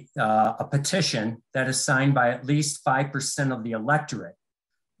a petition that is signed by at least 5% of the electorate,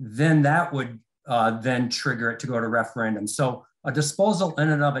 then that would then trigger it to go to referendum. So a disposal in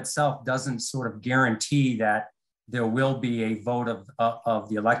and of itself doesn't sort of guarantee that there will be a vote of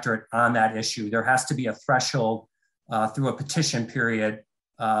the electorate on that issue. There has to be a threshold through a petition period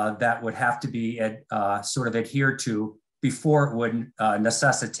that would have to be sort of adhered to before it would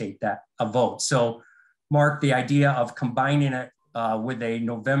necessitate a vote. So, Mark, the idea of combining it with a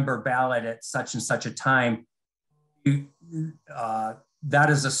November ballot at such and such a time, that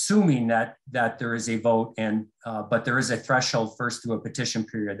is assuming that there is a vote, but there is a threshold first through a petition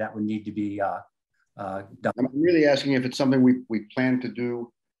period that would need to be done. I'm really asking if it's something we plan to do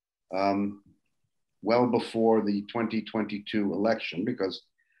well before the 2022 election, because,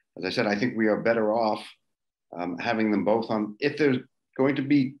 as I said, I think we are better off having them both on. If there's going to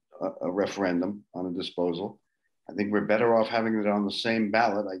be a referendum on a disposal, I think we're better off having it on the same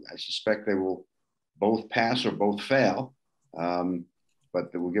ballot. I suspect they will both pass or both fail,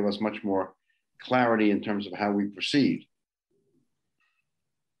 but it will give us much more clarity in terms of how we proceed.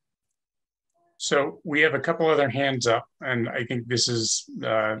 So we have a couple other hands up, and I think this is,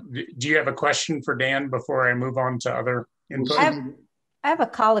 do you have a question for Dan before I move on to other input? I have a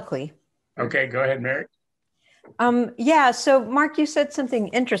colloquy. Okay, go ahead, Mary. Yeah, so Mark, you said something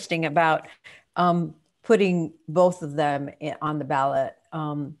interesting about putting both of them on the ballot.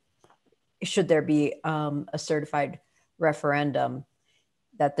 Should there be a certified referendum,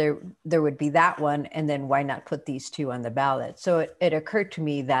 that there would be that one, and then why not put these two on the ballot? So it occurred to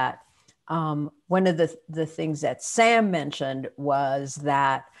me that one of the things that Sam mentioned was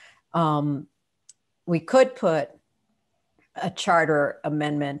that we could put a charter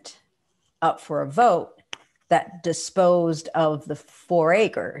amendment up for a vote that disposed of the 4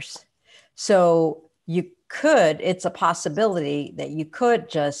 acres. So it's a possibility that you could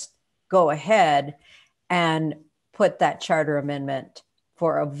just go ahead and put that charter amendment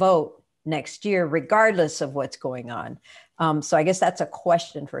for a vote next year, regardless of what's going on. So I guess that's a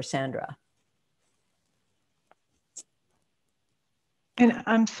question for Sandra. And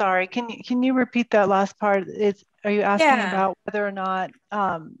I'm sorry, can you repeat that last part? are you asking Yeah. about whether or not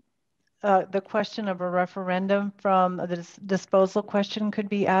the question of a referendum from the disposal question could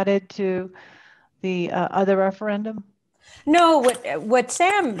be added to the other referendum? No, what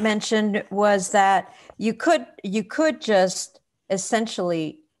Sam mentioned was that you could just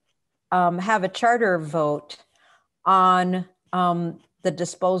essentially have a charter vote on the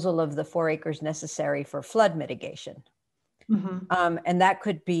disposal of the 4 acres necessary for flood mitigation. Mm-hmm. And that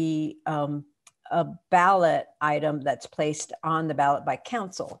could be a ballot item that's placed on the ballot by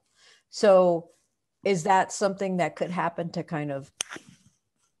council. So is that something that could happen to kind of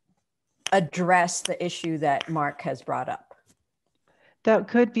address the issue that Mark has brought up? That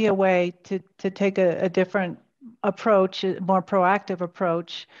could be a way to take a different approach, a more proactive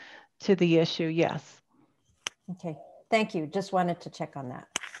approach to the issue, yes. Okay, thank you. Just wanted to check on that.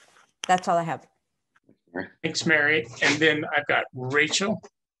 That's all I have. Thanks, Mary. And then I've got Rachel.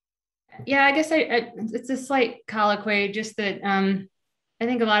 Yeah, I guess it's a slight colloquy, just that I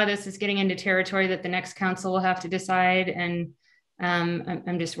think a lot of this is getting into territory that the next council will have to decide. And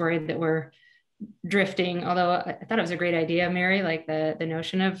I'm just worried that we're drifting, although I thought it was a great idea, Mary, like the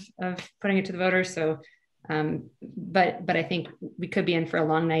notion of putting it to the voters. So, but I think we could be in for a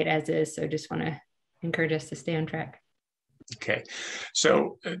long night as is. So just want to encourage us to stay on track. Okay,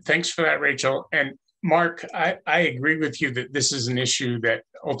 so thanks for that, Rachel. And Mark, I agree with you that this is an issue that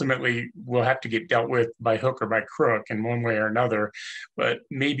ultimately will have to get dealt with by hook or by crook in one way or another, but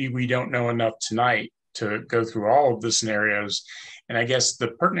maybe we don't know enough tonight to go through all of the scenarios. And I guess the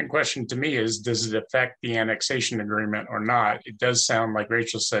pertinent question to me is, does it affect the annexation agreement or not? It does sound like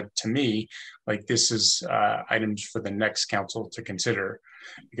Rachel said to me, like this is items for the next council to consider,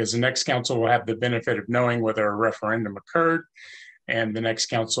 because the next council will have the benefit of knowing whether a referendum occurred, and the next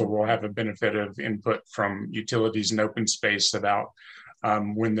council will have a benefit of input from utilities and open space about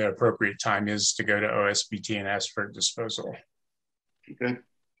when the appropriate time is to go to OSBT and ask for disposal. Okay,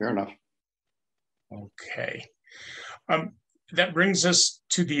 fair enough. Okay. That brings us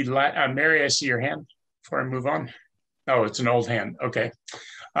to the, Mary, I see your hand before I move on. Oh, it's an old hand, okay.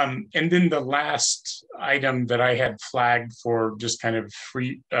 And then the last item that I had flagged for just kind of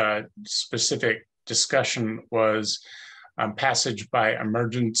free specific discussion was passage by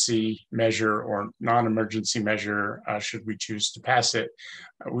emergency measure or non-emergency measure, should we choose to pass it.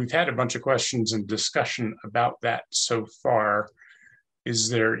 We've had a bunch of questions and discussion about that so far. Is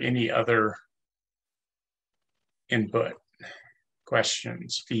there any other input,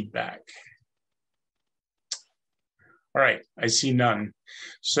 questions, feedback? All right, I see none.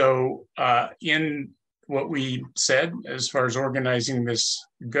 So in what we said, as far as organizing this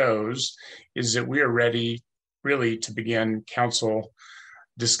goes, is that we are ready really to begin council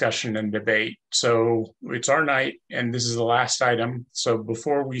discussion and debate. So it's our night and this is the last item. So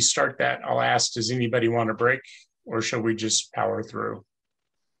before we start that, I'll ask, does anybody want to break or shall we just power through?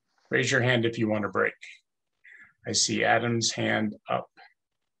 Raise your hand if you want to break. I see Adam's hand up.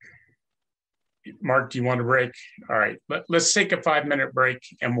 Mark, do you want to break? All right, let's take a 5-minute break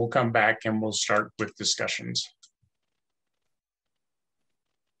and we'll come back and we'll start with discussions.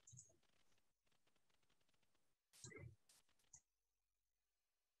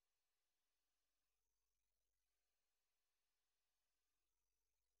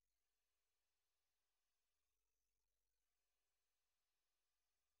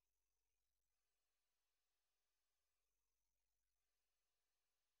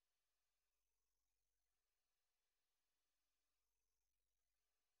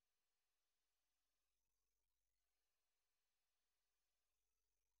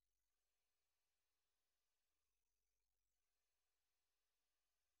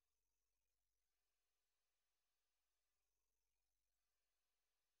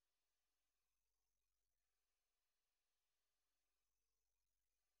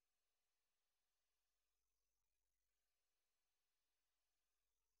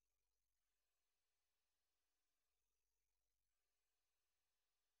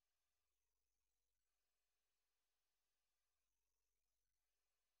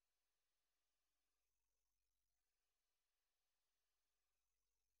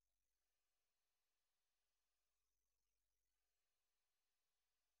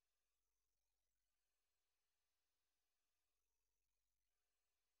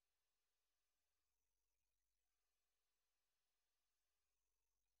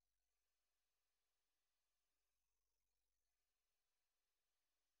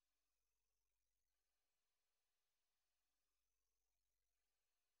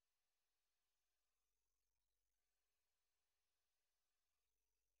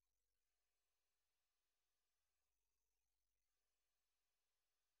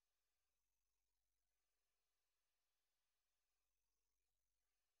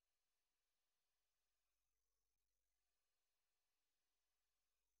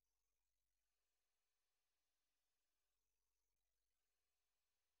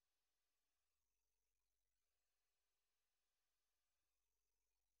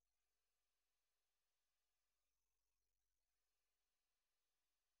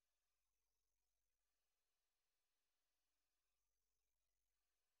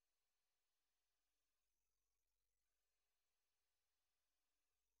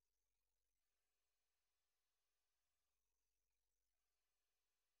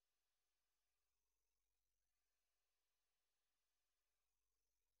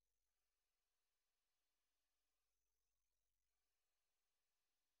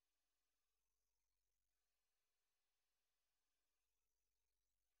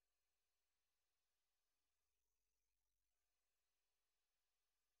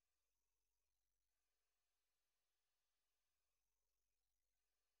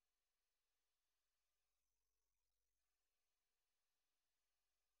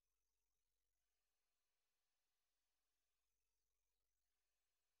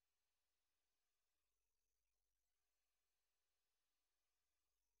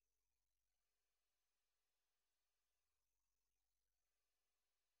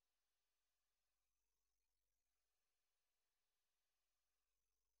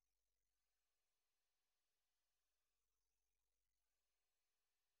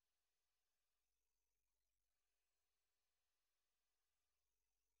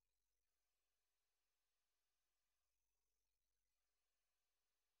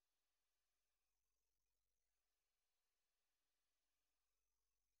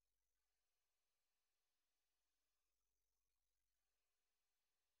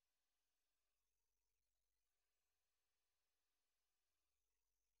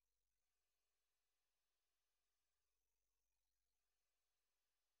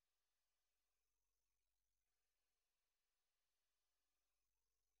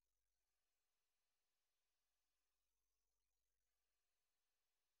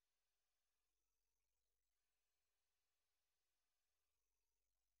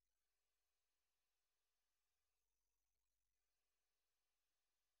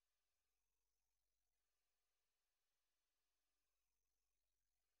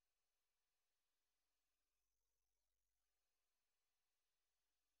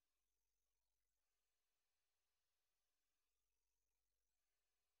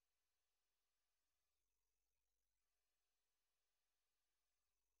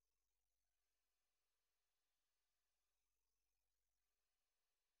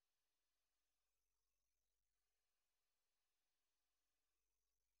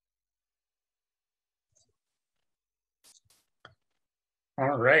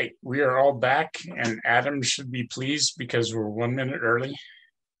 All right, we are all back, and Adam should be pleased because we're 1 minute early.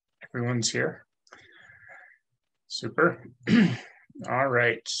 Everyone's here. Super. All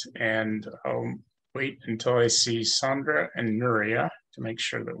right, and I'll wait until I see Sandra and Nuria to make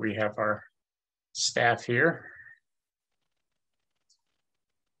sure that we have our staff here.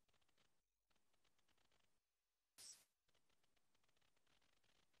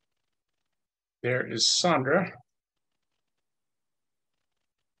 There is Sandra.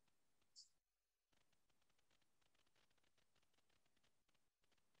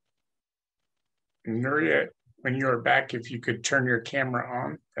 Nuria, when you are back, if you could turn your camera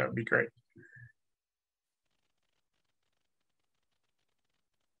on, that would be great.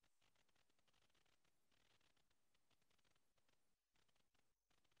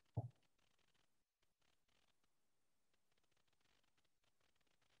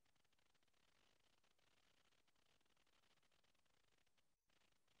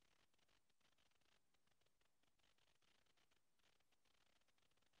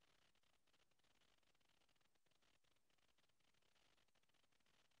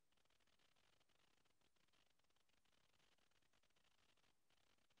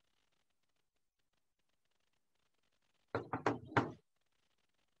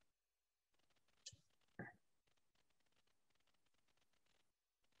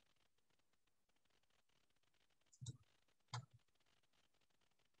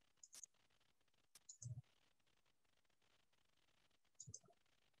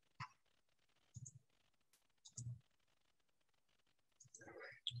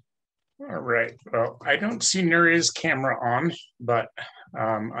 All right, well, I don't see Nuria's camera on, but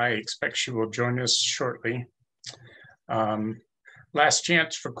I expect she will join us shortly. Last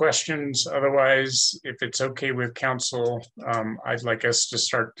chance for questions. Otherwise, if it's okay with council, I'd like us to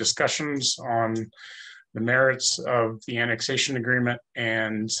start discussions on the merits of the annexation agreement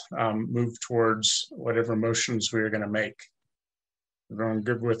and move towards whatever motions we are going to make. Everyone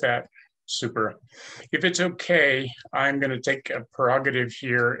good with that? Super. If it's okay, I'm going to take a prerogative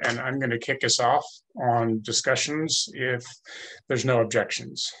here and I'm going to kick us off on discussions if there's no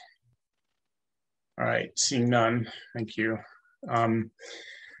objections. All right, seeing none, thank you.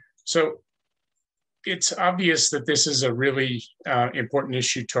 So it's obvious that this is a really important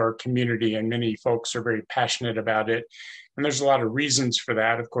issue to our community, and many folks are very passionate about it. And there's a lot of reasons for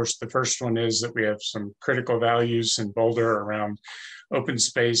that. Of course, the first one is that we have some critical values in Boulder around open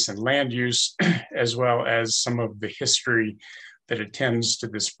space and land use, as well as some of the history that attends to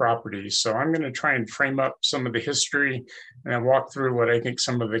this property. So I'm going to try and frame up some of the history and I'll walk through what I think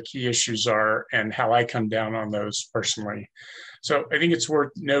some of the key issues are and how I come down on those personally. So I think it's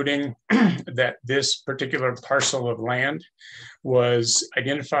worth noting that this particular parcel of land was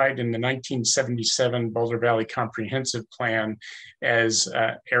identified in the 1977 Boulder Valley Comprehensive Plan as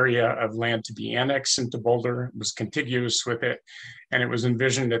an area of land to be annexed into Boulder. It was contiguous with it, and it was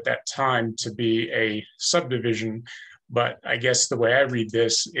envisioned at that time to be a subdivision. But I guess the way I read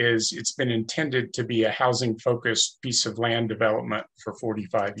this is it's been intended to be a housing-focused piece of land development for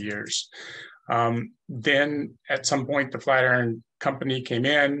 45 years. Then at some point, the Flatiron Company came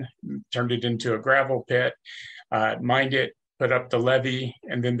in, turned it into a gravel pit, mined it, put up the levee,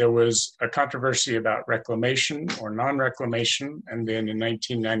 and then there was a controversy about reclamation or non-reclamation. And then in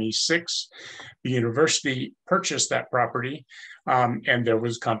 1996, the university purchased that property, and there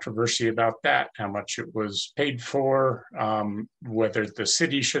was controversy about that, how much it was paid for, whether the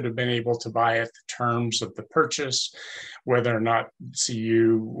city should have been able to buy it, the terms of the purchase, whether or not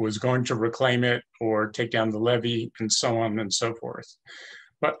CU was going to reclaim it or take down the levee, and so on and so forth.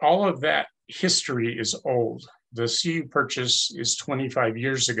 But all of that history is old. The CU purchase is 25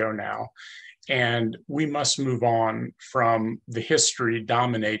 years ago now, and we must move on from the history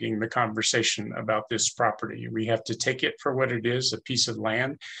dominating the conversation about this property. We have to take it for what it is, a piece of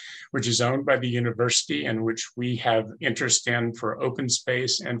land, which is owned by the university and which we have interest in for open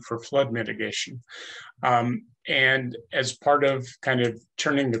space and for flood mitigation. And as part of kind of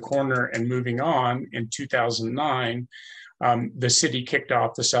turning the corner and moving on in 2009, the city kicked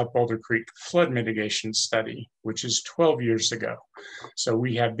off the South Boulder Creek flood mitigation study, which is 12 years ago. So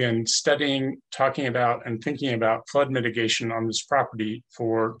we have been studying, talking about, and thinking about flood mitigation on this property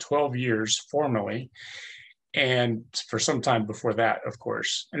for 12 years formally, and for some time before that, of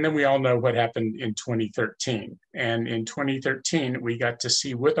course. And then we all know what happened in 2013. And in 2013, we got to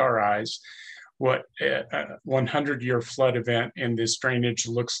see with our eyes what a 100-year flood event in this drainage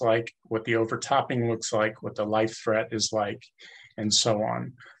looks like, what the overtopping looks like, what the life threat is like, and so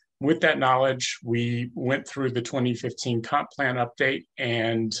on. With that knowledge, we went through the 2015 comp plan update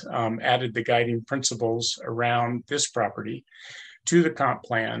and added the guiding principles around this property to the comp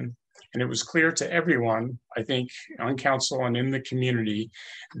plan. And it was clear to everyone, I think, on council and in the community,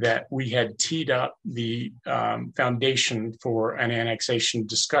 that we had teed up the foundation for an annexation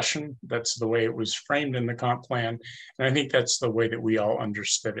discussion. That's the way it was framed in the comp plan. And I think that's the way that we all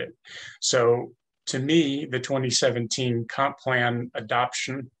understood it. So to me, the 2017 comp plan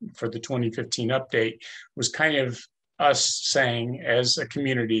adoption for the 2015 update was kind of us saying, as a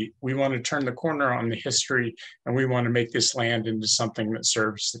community, we want to turn the corner on the history and we want to make this land into something that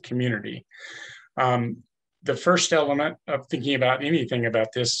serves the community. The first element of thinking about anything about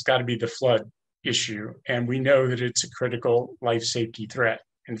this has got to be the flood issue. And we know that it's a critical life safety threat.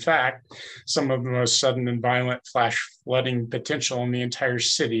 In fact, some of the most sudden and violent flash flooding potential in the entire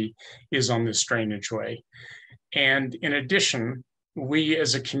city is on this drainage way. And in addition, we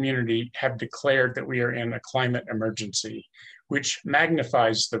as a community have declared that we are in a climate emergency, which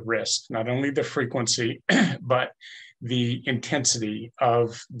magnifies the risk, not only the frequency, but the intensity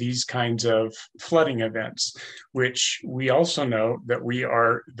of these kinds of flooding events, which we also know that we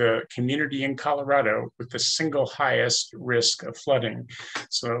are the community in Colorado with the single highest risk of flooding.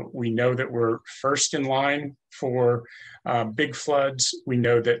 So we know that we're first in line for big floods. We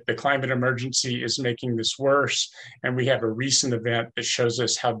know that the climate emergency is making this worse, and we have a recent event that shows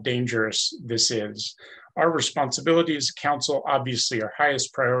us how dangerous this is. Our responsibility as a council, obviously our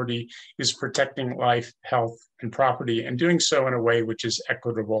highest priority is protecting life, health, and property, and doing so in a way which is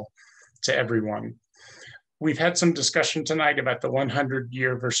equitable to everyone. We've had some discussion tonight about the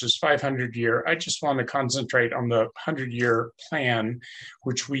 100-year versus 500-year. I just want to concentrate on the 100-year plan,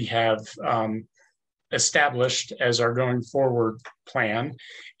 which we have established as our going forward plan,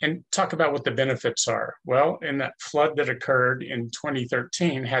 and talk about what the benefits are. Well, in that flood that occurred in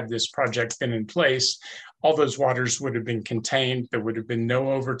 2013, had this project been in place, all those waters would have been contained. There would have been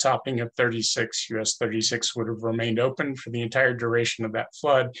no overtopping of 36. US 36 would have remained open for the entire duration of that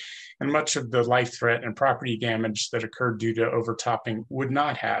flood. And much of the life threat and property damage that occurred due to overtopping would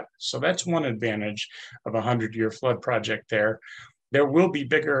not have. So that's one advantage of a 100-year flood project there. There will be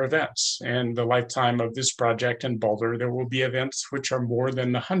bigger events in the lifetime of this project in Boulder. There will be events which are more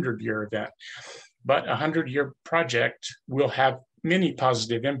than the 100-year event. But a 100-year project will have many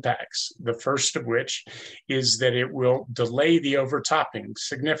positive impacts. The first of which is that it will delay the overtopping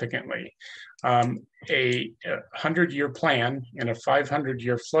significantly. A 100-year plan in a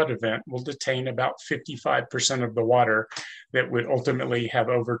 500-year flood event will detain about 55% of the water that would ultimately have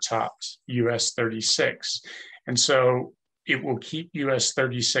overtopped US 36. And so it will keep US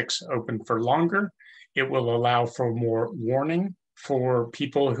 36 open for longer. It will allow for more warning for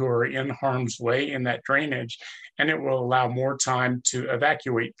people who are in harm's way in that drainage, and it will allow more time to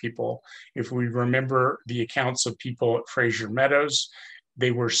evacuate people. If we remember the accounts of people at Fraser Meadows,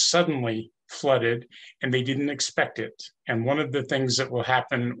 they were suddenly flooded and they didn't expect it. And one of the things that will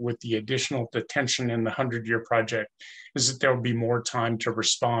happen with the additional detention in the 100-year project is that there will be more time to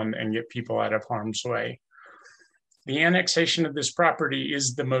respond and get people out of harm's way. The annexation of this property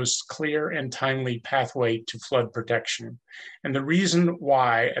is the most clear and timely pathway to flood protection. And the reason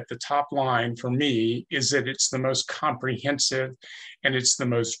why at the top line for me is that it's the most comprehensive and it's the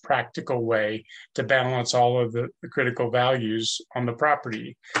most practical way to balance all of the critical values on the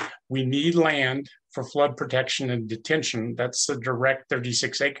property. We need land for flood protection and detention. That's the direct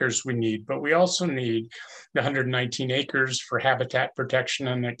 36 acres we need, but we also need the 119 acres for habitat protection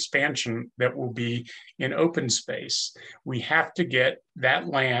and expansion that will be in open space. We have to get that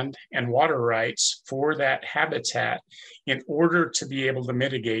land and water rights for that habitat in order to be able to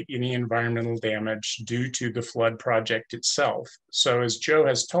mitigate any environmental damage due to the flood project itself. So as Joe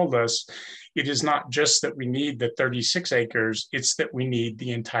has told us, it is not just that we need the 36 acres, it's that we need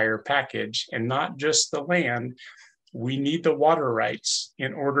the entire package, and not just the land. We need the water rights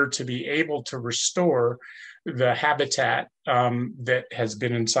in order to be able to restore the habitat that has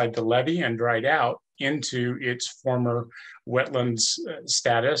been inside the levee and dried out into its former wetlands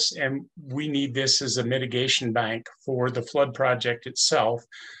status. And we need this as a mitigation bank for the flood project itself,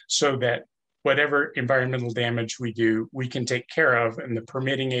 so that whatever environmental damage we do, we can take care of, and the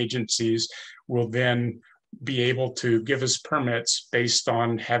permitting agencies will then be able to give us permits based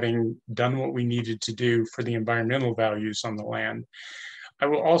on having done what we needed to do for the environmental values on the land. I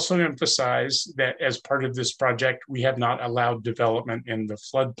will also emphasize that as part of this project, we have not allowed development in the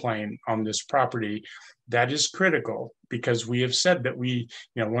floodplain on this property. That is critical because we have said that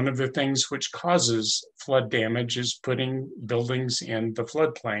one of the things which causes flood damage is putting buildings in the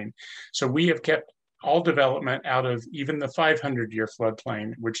floodplain. So we have kept all development out of even the 500-year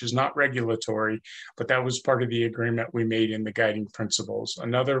floodplain, which is not regulatory, but that was part of the agreement we made in the guiding principles.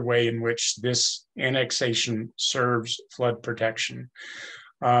 Another way in which this annexation serves flood protection.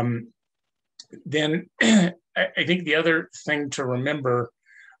 Then I think the other thing to remember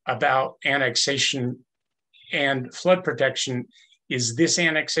about annexation and flood protection is this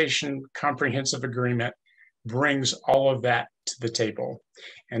annexation comprehensive agreement brings all of that to the table.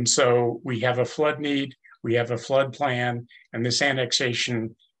 And so we have a flood need, we have a flood plan, and this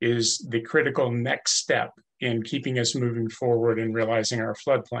annexation is the critical next step in keeping us moving forward and realizing our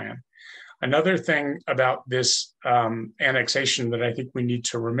flood plan. Another thing about this annexation that I think we need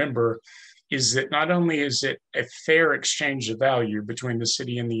to remember is that not only is it a fair exchange of value between the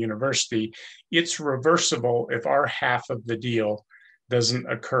city and the university, it's reversible if our half of the deal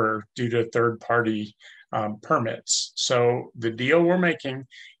doesn't occur due to third-party permits. So the deal we're making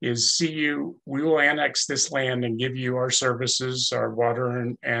is CU, we will annex this land and give you our services, our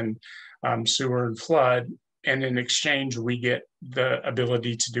water and sewer and flood. And in exchange, we get the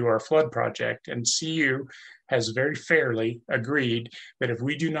ability to do our flood project. And CU has very fairly agreed that if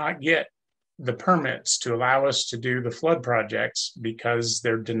we do not get the permits to allow us to do the flood projects because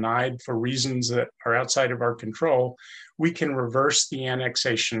they're denied for reasons that are outside of our control, we can reverse the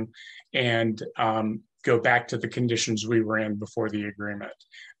annexation and go back to the conditions we were in before the agreement.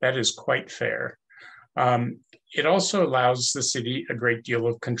 That is quite fair. It also allows the city a great deal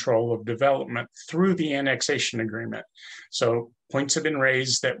of control of development through the annexation agreement. So points have been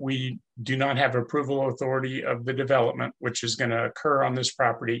raised that we do not have approval authority of the development, which is going to occur on this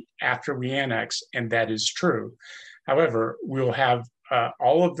property after we annex, and that is true. However, we'll have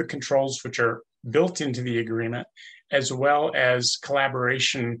all of the controls which are built into the agreement, as well as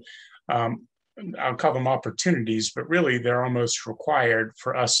collaboration. I'll call them opportunities, but really they're almost required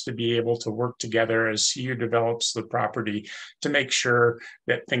for us to be able to work together as CU develops the property to make sure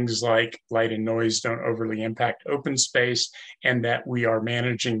that things like light and noise don't overly impact open space, and that we are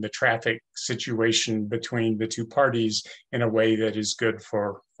managing the traffic situation between the two parties in a way that is good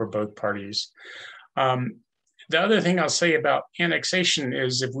for both parties. The other thing I'll say about annexation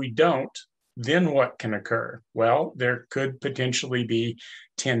is if we don't, then what can occur? Well, there could potentially be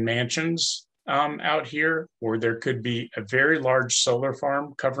 10 mansions out here, or there could be a very large solar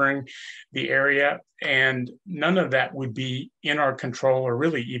farm covering the area, and none of that would be in our control or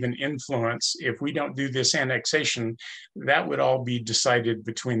really even influence. If we don't do this annexation, that would all be decided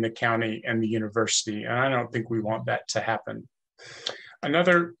between the county and the university, and I don't think we want that to happen.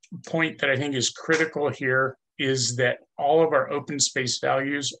 Another point that I think is critical here is that all of our open space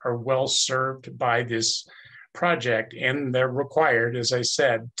values are well served by this project, and they're required, as I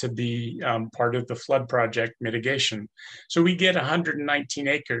said, to be part of the flood project mitigation. So we get 119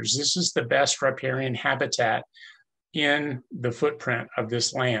 acres. This is the best riparian habitat in the footprint of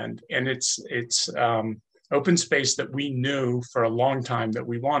this land, and it's open space that we knew for a long time that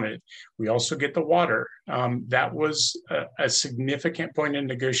we wanted. We also get the water. That was a significant point in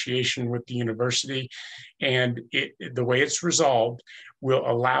negotiation with the university, and the way it's resolved will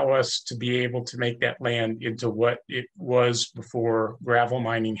allow us to be able to make that land into what it was before gravel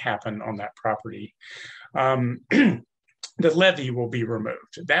mining happened on that property. The levee will be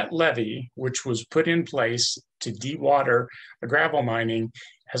removed. That levee, which was put in place to dewater the gravel mining,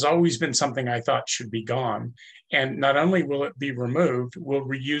 has always been something I thought should be gone. And not only will it be removed, we'll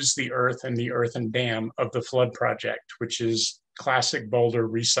reuse the earth and the earthen dam of the flood project, which is classic Boulder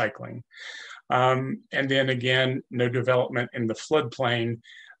recycling. And then again, no development in the floodplain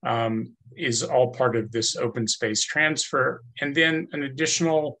is all part of this open space transfer. And then an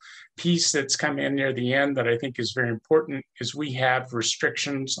additional piece that's come in near the end that I think is very important is we have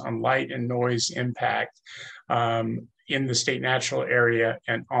restrictions on light and noise impact in the state natural area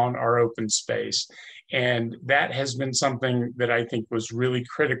and on our open space. And that has been something that I think was really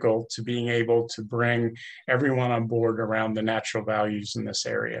critical to being able to bring everyone on board around the natural values in this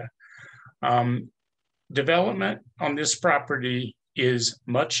area. Development on this property is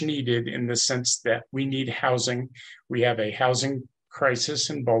much needed in the sense that we need housing. We have a housing crisis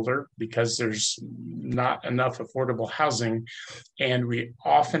in Boulder because there's not enough affordable housing. And we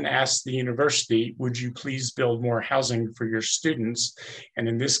often ask the university, would you please build more housing for your students? And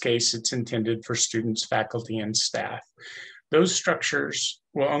in this case, it's intended for students, faculty, and staff. Those structures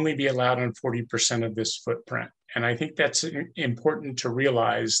will only be allowed on 40% of this footprint. And I think that's important to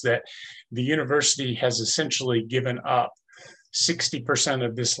realize that the university has essentially given up 60%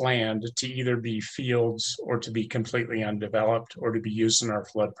 of this land to either be fields or to be completely undeveloped or to be used in our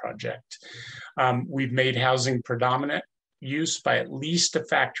flood project. We've made housing predominant use by at least a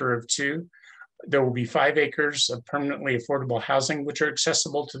factor of 2. There will be 5 acres of permanently affordable housing, which are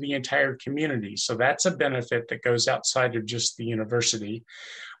accessible to the entire community. So that's a benefit that goes outside of just the university.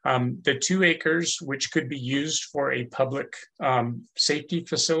 The 2 acres, which could be used for a public safety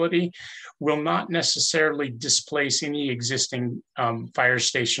facility, will not necessarily displace any existing fire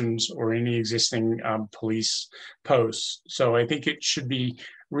stations or any existing police posts. So I think it should be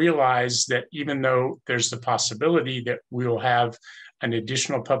realized that even though there's the possibility that we will have an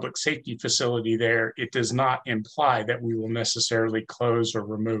additional public safety facility there, it does not imply that we will necessarily close or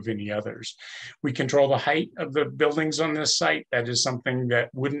remove any others. We control the height of the buildings on this site. That is something that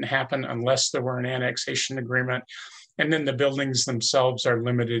wouldn't happen unless there were an annexation agreement. And then the buildings themselves are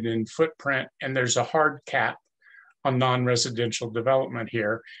limited in footprint, and there's a hard cap on non-residential development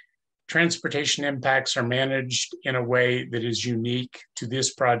here. Transportation impacts are managed in a way that is unique to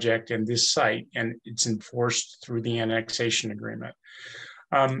this project and this site, and it's enforced through the annexation agreement.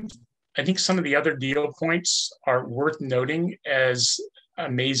 I think some of the other deal points are worth noting as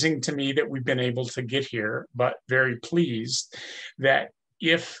amazing to me that we've been able to get here, but very pleased that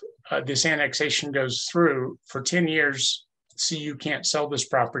if this annexation goes through for 10 years, CU can't sell this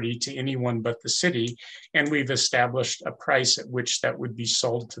property to anyone but the city, and we've established a price at which that would be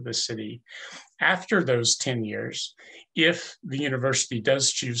sold to the city. After those 10 years, if the university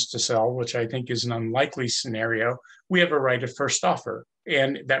does choose to sell, which I think is an unlikely scenario, we have a right of first offer.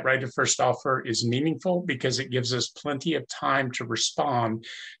 And that right of first offer is meaningful because it gives us plenty of time to respond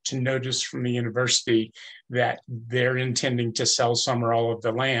to notice from the university that they're intending to sell some or all of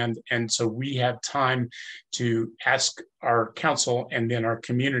the land. And so we have time to ask our council and then our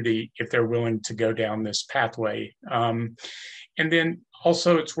community if they're willing to go down this pathway. And then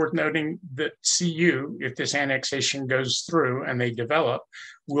also it's worth noting that CU, if this annexation goes through and they develop,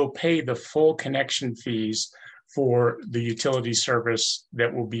 will pay the full connection fees for the utility service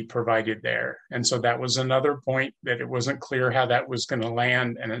that will be provided there. And so that was another point that it wasn't clear how that was going to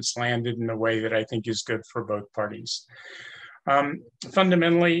land, and it's landed in a way that I think is good for both parties.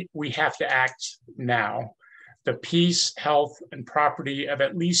 Fundamentally, we have to act now. The peace, health, and property of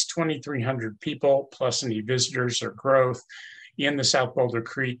at least 2,300 people, plus any visitors or growth in the South Boulder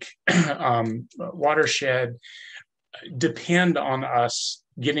Creek watershed depend on us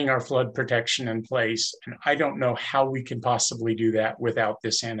getting our flood protection in place. And I don't know how we can possibly do that without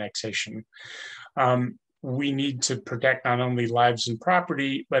this annexation. We need to protect not only lives and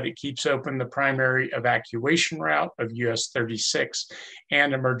property, but it keeps open the primary evacuation route of US 36,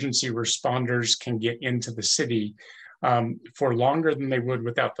 and emergency responders can get into the city for longer than they would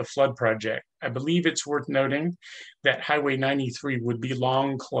without the flood project. I believe it's worth noting that Highway 93 would be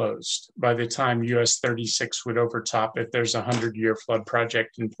long closed by the time US 36 would overtop if there's a 100-year flood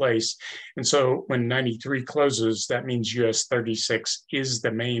project in place. And so when 93 closes, that means US 36 is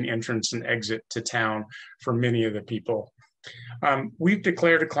the main entrance and exit to town for many of the people. We've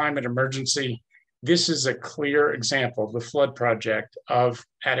declared a climate emergency. This is a clear example, the flood project, of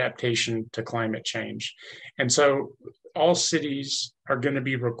adaptation to climate change. And so all cities are going to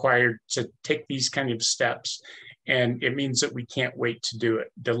be required to take these kind of steps. And it means that we can't wait to do it.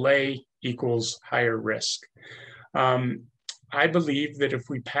 Delay equals higher risk. I believe that if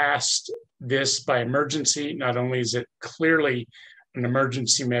we passed this by emergency, not only is it clearly an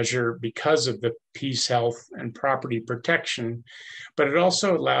emergency measure because of the peace, health, and property protection, but it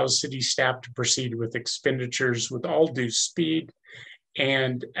also allows city staff to proceed with expenditures with all due speed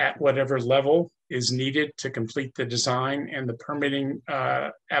and at whatever level is needed to complete the design and the permitting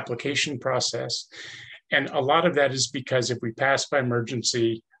application process. And a lot of that is because if we pass by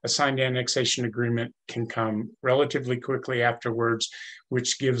emergency, a signed annexation agreement can come relatively quickly afterwards,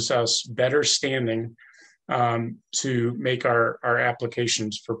 which gives us better standing to make our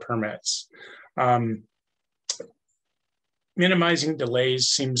applications for permits. Minimizing delays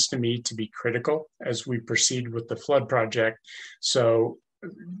seems to me to be critical as we proceed with the flood project. So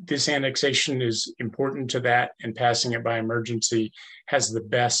this annexation is important to that, and passing it by emergency has the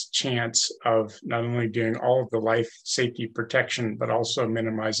best chance of not only doing all of the life safety protection, but also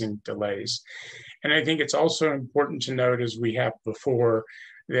minimizing delays. And I think it's also important to note, as we have before,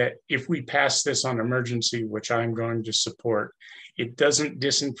 that if we pass this on emergency, which I'm going to support, it doesn't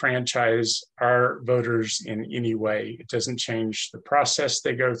disenfranchise our voters in any way. It doesn't change the process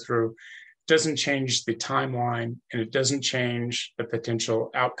they go through, it doesn't change the timeline, and it doesn't change the potential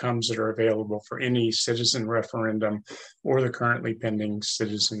outcomes that are available for any citizen referendum or the currently pending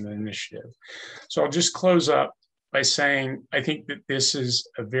citizen initiative. So I'll just close up by saying, I think that this is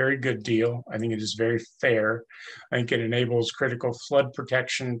a very good deal. I think it is very fair. I think it enables critical flood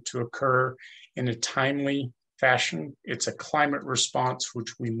protection to occur in a timely fashion. It's a climate response,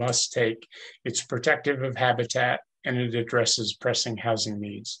 which we must take. It's protective of habitat, and it addresses pressing housing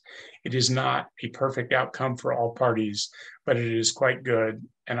needs. It is not a perfect outcome for all parties, but it is quite good.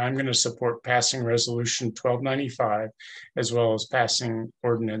 And I'm going to support passing Resolution 1295, as well as passing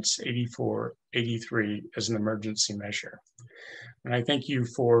Ordinance 8483 as an emergency measure. And I thank you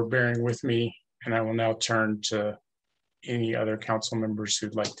for bearing with me, and I will now turn to any other council members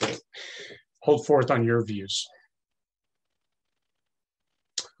who'd like to hold forth on your views.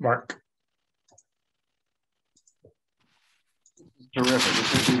 Mark. Terrific.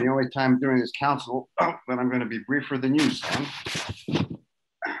 This will be the only time during this council that I'm going to be briefer than you, Sam.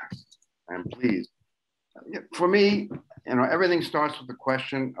 I'm pleased. For me, everything starts with the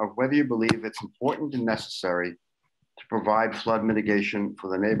question of whether you believe it's important and necessary to provide flood mitigation for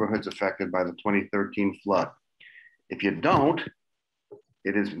the neighborhoods affected by the 2013 flood. If you don't,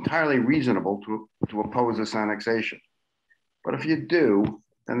 it is entirely reasonable to oppose this annexation. But if you do,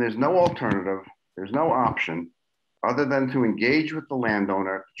 then there's no alternative, there's no option other than to engage with the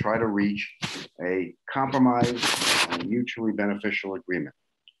landowner to try to reach a compromise and a mutually beneficial agreement.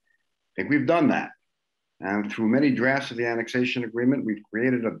 I think we've done that. And through many drafts of the annexation agreement, we've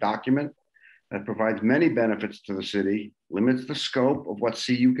created a document that provides many benefits to the city, limits the scope of what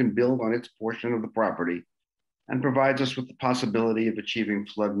CU can build on its portion of the property, and provides us with the possibility of achieving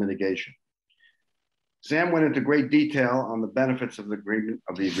flood mitigation. Sam went into great detail on the benefits of the agreement,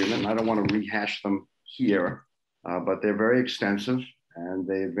 and I don't want to rehash them here, but they're very extensive and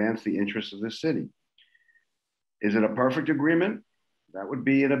they advance the interests of the city. Is it a perfect agreement? That would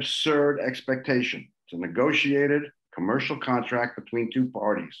be an absurd expectation. It's a negotiated commercial contract between two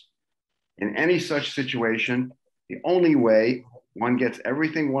parties. In any such situation, the only way one gets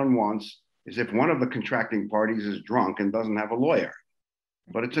everything one wants is if one of the contracting parties is drunk and doesn't have a lawyer.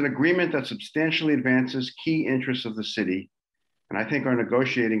 But it's an agreement that substantially advances key interests of the city, and I think our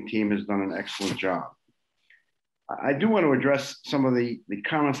negotiating team has done an excellent job. I do want to address some of the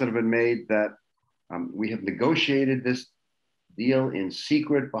comments that have been made that we have negotiated this deal in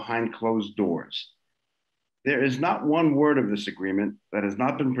secret behind closed doors. There is not one word of this agreement that has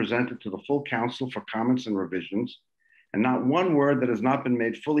not been presented to the full council for comments and revisions, and not one word that has not been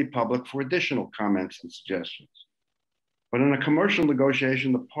made fully public for additional comments and suggestions. But in a commercial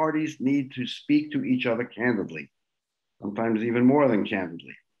negotiation, the parties need to speak to each other candidly, sometimes even more than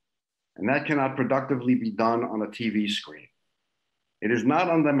candidly. And that cannot productively be done on a TV screen. It is not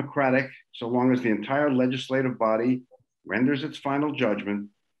undemocratic so long as the entire legislative body renders its final judgment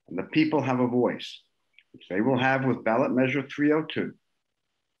and the people have a voice, which they will have with ballot measure 302.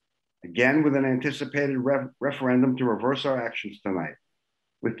 Again, with an anticipated referendum to reverse our actions tonight,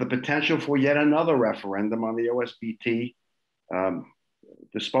 with the potential for yet another referendum on the OSBT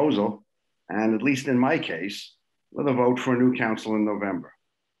disposal, and at least in my case, with a vote for a new council in November.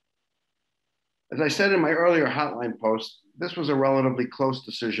 As I said in my earlier hotline post, this was a relatively close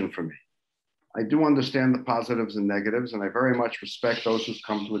decision for me. I do understand the positives and negatives, and I very much respect those who've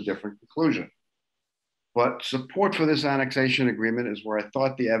come to a different conclusion. But support for this annexation agreement is where I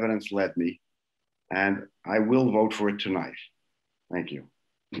thought the evidence led me, and I will vote for it tonight. Thank you.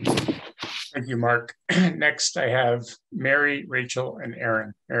 Thank you, Mark. Next, I have Mary, Rachel, and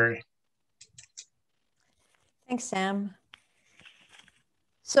Aaron. Mary. Thanks, Sam.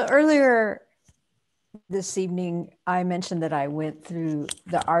 So earlier this evening, I mentioned that I went through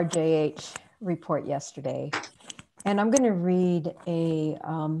the RJH report yesterday, and I'm going to read a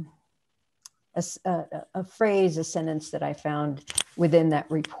phrase, a sentence that I found within that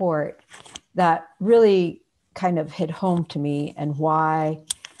report that really kind of hit home to me, and why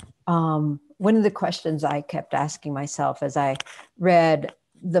one of the questions I kept asking myself as I read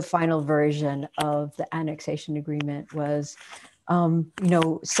the final version of the annexation agreement was,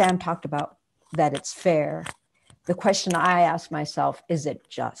 Sam talked about that it's fair. The question I asked myself, is it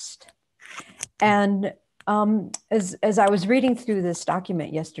just? And as I was reading through this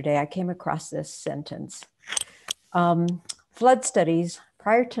document yesterday, I came across this sentence. Flood studies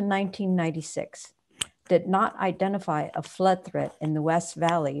prior to 1996 did not identify a flood threat in the West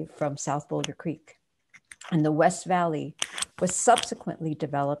Valley from South Boulder Creek. And the West Valley was subsequently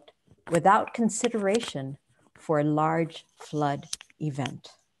developed without consideration for a large flood event.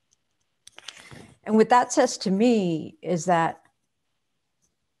 And what that says to me is that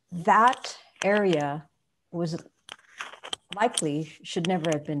that area was likely should never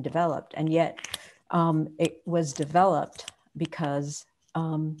have been developed. And yet it was developed because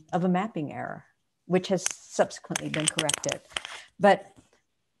of a mapping error, which has subsequently been corrected. But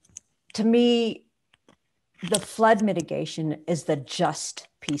to me, the flood mitigation is the just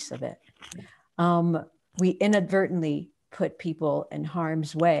piece of it. we inadvertently put people in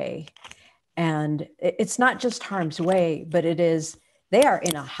harm's way. And it's not just harm's way, but they are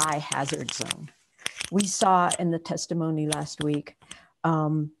in a high hazard zone. We saw in the testimony last week,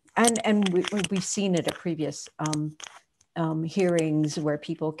 and we've seen it at previous hearings where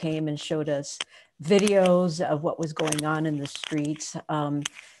people came and showed us videos of what was going on in the streets.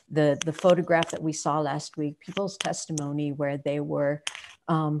 The photograph that we saw last week, people's testimony where they were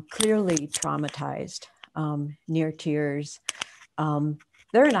clearly traumatized, near tears.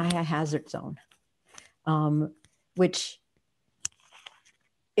 They're in a high hazard zone, which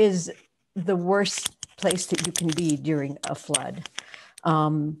is the worst place that you can be during a flood.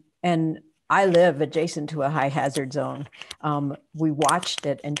 And I live adjacent to a high hazard zone. We watched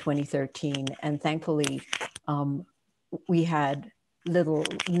it in 2013, and thankfully we had little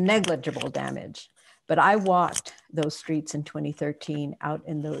negligible damage. But I walked those streets in 2013 out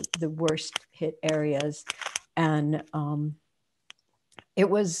in the worst hit areas, and it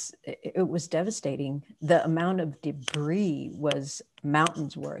was devastating. The amount of debris was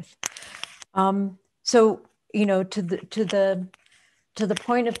mountains worth. So, you know, to the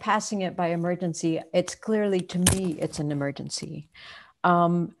point of passing it by emergency, it's clearly, to me, it's an emergency.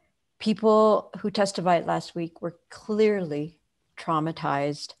 People who testified last week were clearly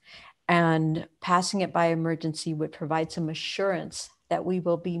traumatized, and passing it by emergency would provide some assurance that we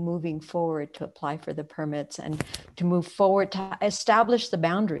will be moving forward to apply for the permits and to move forward to establish the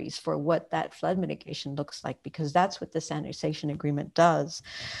boundaries for what that flood mitigation looks like, because that's what this annexation agreement does.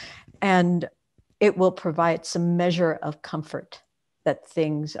 And it will provide some measure of comfort that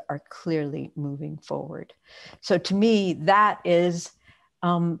things are clearly moving forward. So to me, that is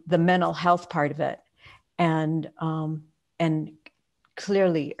the mental health part of it, and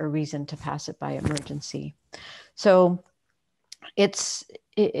clearly a reason to pass it by emergency. So it's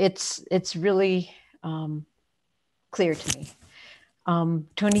really clear to me.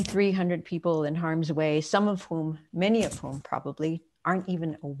 2,300 people in harm's way, many of whom probably aren't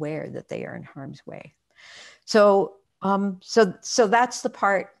even aware that they are in harm's way. So that's the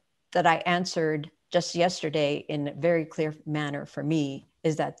part that I answered just yesterday in a very clear manner for me,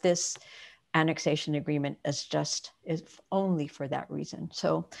 is that this annexation agreement is only for that reason.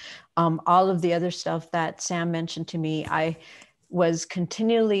 So all of the other stuff that Sam mentioned to me, I was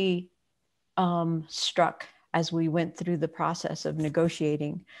continually struck as we went through the process of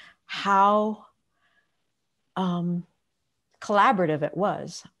negotiating how collaborative it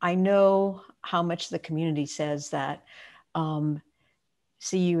was. I know how much the community says that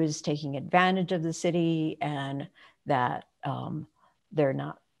CU is taking advantage of the city and that they're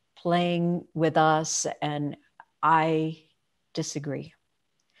not playing with us, and I disagree.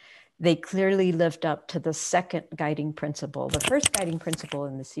 They clearly lived up to the second guiding principle. The first guiding principle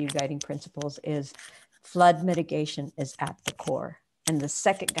in the CU guiding principles is flood mitigation is at the core. And the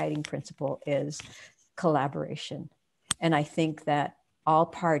second guiding principle is collaboration. And I think that all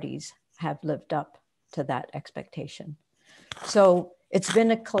parties have lived up to that expectation. So it's been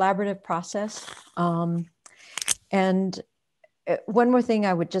a collaborative process. And one more thing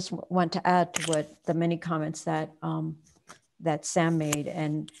I would just want to add to what the many comments that that Sam made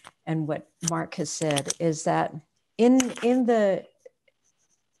and what Mark has said is that in the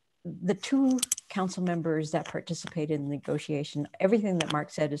two council members that participated in the negotiation, everything that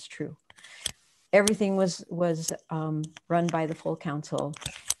Mark said is true. Everything was run by the full council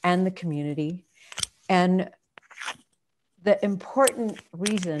and the community. And the important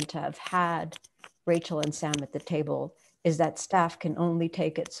reason to have had Rachel and Sam at the table is that staff can only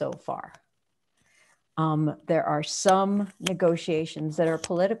take it so far. There are some negotiations that are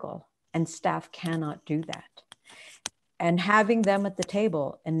political, and staff cannot do that. And having them at the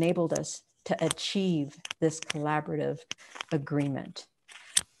table enabled us to achieve this collaborative agreement.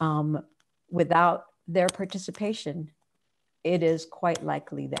 Without their participation, it is quite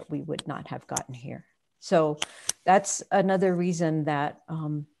likely that we would not have gotten here. So that's another reason that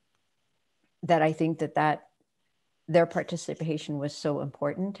that I think that their participation was so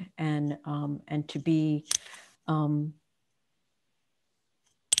important, and to be well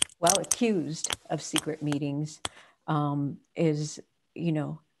accused of secret meetings is, you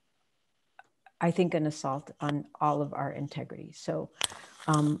know, I think an assault on all of our integrity. So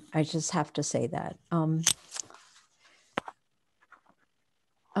I just have to say that.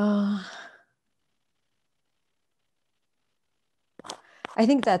 I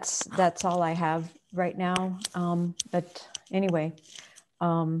think that's all I have right now. But anyway,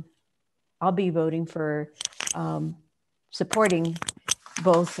 I'll be voting for supporting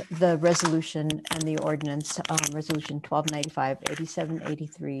both the resolution and the ordinance, resolution 1295,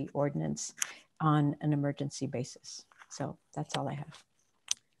 8783 ordinance, on an emergency basis. So that's all I have.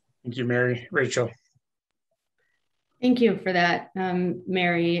 Thank you, Mary. Rachel. Thank you for that,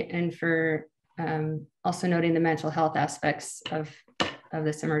 Mary, and for also noting the mental health aspects of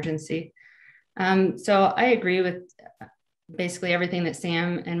this emergency. So I agree with basically everything that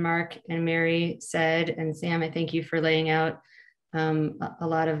Sam and Mark and Mary said. And Sam, I thank you for laying out a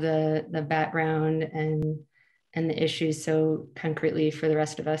lot of the background and the issues so concretely for the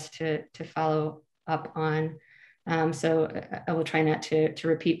rest of us to follow up on. So I will try not to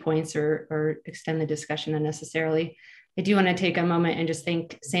repeat points or extend the discussion unnecessarily. I do want to take a moment and just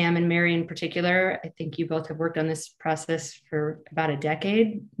thank Sam and Mary in particular. I think you both have worked on this process for about a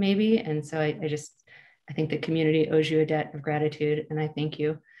decade, maybe. And so I think the community owes you a debt of gratitude, and I thank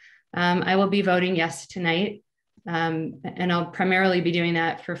you. I will be voting yes tonight, and I'll primarily be doing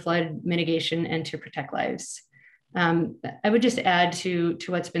that for flood mitigation and to protect lives. I would just add to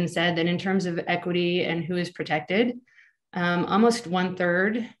what's been said that in terms of equity and who is protected, almost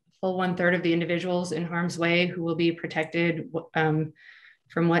full one third of the individuals in harm's way who will be protected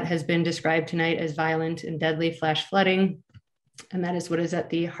from what has been described tonight as violent and deadly flash flooding. And that is what is at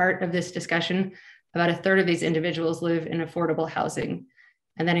the heart of this discussion. About a third of these individuals live in affordable housing.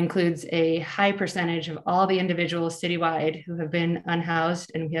 And that includes a high percentage of all the individuals citywide who have been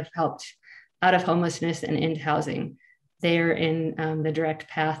unhoused and we have helped out of homelessness and into housing. They are in the direct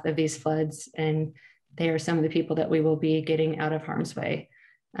path of these floods, and they are some of the people that we will be getting out of harm's way.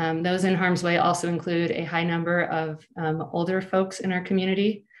 Those in harm's way also include a high number of older folks in our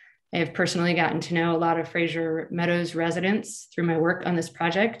community. I have personally gotten to know a lot of Fraser Meadows residents through my work on this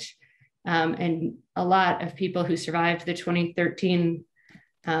project, and a lot of people who survived the 2013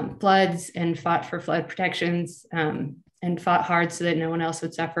 floods and fought for flood protections and fought hard so that no one else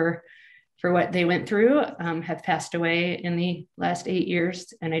would suffer for what they went through, have passed away in the last 8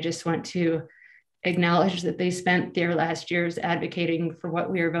 years. And I just want to acknowledge that they spent their last years advocating for what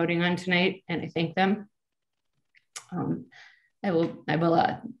we are voting on tonight, and I thank them. I'm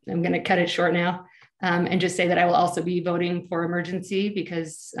going to cut it short now and just say that I will also be voting for emergency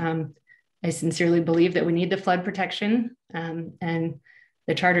because I sincerely believe that we need the flood protection, and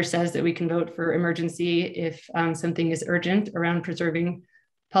the charter says that we can vote for emergency if something is urgent around preserving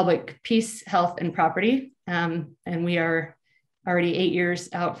public peace, health, and property. And we are already 8 years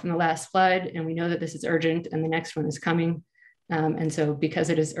out from the last flood, and we know that this is urgent and the next one is coming. And so because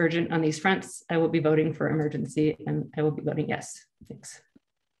it is urgent on these fronts, I will be voting for emergency, and I will be voting yes. Thanks.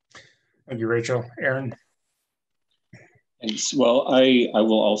 Thank you, Rachel. Aaron? Thanks. Well, I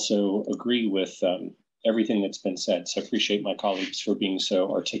will also agree with everything that's been said. So I appreciate my colleagues for being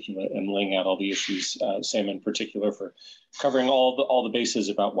so articulate and laying out all the issues, Sam in particular for covering all the bases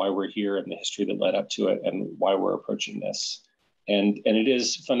about why we're here and the history that led up to it and why we're approaching this. And it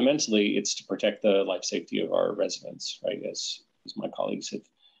is fundamentally, it's to protect the life safety of our residents, right? As my colleagues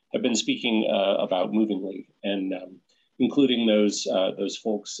have been speaking about movingly, and including those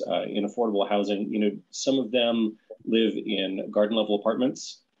folks in affordable housing. You know, some of them live in garden level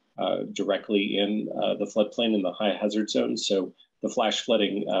apartments directly in the floodplain in the high hazard zone. So the flash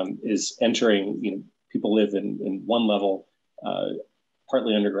flooding is entering, you know, people live in one level,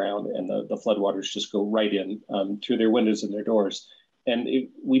 partly underground, and the floodwaters just go right in through their windows and their doors. And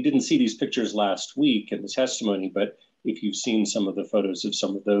we didn't see these pictures last week in the testimony, but if you've seen some of the photos of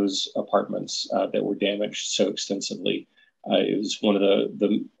some of those apartments that were damaged so extensively, it was one of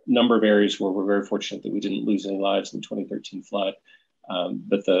the number of areas where we're very fortunate that we didn't lose any lives in the 2013 flood.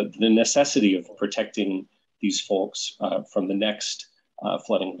 But the necessity of protecting these folks from the next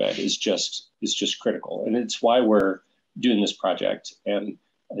flooding event is just critical. And it's why we're doing this project. And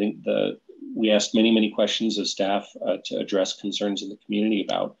I think we asked many questions of staff to address concerns in the community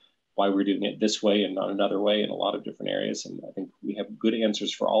about why we're doing it this way and not another way in a lot of different areas. And I think we have good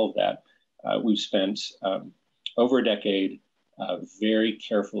answers for all of that. We've spent over a decade very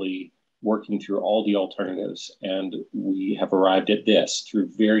carefully working through all the alternatives, and we have arrived at this through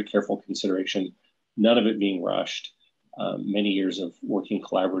very careful consideration, none of it being rushed, many years of working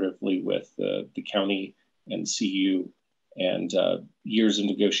collaboratively with the county and CU, and years of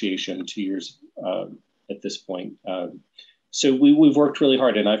negotiation, 2 years at this point. So we've worked really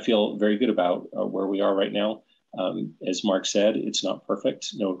hard, and I feel very good about where we are right now. As Mark said, it's not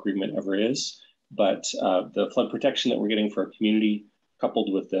perfect, no agreement ever is, but the flood protection that we're getting for our community,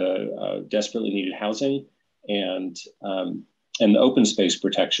 coupled with the desperately needed housing and the open space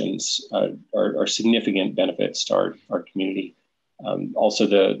protections are significant benefits to our community. Also,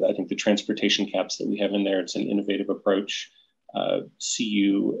 I think the transportation caps that we have in there, it's an innovative approach.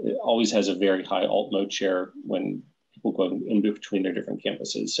 CU always has a very high alt mode share when people go in between their different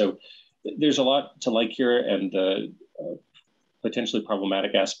campuses. So there's a lot to like here, and the potentially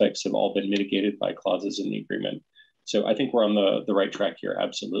problematic aspects have all been mitigated by clauses in the agreement. So I think we're on the right track here,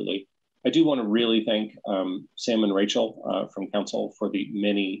 absolutely. I do want to really thank Sam and Rachel from Council for the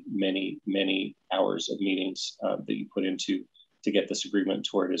many, many, many hours of meetings that you put into to get this agreement to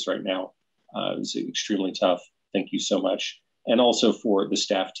where it is right now. It was extremely tough. Thank you so much. And also for the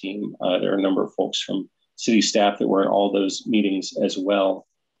staff team. There are a number of folks from city staff that were in all those meetings as well.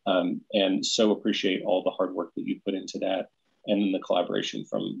 And so appreciate all the hard work that you put into that, and then the collaboration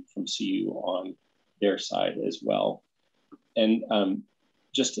from CU on their side as well. And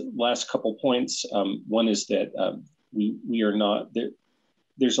just the last couple points. One is that we are not there.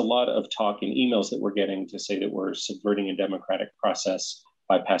 There's a lot of talk in emails that we're getting to say that we're subverting a democratic process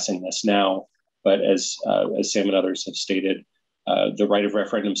by passing this now. But as Sam and others have stated, the right of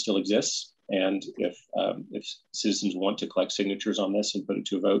referendum still exists. And if citizens want to collect signatures on this and put it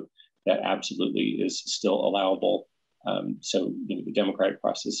to a vote, that absolutely is still allowable. So the democratic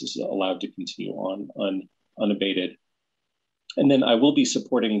process is allowed to continue on unabated. And then I will be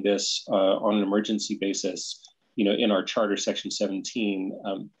supporting this on an emergency basis. In our charter, section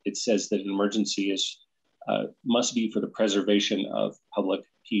 17, it says that an emergency must be for the preservation of public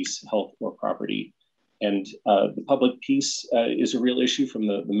peace, health, or property. And the public peace is a real issue from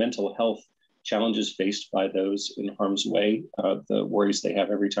the mental health challenges faced by those in harm's way, the worries they have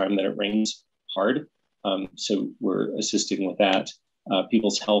every time that it rains hard. So we're assisting with that.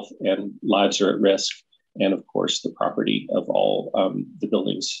 People's health and lives are at risk. And of course, the property of all the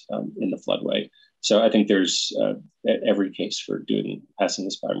buildings in the floodway. So I think there's every case for passing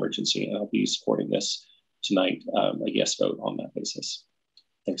this by emergency, and I'll be supporting this tonight, a yes vote on that basis.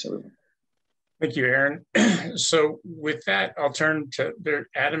 Thanks, everyone. Thank you, Aaron. So with that, I'll turn to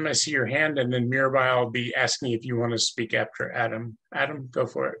Adam. I see your hand, and then Mirabai, I'll be asking if you want to speak after Adam. Adam, go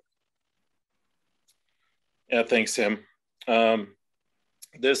for it. Yeah, thanks, Sam.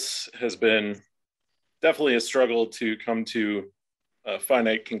 This has been definitely a struggle to come to a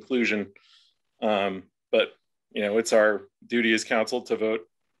finite conclusion. But it's our duty as council to vote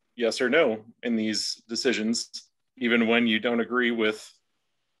yes or no in these decisions, even when you don't agree with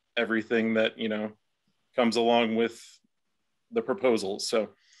everything that comes along with the proposals. So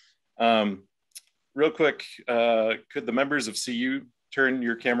real quick, could the members of CU turn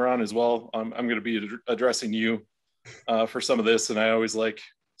your camera on as well? I'm going to be addressing you for some of this, and I always like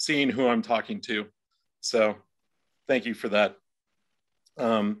seeing who I'm talking to. So thank you for that.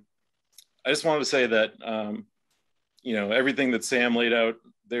 I just wanted to say that, everything that Sam laid out,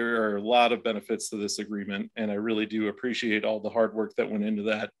 there are a lot of benefits to this agreement, and I really do appreciate all the hard work that went into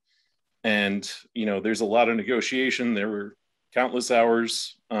that. And, there's a lot of negotiation. There were countless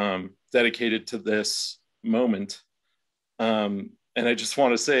hours dedicated to this moment. And I just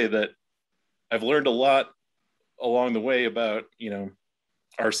want to say that I've learned a lot along the way about,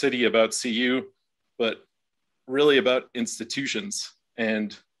 our city, about CU, but really about institutions.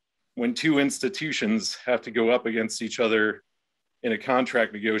 And when two institutions have to go up against each other in a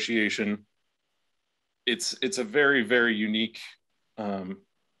contract negotiation, it's a very, very unique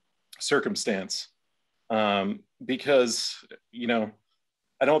circumstance, because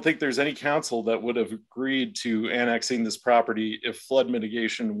I don't think there's any council that would have agreed to annexing this property if flood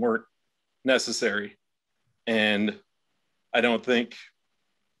mitigation weren't necessary. And I don't think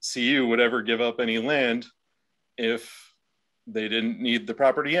CU would ever give up any land if they didn't need the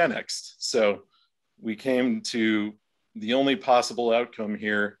property annexed. So we came to the only possible outcome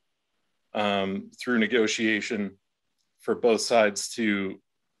here through negotiation for both sides to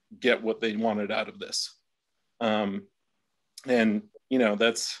get what they wanted out of this. And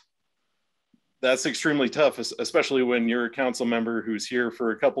that's extremely tough, especially when you're a council member who's here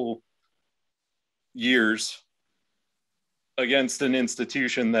for a couple years against an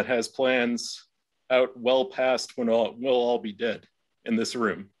institution that has plans out well past when we'll all be dead in this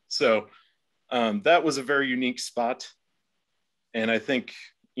room. So that was a very unique spot. And I think,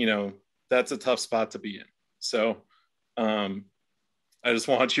 that's a tough spot to be in. So I just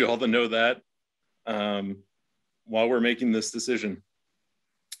want you all to know that while we're making this decision.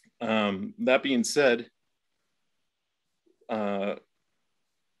 That being said, I've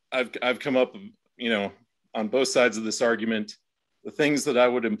come up, on both sides of this argument, the things that I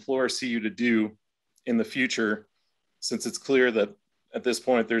would implore CU to do in the future, since it's clear that at this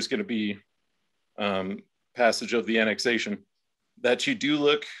point there's going to be passage of the annexation, that you do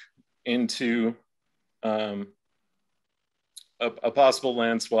look into a possible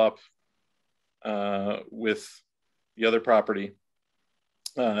land swap with the other property,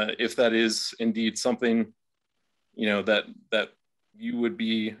 if that is indeed something that you would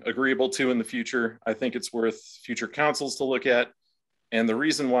be agreeable to in the future. I think it's worth future councils to look at. And the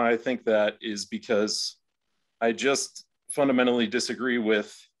reason why I think that is because I just fundamentally disagree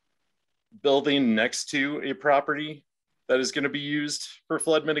with building next to a property that is going to be used for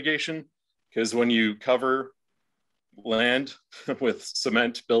flood mitigation. Because when you cover land with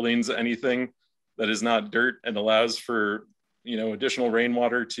cement, buildings, anything that is not dirt and allows for, you know, additional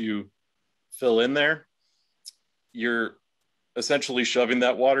rainwater to fill in there, you're essentially shoving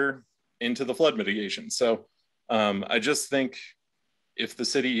that water into the flood mitigation. So I just think if the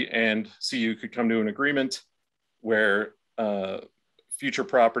city and CU could come to an agreement where future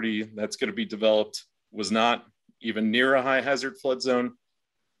property that's going to be developed was not even near a high hazard flood zone,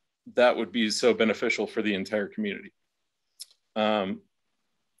 that would be so beneficial for the entire community.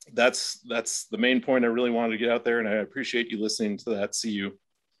 That's the main point I really wanted to get out there, and I appreciate you listening to that, CU.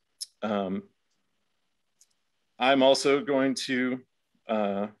 I'm also going to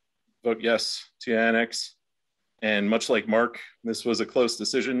vote yes to annex. And much like Mark, this was a close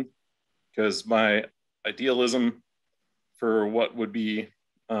decision because my idealism for what would be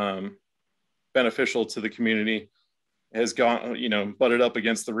beneficial to the community has gone, you know, butted up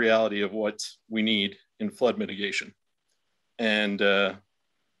against the reality of what we need in flood mitigation. And,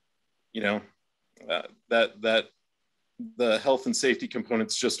 you know, that the health and safety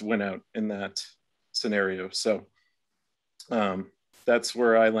components just went out in that scenario. So that's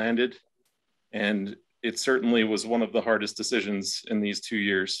where I landed. And it certainly was one of the hardest decisions in these 2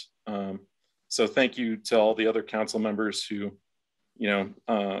 years. So thank you to all the other council members who, you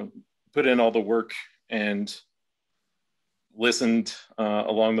know, put in all the work and listened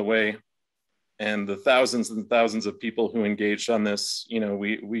along the way, and the thousands and thousands of people who engaged on this. You know,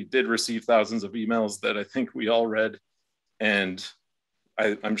 we did receive thousands of emails that I think we all read, and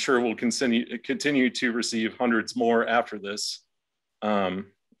I'm sure we'll continue to receive hundreds more after this, and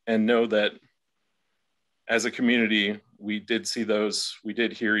know that as a community, we did see those, we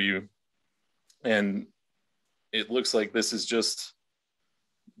did hear you, and it looks like this is just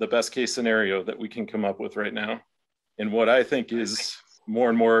the best case scenario that we can come up with right now. And what I think is more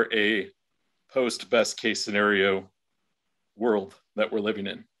and more a post best case scenario world that we're living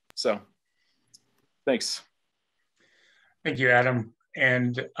in. So thanks. Thank you, Adam.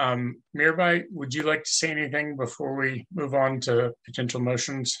 And Mirabai, would you like to say anything before we move on to potential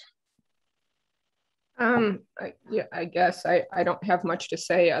motions? Yeah, I guess I don't have much to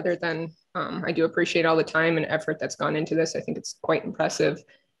say other than I do appreciate all the time and effort that's gone into this. I think it's quite impressive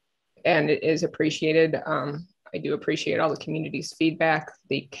and it is appreciated. I do appreciate all the community's feedback,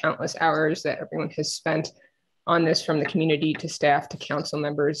 the countless hours that everyone has spent on this, from the community to staff to council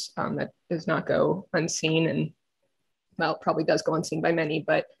members. That does not go unseen, and well, it probably does go unseen by many,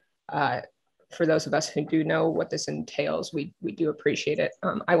 but for those of us who do know what this entails, we do appreciate it.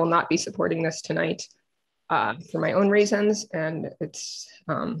 I will not be supporting this tonight for my own reasons, and it's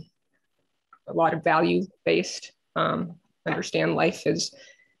a lot of value-based. Understand life is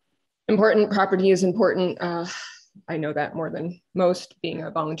important, property is important. I know that more than most, being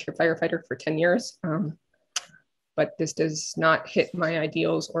a volunteer firefighter for 10 years. But this does not hit my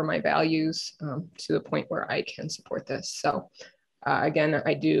ideals or my values to the point where I can support this. So again,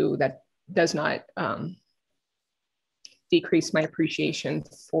 that does not decrease my appreciation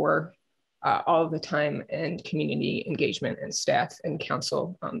for all of the time and community engagement and staff and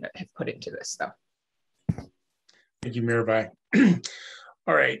council that have put into this stuff. Thank you, Mirabai.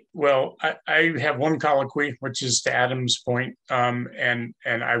 All right, well, I have one colloquy, which is to Adam's point, and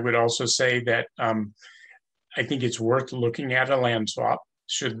I would also say that I think it's worth looking at a land swap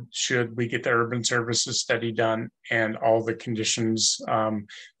should we get the urban services study done and all the conditions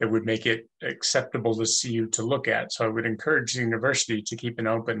that would make it acceptable to CU to look at. So I would encourage the university to keep an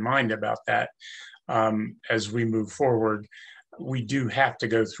open mind about that as we move forward. We do have to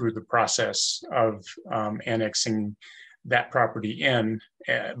go through the process of annexing that property in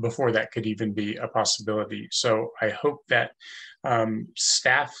before that could even be a possibility. So I hope that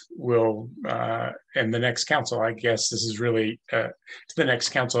staff will, and the next council, I guess this is really to the next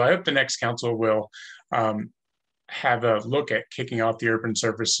council. I hope the next council will have a look at kicking off the urban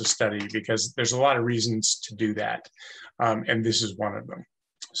services study, because there's a lot of reasons to do that. And this is one of them.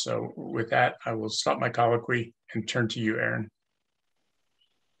 So with that, I will stop my colloquy and turn to you, Aaron.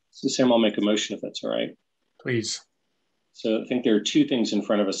 So Sam, I'll make a motion if that's all right. Please. So I think there are two things in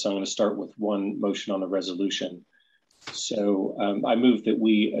front of us. So I'm going to start with one motion on the resolution. So I move that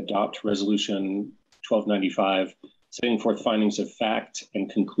we adopt resolution 1295, setting forth findings of fact and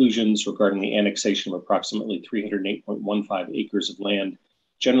conclusions regarding the annexation of approximately 308.15 acres of land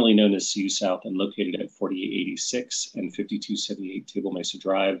generally known as CU South and located at 4886 and 5278 Table Mesa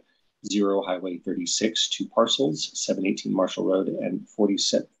Drive, 0 Highway 36, 2 parcels, 718 Marshall Road and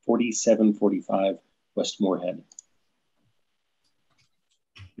 4745 West Moorhead.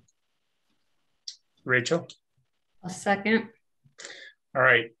 Rachel? A second. All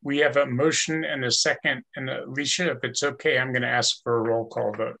right, we have a motion and a second. And Alicia, if it's okay, I'm going to ask for a roll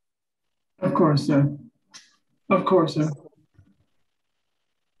call vote. Of course, sir. Of course, sir.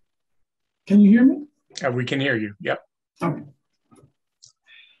 Can you hear me? We can hear you. Yep. Okay.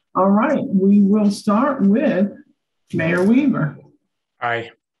 All right, we will start with Mayor Weaver.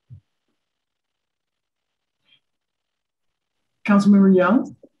 Aye. Councilmember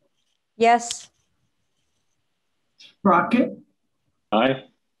Young? Yes. Rocket? Aye.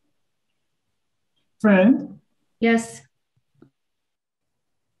 Friend? Yes.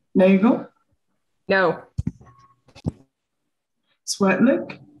 Nagel? No.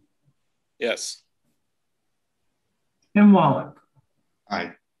 Swetnick? Yes. And Wallach?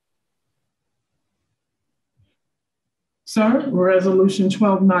 Aye. Sir, Resolution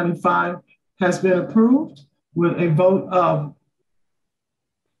 1295 has been approved with a vote of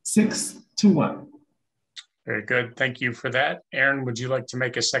 6-1. Very good. Thank you for that. Aaron, would you like to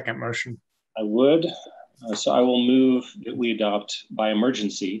make a second motion? I would. So I will move that we adopt by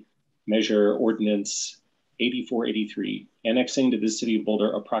emergency Measure Ordinance 8483, annexing to the City of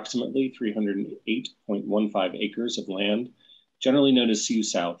Boulder approximately 308.15 acres of land, generally known as CU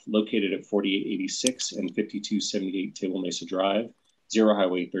South, located at 4886 and 5278 Table Mesa Drive, 0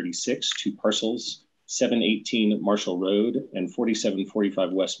 Highway 36, 2 parcels, 718 Marshall Road and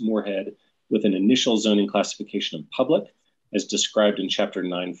 4745 West Moorhead, with an initial zoning classification of public, as described in Chapter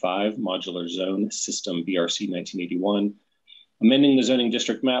 9.5, Modular Zone System BRC 1981, amending the zoning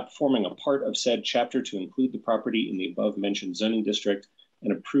district map, forming a part of said chapter to include the property in the above mentioned zoning district,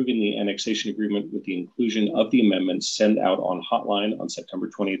 and approving the annexation agreement with the inclusion of the amendments sent out on hotline on September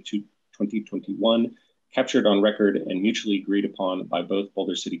 20th, 2021, captured on record and mutually agreed upon by both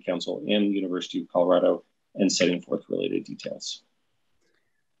Boulder City Council and the University of Colorado, and setting forth related details.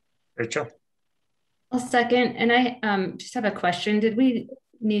 Rachel? I'll second. And I just have a question. Did we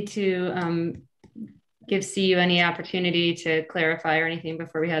need to give CU any opportunity to clarify or anything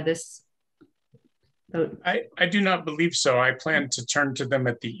before we had this vote? I do not believe so. I plan to turn to them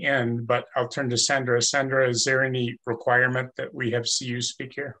at the end, but I'll turn to Sandra. Sandra, is there any requirement that we have CU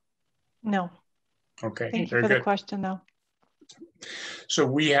speak here? No. Okay, Thank you very for good. the question, though. So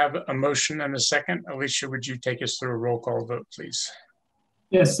we have a motion and a second. Alicia, would you take us through a roll call vote, please?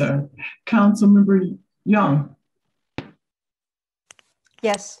 Yes, sir. Councilmember Young?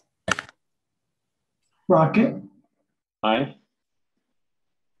 Yes. Rocket? Aye.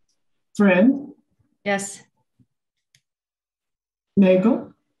 Friend? Yes.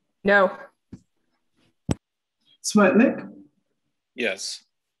 Nagel? No. Swetnick? Yes.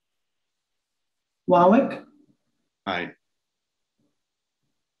 Wallach? Aye.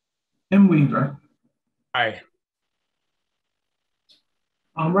 And Weaver? Aye.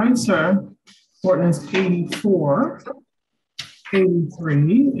 All right, sir. Ordinance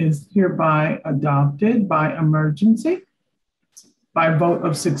 8483 is hereby adopted by emergency by vote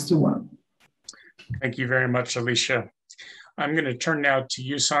of 6-1. Thank you very much, Alicia. I'm going to turn now to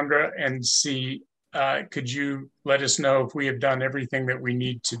you, Sandra, and see, could you let us know if we have done everything that we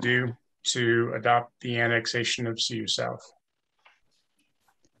need to do to adopt the annexation of CU South?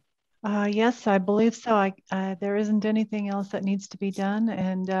 Yes, I believe so. There isn't anything else that needs to be done.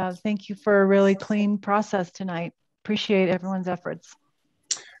 And thank you for a really clean process tonight. Appreciate everyone's efforts.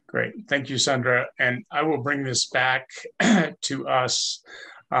 Great. Thank you, Sandra. And I will bring this back to us.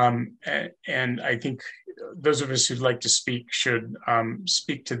 And I think those of us who'd like to speak should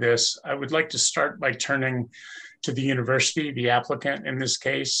speak to this. I would like to start by turning to the university, the applicant in this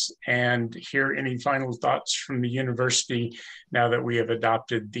case, and hear any final thoughts from the university now that we have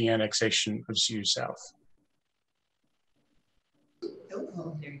adopted the annexation of CU South.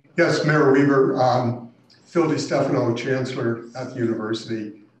 Yes, Mayor Weaver, Phil DiStefano, Chancellor at the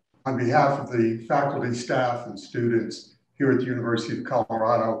university. On behalf of the faculty, staff, and students here at the University of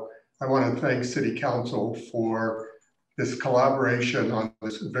Colorado, I want to thank City Council for this collaboration on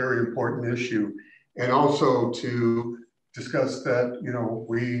this very important issue, and also to discuss that, you know,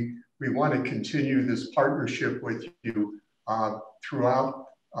 we want to continue this partnership with you throughout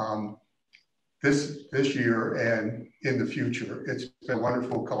this year and in the future. It's been a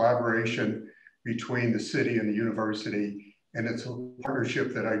wonderful collaboration between the city and the university, and it's a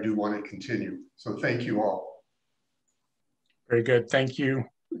partnership that I do want to continue. So thank you all. Very good. Thank you.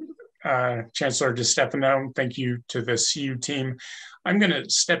 Chancellor DeStefano. Thank you to the CU team. I'm going to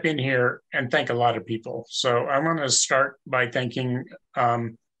step in here and thank a lot of people. So I want to start by thanking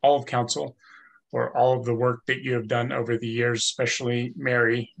all of council for all of the work that you have done over the years, especially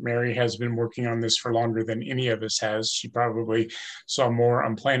Mary. Mary has been working on this for longer than any of us has. She probably saw more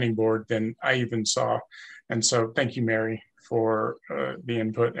on planning board than I even saw. And so thank you, Mary, for the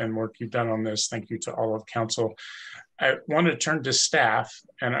input and work you've done on this. Thank you to all of council. I want to turn to staff,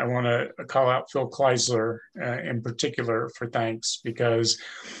 and I want to call out Phil Kleisler in particular for thanks, because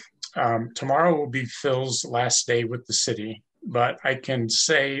tomorrow will be Phil's last day with the city. But I can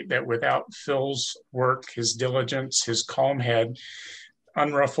say that without Phil's work, his diligence, his calm head,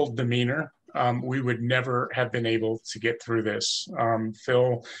 unruffled demeanor, we would never have been able to get through this.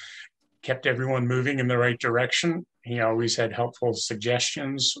 Phil kept everyone moving in the right direction. He always had helpful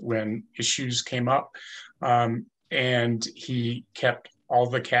suggestions when issues came up. And he kept all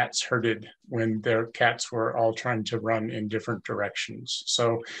the cats herded when their cats were all trying to run in different directions.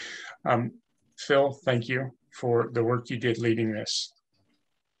 So Phil, thank you for the work you did leading this.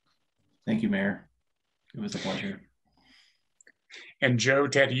 Thank you, Mayor. It was a pleasure. And Joe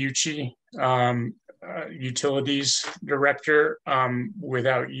Tadeucci, Utilities Director,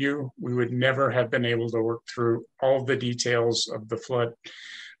 without you, we would never have been able to work through all the details of the flood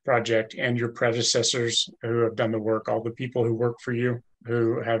project, and your predecessors who have done the work, all the people who work for you,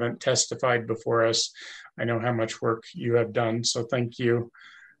 who haven't testified before us. I know how much work you have done, so thank you.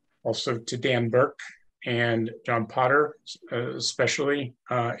 Also to Dan Burke and John Potter, especially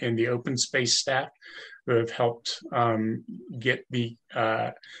in the open space staff, who have helped get the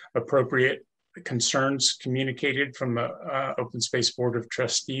appropriate concerns communicated from the Open Space Board of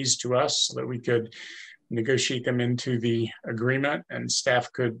Trustees to us so that we could negotiate them into the agreement and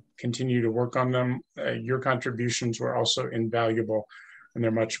staff could continue to work on them. Your contributions were also invaluable and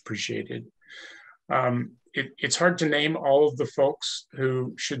they're much appreciated. It's hard to name all of the folks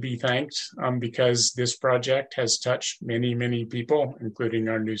who should be thanked because this project has touched many, many people, including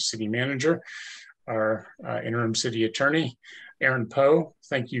our new city manager, our interim city attorney, Aaron Poe.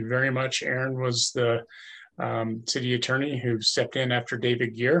 Thank you very much. Aaron was the city attorney who stepped in after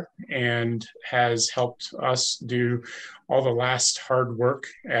David Gear and has helped us do all the last hard work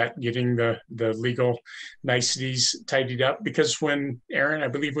at getting the legal niceties tidied up. Because when, Aaron, I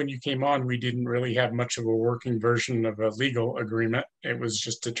believe when you came on, we didn't really have much of a working version of a legal agreement. It was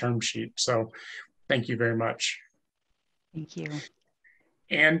just a term sheet. So thank you very much. Thank you.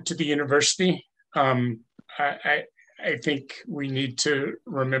 And to the university, I think we need to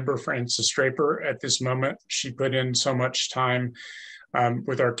remember Frances Draper at this moment. She put in so much time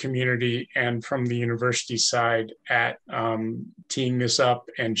with our community and from the university side at teeing this up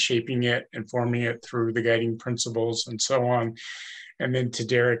and shaping it and forming it through the guiding principles and so on. And then to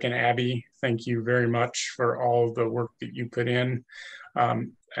Derek and Abby, thank you very much for all the work that you put in.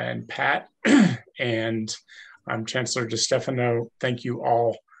 And Pat and Chancellor DeStefano, thank you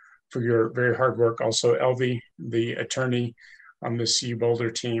all for your very hard work. Also, Elvie, the attorney on the CU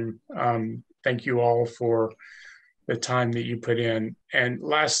Boulder team. Thank you all for the time that you put in. And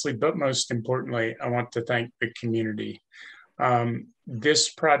lastly, but most importantly, I want to thank the community. This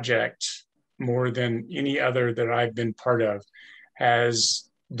project, more than any other that I've been part of, has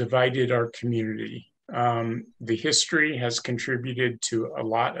divided our community. The history has contributed to a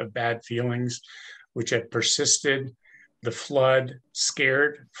lot of bad feelings, which have persisted. The flood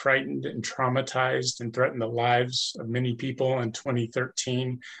scared, frightened, and traumatized and threatened the lives of many people in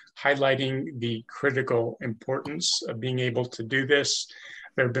 2013, highlighting the critical importance of being able to do this.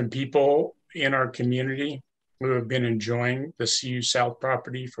 There have been people in our community who have been enjoying the CU South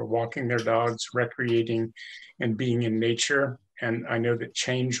property for walking their dogs, recreating, and being in nature. And I know that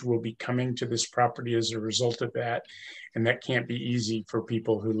change will be coming to this property as a result of that. And that can't be easy for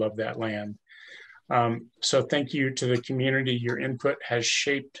people who love that land. So thank you to the community. Your input has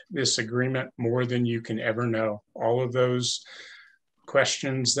shaped this agreement more than you can ever know. All of those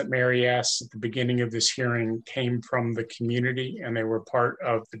questions that Mary asked at the beginning of this hearing came from the community, and they were part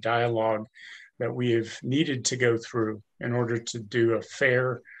of the dialogue that we have needed to go through in order to do a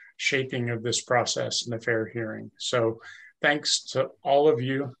fair shaping of this process and a fair hearing. So thanks to all of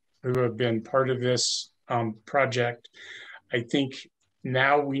you who have been part of this project. I think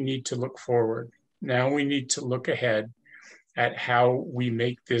now we need to look forward. Now we need to look ahead at how we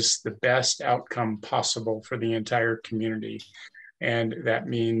make this the best outcome possible for the entire community. And that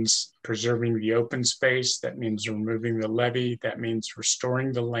means preserving the open space, that means removing the levee, that means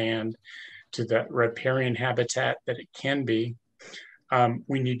restoring the land to the riparian habitat that it can be.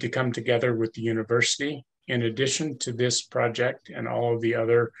 We need to come together with the university. In addition to this project and all of the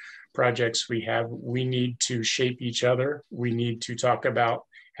other projects we have. We need to shape each other. We need to talk about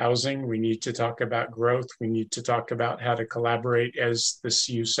housing. We need to talk about growth. We need to talk about how to collaborate as the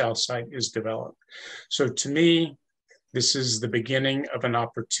CU South site is developed. So to me, this is the beginning of an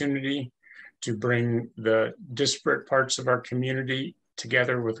opportunity to bring the disparate parts of our community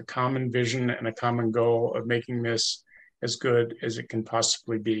together with a common vision and a common goal of making this as good as it can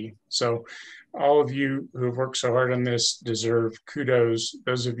possibly be. So all of you who have worked so hard on this deserve kudos.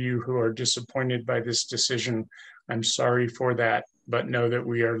 Those of you who are disappointed by this decision, I'm sorry for that, but know that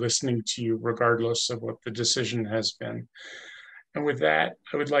we are listening to you regardless of what the decision has been. And with that,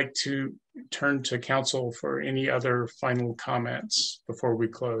 I would like to turn to council for any other final comments before we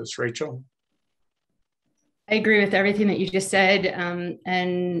close. Rachel? I agree with everything that you just said,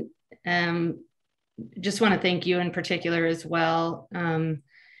 and just want to thank you in particular as well.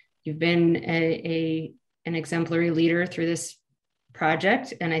 You've been an exemplary leader through this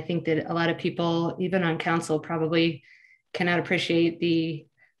project, and I think that a lot of people, even on council, probably cannot appreciate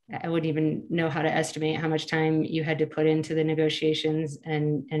I wouldn't even know how to estimate how much time you had to put into the negotiations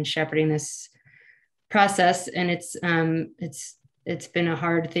and shepherding this process. And it's been a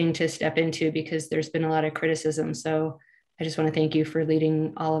hard thing to step into because there's been a lot of criticism. So I just want to thank you for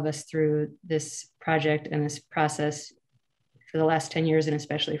leading all of us through this project and this process for the last 10 years and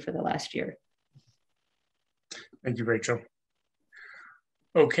especially for the last year. Thank you, Rachel.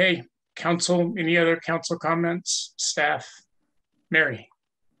 Okay, council, any other council comments? Staff? Mary?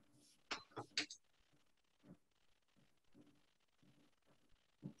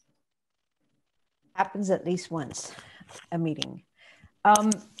 Happens at least once a meeting.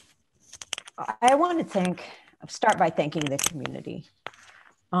 I want to start by thanking the community.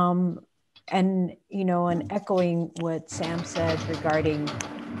 And, you know, and echoing what Sam said regarding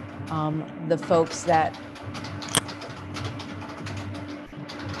the folks that.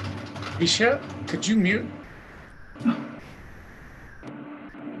 Isha, could you mute?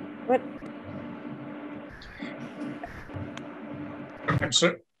 What? I'm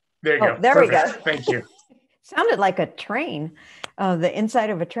sorry. There you go. There Perfect. we go. Thank you. Sounded like a train, the inside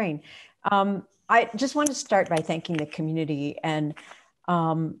of a train. I just want to start by thanking the community. And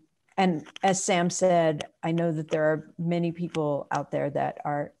as Sam said, I know that there are many people out there that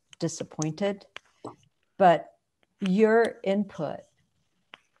are disappointed, but your input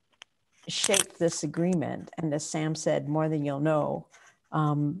shaped this agreement. And as Sam said, more than you'll know.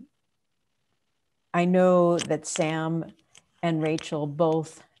 I know that Sam and Rachel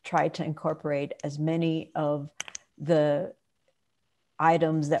both tried to incorporate as many of the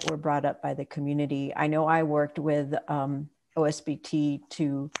items that were brought up by the community. I know I worked with OSBT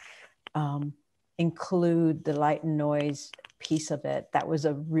to include the light and noise piece of it. That was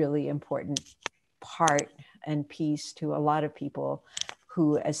a really important part and piece to a lot of people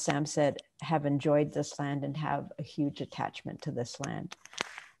who, as Sam said, have enjoyed this land and have a huge attachment to this land.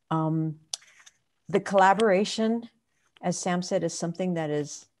 The collaboration, as Sam said, is something that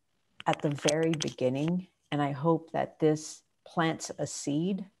is at the very beginning. And I hope that this plants a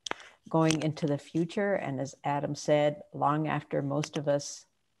seed going into the future. And as Adam said, long after most of us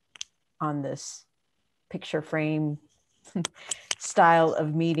on this picture frame style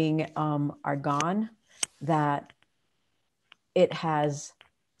of meeting are gone, that it has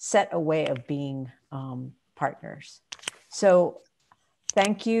set a way of being partners. So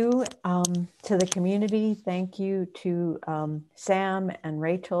thank you to the community. Thank you to Sam and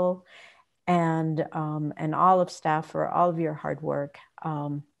Rachel and all of staff for all of your hard work.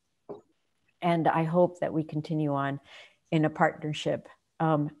 And I hope that we continue on in a partnership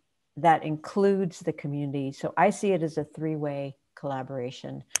that includes the community. So I see it as a three-way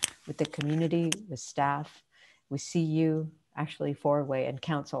collaboration with the community, with staff, with CU, actually four-way, and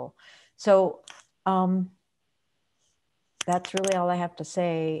council. So that's really all I have to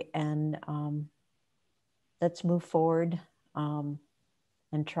say. And let's move forward and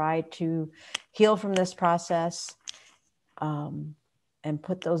try to heal from this process and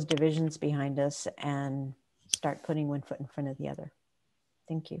put those divisions behind us and start putting one foot in front of the other.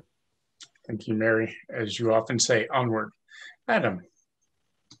 Thank you. Thank you, Mary. As you often say, onward. Adam.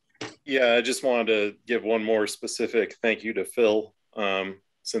 Yeah, I just wanted to give one more specific thank you to Phil,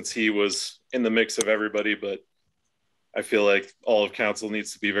 since he was in the mix of everybody, but I feel like all of council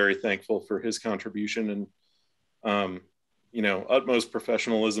needs to be very thankful for his contribution and, you know, utmost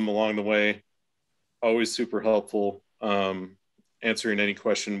professionalism along the way, always super helpful, answering any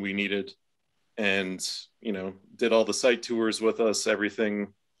question we needed, and, you know, did all the site tours with us, everything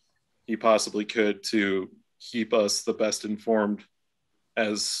he possibly could to keep us the best informed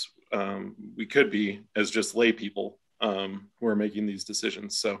as we could be as just lay people who are making these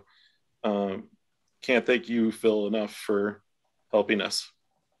decisions. So Can't thank you, Phil, enough for helping us.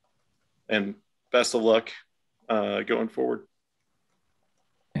 And best of luck going forward.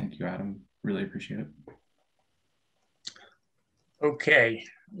 Thank you, Adam. Really appreciate it. Okay,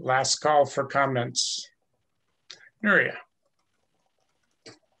 last call for comments. Nuria.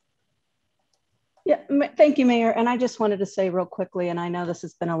 Yeah, thank you, Mayor. And I just wanted to say real quickly, and I know this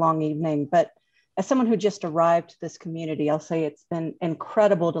has been a long evening, but as someone who just arrived to this community, I'll say it's been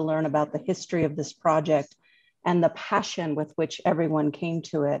incredible to learn about the history of this project and the passion with which everyone came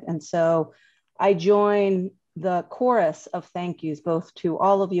to it. And so I join the chorus of thank yous, both to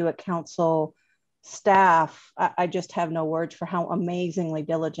all of you at council, staff. I just have no words for how amazingly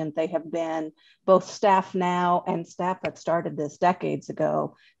diligent they have been, both staff now and staff that started this decades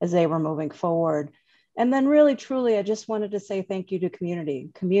ago as they were moving forward. And then really, truly, I just wanted to say thank you to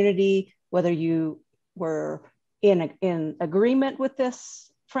community, whether you were in agreement with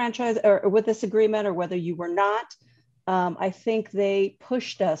this franchise or with this agreement or whether you were not. I think they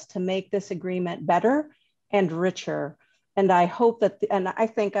pushed us to make this agreement better and richer. And I hope that, and I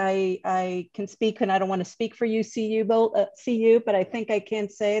think I can speak, and I don't want to speak for you, CU, but I think I can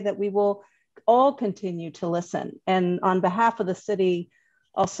say that we will all continue to listen. And on behalf of the city,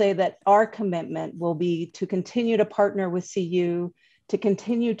 I'll say that our commitment will be to continue to partner with CU, to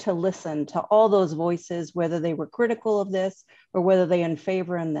continue to listen to all those voices, whether they were critical of this or whether they in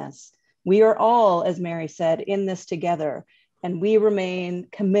favor in this. We are all, as Mary said, in this together. And we remain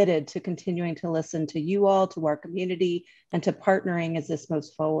committed to continuing to listen to you all, to our community, and to partnering as this moves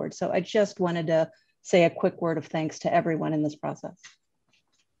forward. So I just wanted to say a quick word of thanks to everyone in this process.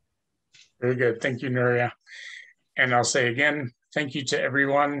 Very good. Thank you, Nuria. And I'll say again, thank you to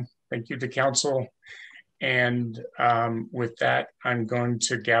everyone. Thank you to council. And with that, I'm going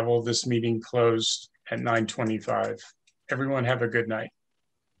to gavel this meeting closed at 9:25. Everyone have a good night.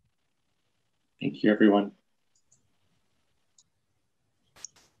 Thank you, everyone.